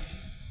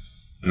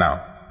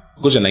 Now,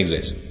 go to the next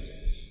verse.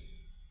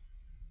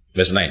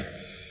 Verse 9.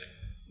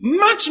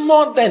 Much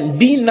more than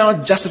being now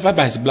justified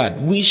by his blood,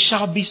 we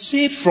shall be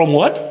saved from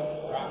what?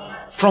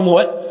 From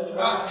what?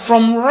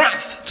 From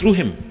wrath through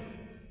him.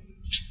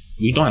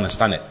 We don't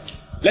understand it.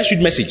 Let's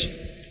read message.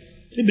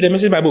 Maybe the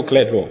Message Bible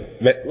cleared for.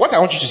 What I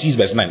want you to see is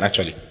verse 9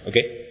 actually.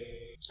 Okay?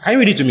 Can you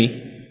read it to me?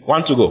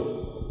 1 to go.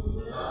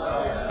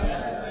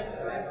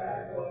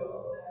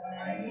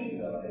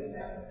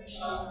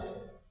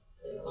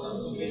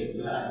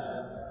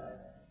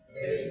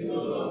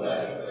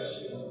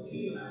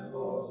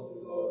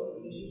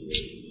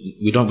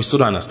 We still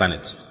don't understand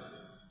it.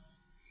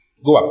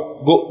 Go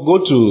up.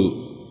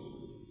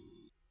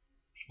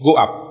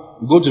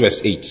 Go to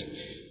verse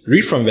 8.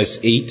 Read from verse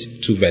 8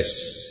 to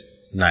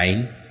verse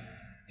 9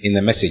 in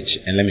the Message,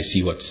 and let me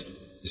see what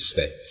is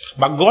there.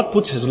 But God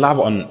put his love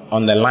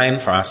on the line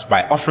for us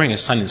by offering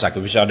his son in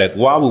sacrificial death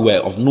while we were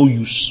of no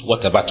use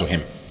whatever to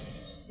him.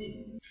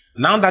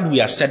 Now that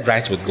we are set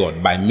right with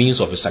God by means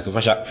of his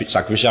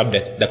sacrificial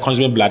death, the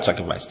consuming blood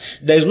sacrifice,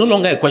 there is no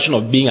longer a question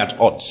of being at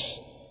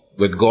odds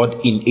with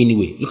God in any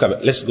way. Look at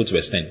it. Let's go to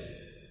verse 10.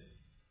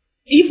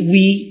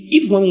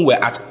 If when we were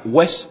at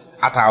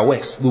our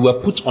worst, we were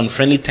put on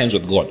friendly terms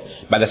with God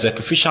by the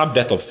sacrificial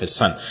death of his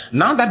son.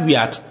 Now that we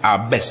are at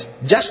our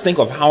best, just think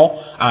of how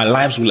our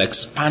lives will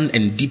expand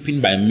and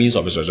deepen by means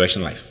of his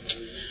resurrection life.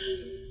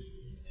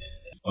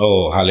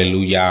 Oh,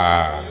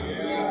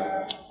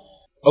 hallelujah.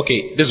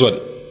 Okay, this is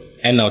what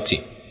NLT.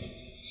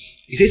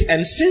 It says,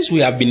 and since we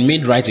have been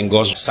made right in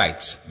God's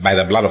sight by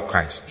the blood of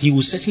Christ, he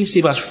will certainly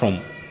save us from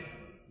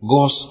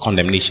God's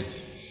condemnation.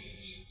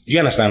 Do you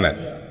understand that?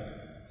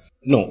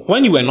 No,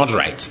 when you were not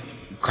right,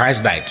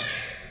 Christ died.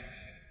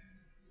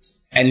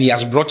 And he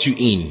has brought you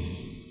in.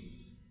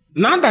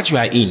 Now that you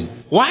are in,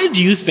 why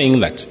do you think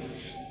that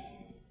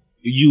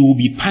you will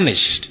be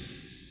punished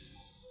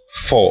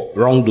for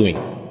wrongdoing?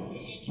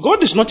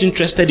 God is not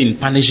interested in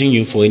punishing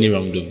you for any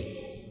wrongdoing.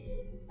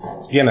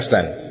 You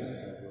understand?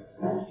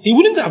 He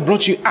wouldn't have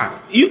brought you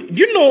up.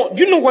 You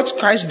know what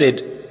Christ did?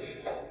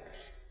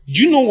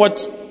 Do you know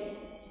what?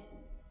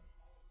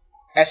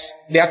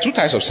 There are 2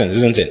 types of sins,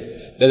 isn't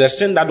it? There's a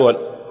sin that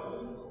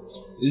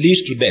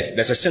leads to death.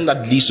 There's a sin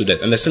that leads to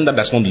death, and the sin that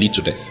does not lead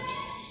to death.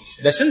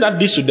 The sin that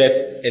leads to death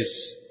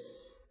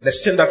is the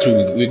sin that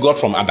we got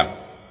from Adam.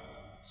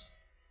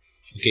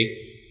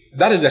 Okay?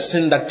 That is the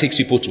sin that takes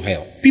people to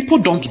hell. People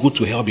don't go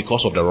to hell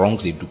because of the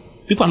wrongs they do.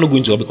 People are not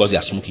going to hell because they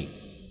are smoking.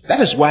 That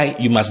is why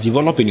you must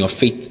develop in your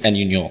faith and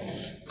in your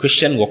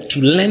Christian walk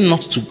to learn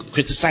not to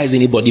criticize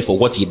anybody for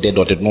what he did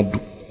or did not do.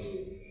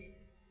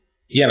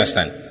 You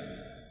understand?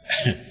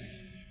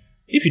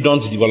 If you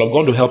don't develop,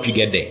 God will help you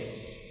get there.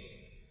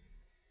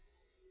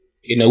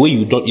 In a way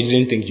you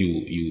didn't think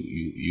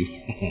you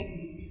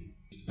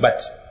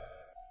But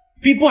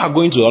people are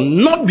going to hell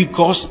not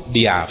because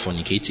they are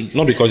fornicating,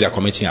 not because they are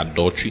committing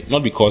adultery,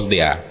 not because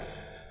they are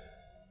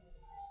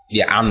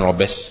armed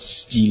robbers,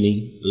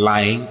 stealing,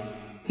 lying.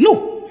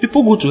 No,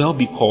 people go to hell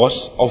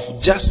because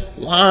of just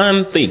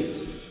one thing.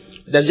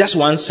 There's just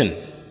one sin.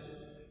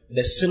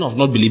 The sin of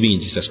not believing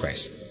in Jesus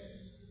Christ.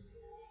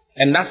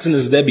 And that sin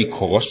is there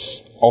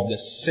because of the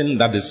sin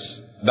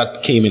that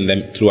came in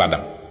them through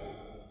Adam.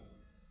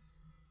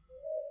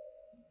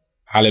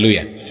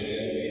 Hallelujah.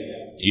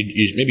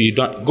 Maybe you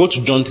don't go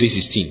to John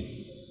 3:16.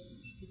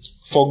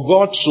 For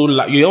God so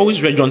loved, you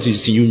always read John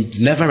 3:16.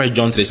 You never read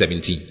John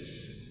 3:17.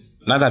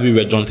 Neither have you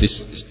read John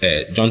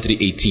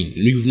 3:18.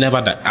 You've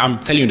never done.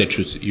 I'm telling you the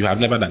truth. You have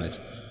never done it.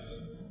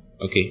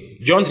 Okay.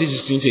 John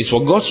 3:16 says,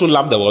 for God so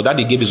loved the world that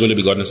he gave his only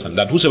begotten son,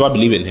 that whosoever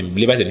believeth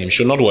in him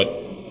should not what?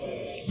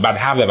 But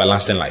have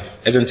everlasting life.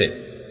 Isn't it?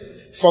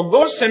 For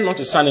God sent not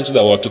his son into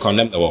the world to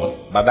condemn the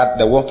world, but that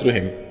the world through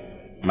him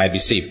might be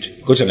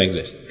saved. Go to the next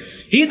verse.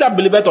 He that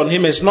believeth on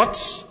him is not.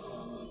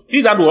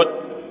 He that what?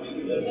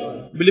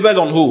 Believeth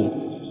on who?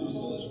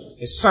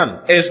 His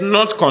son is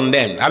not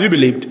condemned. Have you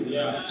believed?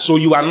 Yeah. So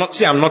you are not,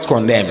 say I'm not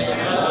condemned.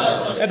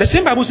 Yeah, the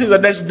same Bible says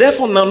that there's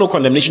therefore now no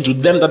condemnation to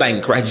them that are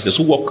in Christ Jesus,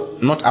 who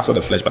walk not after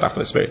the flesh but after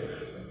the spirit.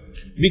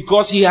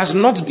 Because he has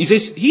not, he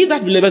says, he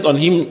that believeth on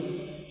him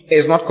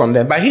is not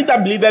condemned, but he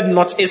that believeth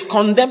not is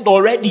condemned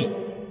already.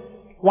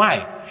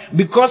 Why?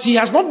 Because he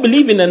has not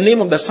believed in the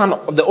name of the Son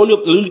of the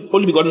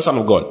only begotten Son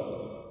of God.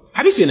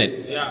 Have you seen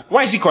it? Yeah.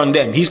 Why is he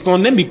condemned? He's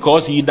condemned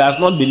because he does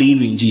not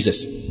believe in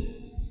Jesus.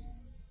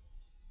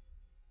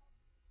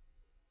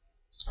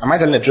 Am I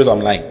telling the truth?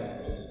 I'm lying.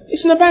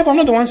 It's in the Bible. I'm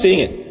not the one saying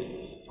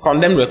it.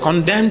 Condemned. We're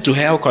condemned to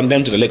hell,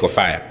 condemned to the lake of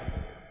fire.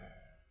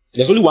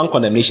 There's only one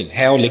condemnation: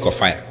 hell, lake of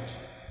fire.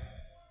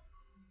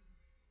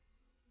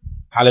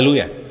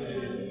 Hallelujah.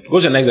 Go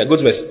to the next. Go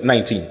to verse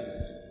 19.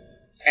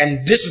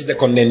 And this is the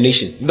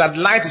condemnation, that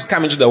light is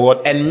coming to the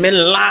world, and men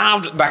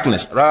loved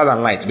darkness rather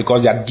than light,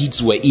 because their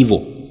deeds were evil.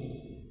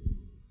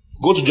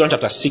 Go to John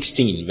chapter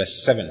 16,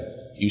 verse 7.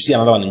 You see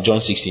another one in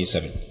John 16,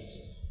 7.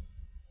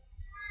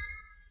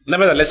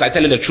 Nevertheless, I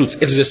tell you the truth,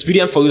 it is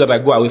expedient for you that I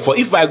go away. For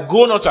if I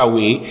go not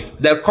away,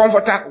 the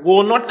Comforter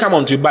will not come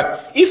unto you.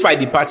 But if I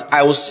depart,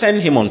 I will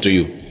send him unto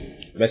you.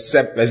 Verse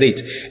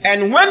 8.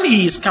 And when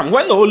he is come,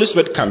 when the Holy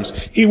Spirit comes,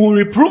 he will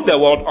reprove the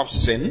world of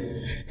sin,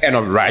 and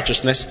of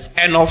righteousness,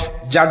 and of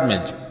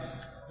judgment.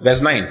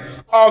 Verse 9.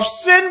 Of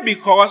sin,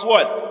 because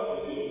what?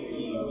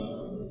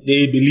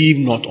 They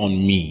believe not on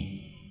me.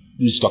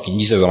 Who's talking?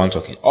 Jesus is the one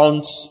talking.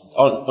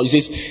 He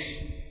says,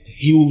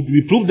 he will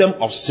reprove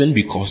them of sin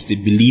because they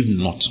believe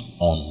not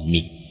on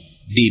me.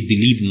 They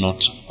believe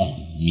not on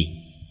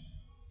me.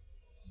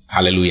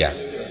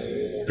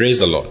 Hallelujah. Praise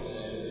the Lord.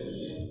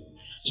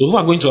 So who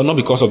are going to hell? Not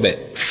because of the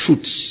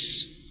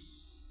fruits.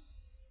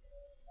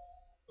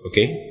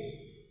 Okay?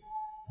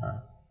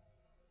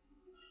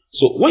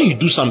 So when you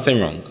do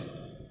something wrong,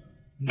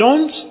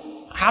 don't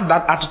have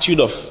that attitude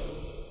of,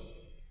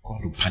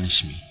 God will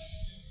punish me.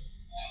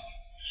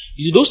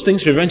 You see, those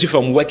things prevent you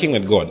from working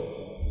with God.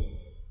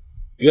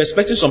 You're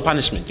expecting some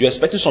punishment. You're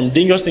expecting some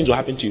dangerous things to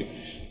happen to you.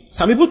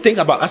 Some people think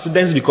about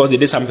accidents because they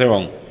did something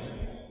wrong.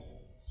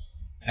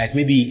 Like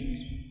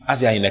maybe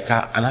as they are in a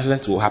car, an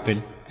accident will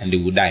happen and they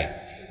will die.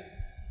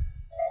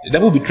 The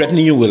devil will be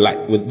threatening you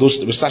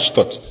with such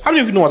thoughts. How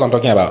many of you know what I'm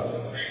talking about?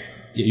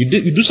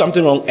 You do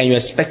something wrong and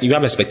you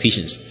have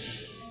expectations.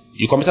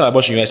 You commit an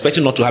abortion, you're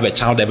expecting not to have a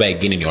child ever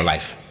again in your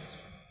life.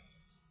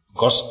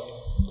 Because,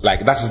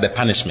 that is the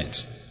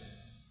punishment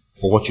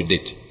for what you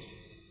did.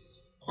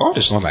 God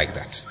is not like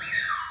that.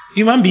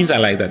 Human beings are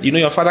like that.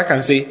 Your father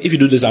can say, if you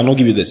do this, I'll not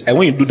give you this. And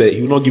when you do that,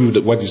 he will not give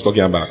you what he's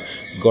talking about.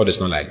 God is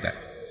not like that.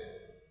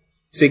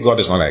 Say, God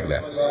is not like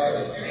that.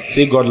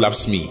 Say, God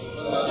loves me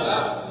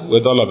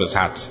with all of his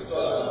heart.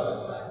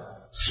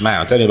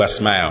 Smile. Tell me about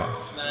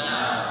smile.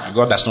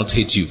 God does not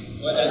hate you.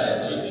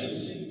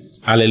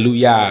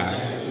 Hallelujah.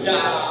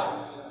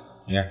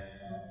 Yeah.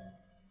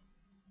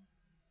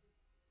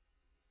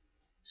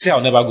 Say,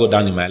 I'll never go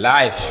down in my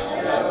life.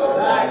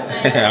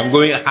 I'm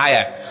going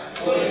higher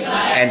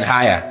and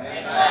higher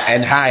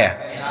and higher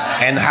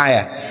and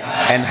higher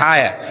and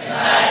higher.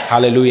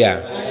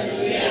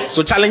 Hallelujah.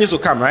 So challenges will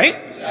come, right?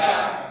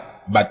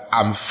 But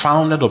I'm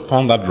founded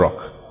upon that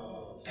rock,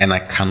 and I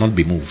cannot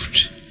be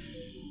moved.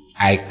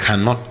 I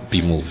cannot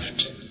be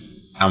moved.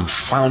 I'm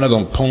founded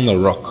upon the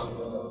rock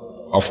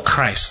of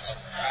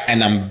Christ,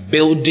 and I'm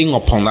building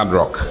upon that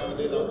rock.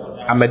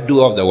 I'm a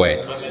doer of the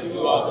word.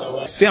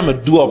 Say, I'm a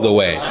doer of the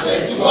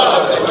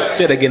word.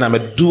 Say it again, I'm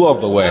a doer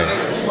of the word.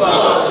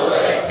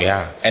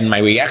 Yeah. And my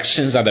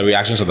reactions are the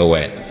reactions of the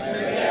word.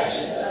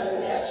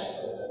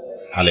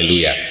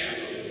 Hallelujah.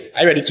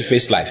 Are you ready to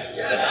face life?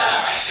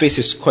 Face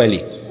it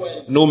squarely.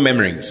 No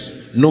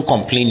murmurings, no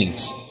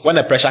complainings. When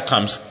the pressure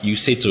comes, you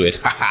say to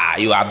it,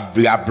 you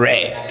are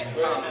bread.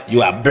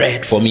 You are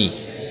bread for me.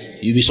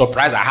 You'll be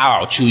surprised at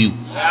how I'll chew you.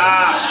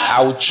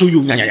 I will chew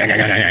you.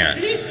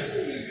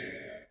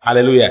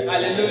 Hallelujah.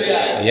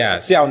 Hallelujah. Yeah.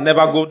 See, I'll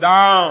never go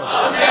down.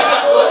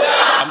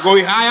 I'm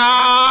going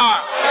higher.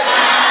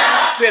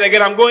 Say it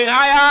again. I'm going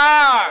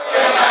higher.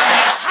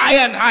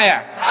 Higher and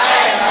higher.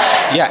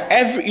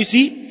 Yeah. You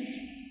see,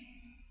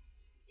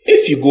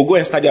 if you go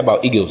and study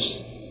about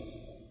eagles,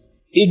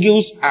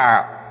 eagles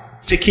are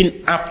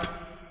taken up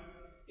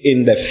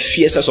in the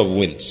fiercest of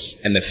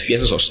winds and the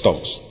fiercest of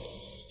storms.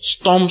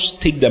 Storms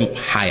take them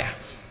higher.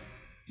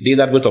 They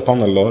that wait upon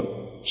the Lord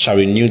shall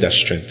renew their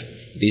strength.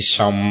 They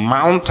shall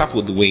mount up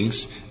with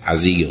wings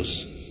as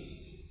eagles.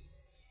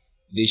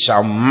 They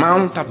shall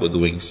mount up with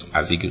wings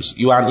as eagles.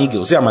 You are an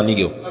eagle. Say, I'm an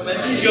eagle.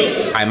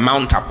 I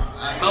mount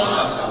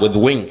up with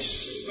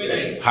wings.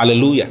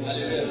 Hallelujah.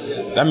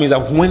 That means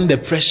that when the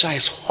pressure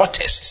is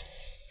hottest,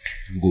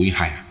 I'm going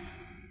higher.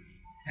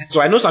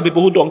 So I know some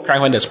people who don't cry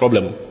when there's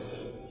problem.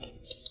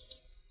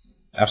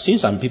 I've seen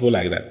some people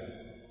like that.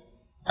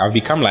 I've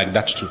become like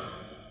that too.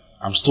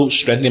 I'm still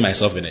strengthening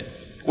myself in it.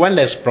 When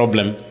there's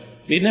problem,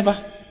 they never,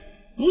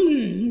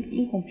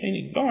 no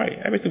complaining. Don't worry,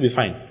 everything will be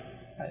fine.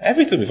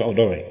 Everything will be fine.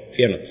 Don't worry,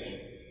 fear not.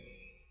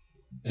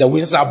 The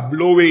winds are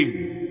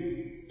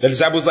blowing. The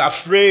disciples are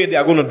afraid they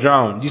are going to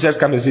drown. Jesus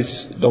comes and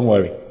says, don't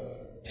worry.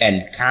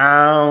 And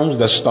calms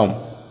the storm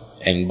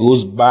and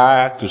goes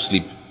back to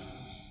sleep.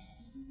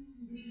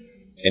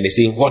 And they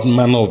say, what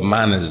manner of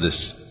man is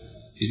this?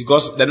 It's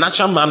because the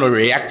natural man will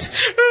react.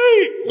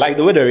 Hey, Like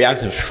the way they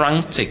reacted,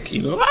 frantic, we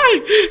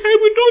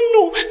don't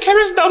know.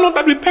 Carest thou not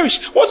that we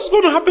perish. What is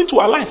going to happen to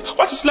our life?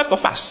 What is left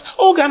of us?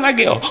 Oh, Ghana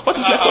girl, what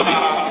is left of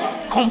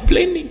it?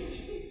 Complaining.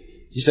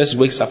 Jesus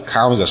wakes up,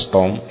 calms the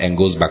storm, and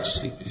goes back to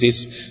sleep. He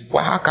says,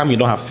 well, how come you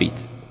don't have faith?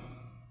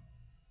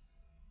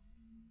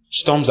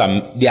 Storms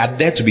they are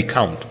there to be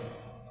calmed.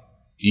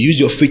 You use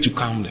your faith to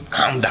calm them.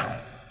 Calm down.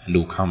 And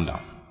they'll calm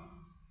down.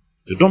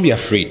 So don't be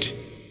afraid.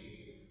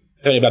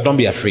 Tell your neighbor, don't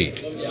be afraid.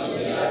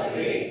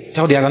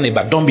 Tell the other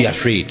neighbor, don't be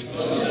afraid.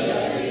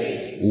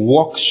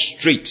 Walk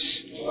straight.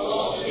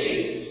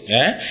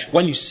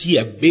 When you see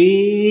a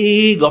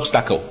big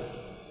obstacle,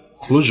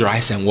 close your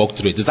eyes and walk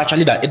through it. It's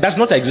actually that. It does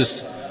not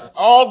exist.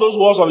 All those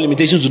walls of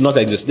limitations do not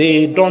exist.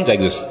 They don't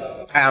exist.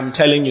 I am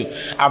telling you.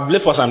 I've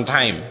lived for some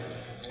time.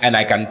 And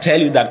I can tell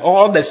you that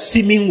all the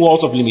seeming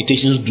walls of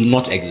limitations do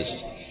not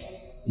exist.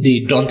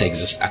 They don't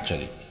exist,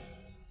 actually.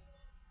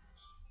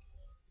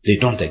 They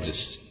don't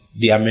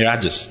exist. They are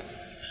mirages.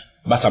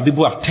 But some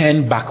people have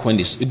turned back when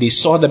they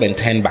saw them and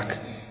turned back.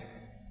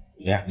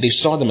 Yeah, they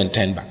saw them and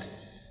turned back.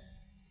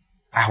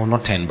 I will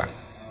not turn back.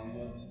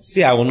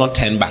 Say, I will not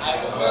turn back.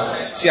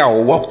 Say, I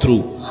will walk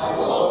through.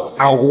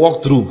 I will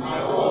walk through.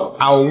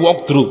 I will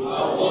walk through.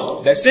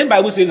 The same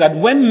Bible says that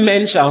when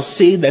men shall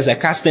say there's a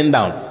casting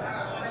down,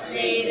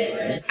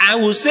 I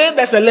will say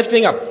there's a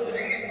lifting up.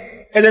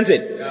 Isn't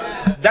it?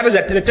 That is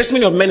the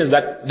testimony of men is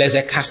that there's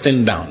a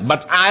casting down.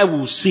 But I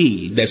will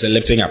see there's a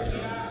lifting up.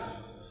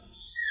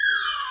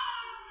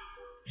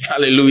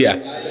 Hallelujah.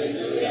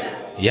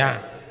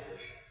 Yeah.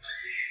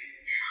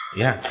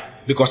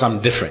 Because I'm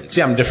different.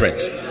 See, I'm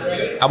different.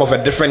 I'm of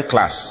a different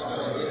class.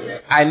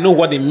 I know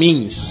what it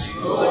means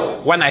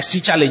when I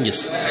see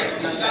challenges.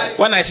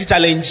 When I see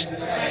challenge,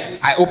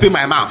 I open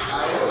my mouth.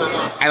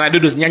 And I do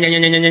this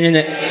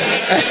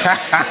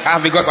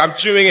because I'm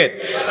chewing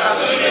it.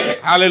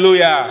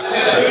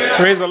 Hallelujah.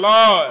 Praise the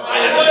Lord.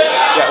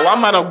 Yeah,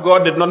 one man of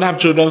God did not have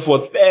children for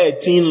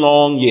 13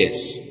 long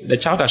years. The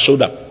child has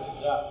showed up.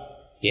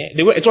 Yeah,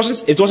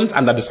 it wasn't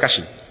under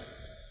discussion.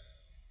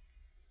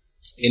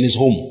 In his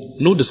home,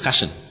 no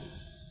discussion.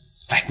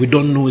 Like we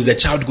don't know, is the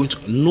child going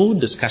to? No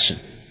discussion.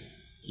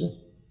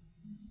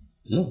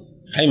 No.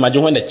 Can you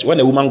imagine when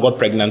the woman got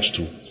pregnant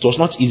too? It was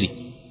not easy.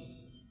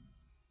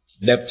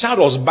 The child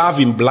was bathed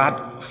in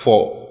blood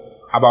for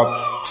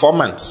about 4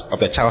 months of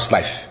the child's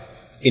life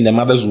in the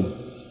mother's womb.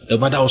 The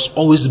mother was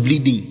always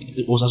bleeding.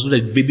 It was as though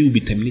the baby would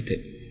be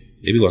terminated.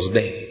 The baby was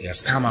there. He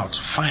has come out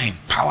fine,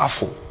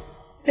 powerful.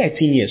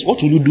 13 years.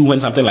 What will you do when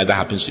something like that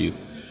happens to you?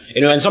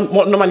 And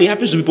normally it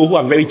happens to people who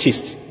are very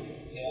chaste.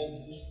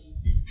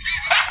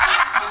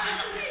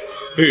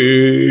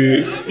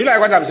 You like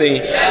what I'm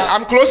saying?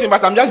 I'm closing,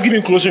 but I'm just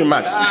giving closing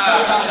remarks.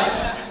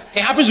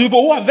 It happens to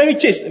people who are very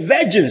chaste,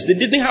 virgins. They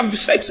didn't have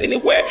sex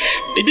anywhere.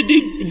 They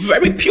did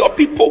very pure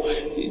people.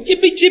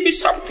 Jibby,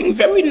 something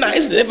very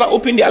nice. They never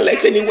open their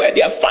legs anywhere.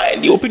 They are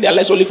fine. They open their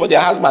legs only for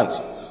their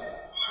husbands.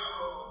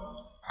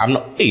 I'm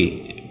not.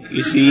 Hey,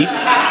 you see,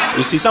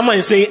 someone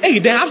is saying, hey,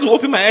 they have to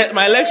open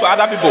my legs for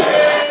other people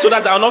so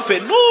that they will not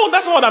fail. No,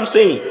 that's not what I'm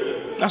saying.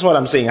 That's what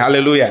I'm saying.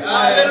 Hallelujah.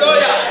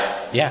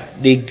 Hallelujah. Yeah,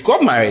 they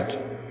got married.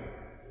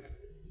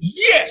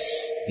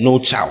 Yes, no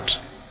child.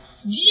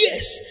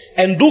 Yes.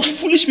 And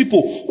those foolish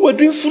people who are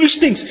doing foolish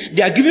things,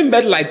 they are giving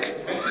birth like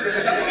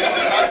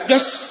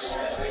just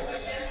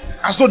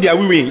as though they are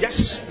women.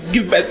 Just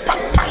give birth.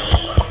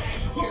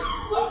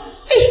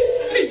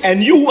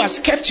 And you who has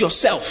kept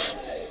yourself,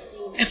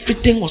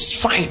 everything was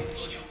fine.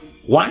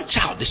 One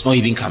child is not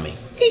even coming.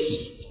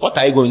 What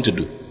are you going to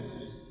do?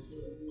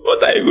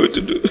 What are you going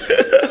to do?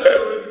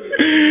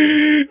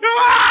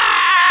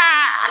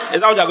 Is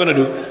that what you're going to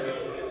do?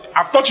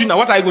 I've taught you now.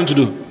 What are you going to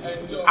do?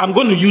 I'm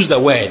going to use the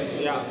word.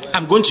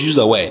 I'm going to use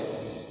the word.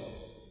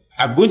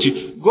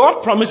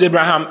 God promised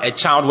Abraham a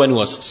child when he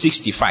was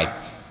 65.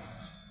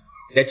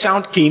 The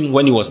child came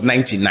when he was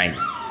 99.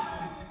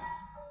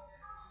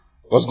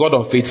 Was God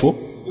unfaithful?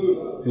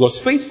 He was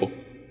faithful.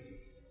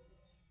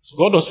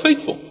 God was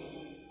faithful.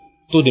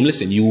 Told him,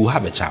 listen, you will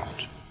have a child.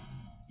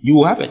 You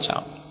will have a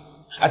child.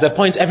 At the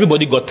point,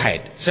 everybody got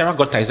tired. Sarah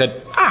got tired. Said,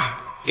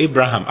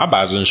 Abraham,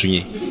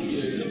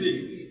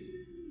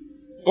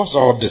 what's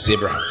all this,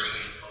 Abraham?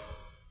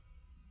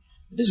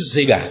 This is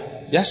Hagar.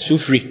 Just feel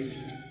free.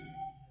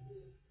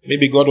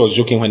 Maybe God was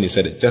joking when he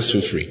said it. Just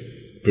feel free.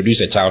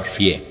 Produce a child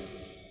here.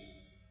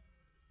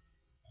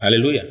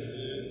 Hallelujah.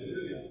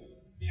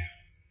 Yeah.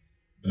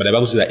 But the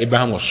Bible says that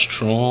Abraham was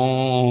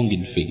strong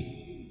in faith.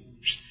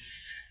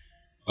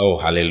 Oh,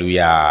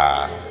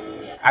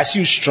 hallelujah. I see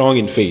you strong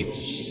in faith.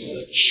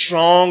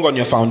 Strong on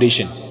your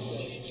foundation.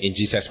 In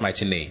Jesus'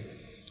 mighty name.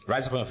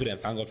 Rise up on your feet and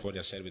thank God for what He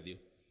has shared with you.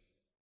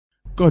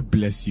 God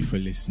bless you for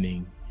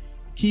listening.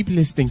 Keep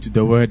listening to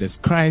the word as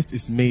Christ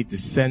is made the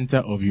center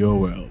of your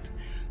world.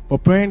 For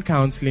prayer and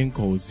counseling,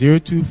 call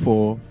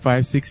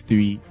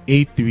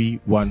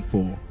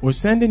 024-563-8314 or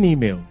send an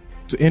email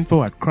to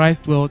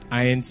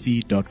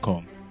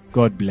info@christworldinc.com.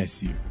 God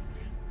bless you.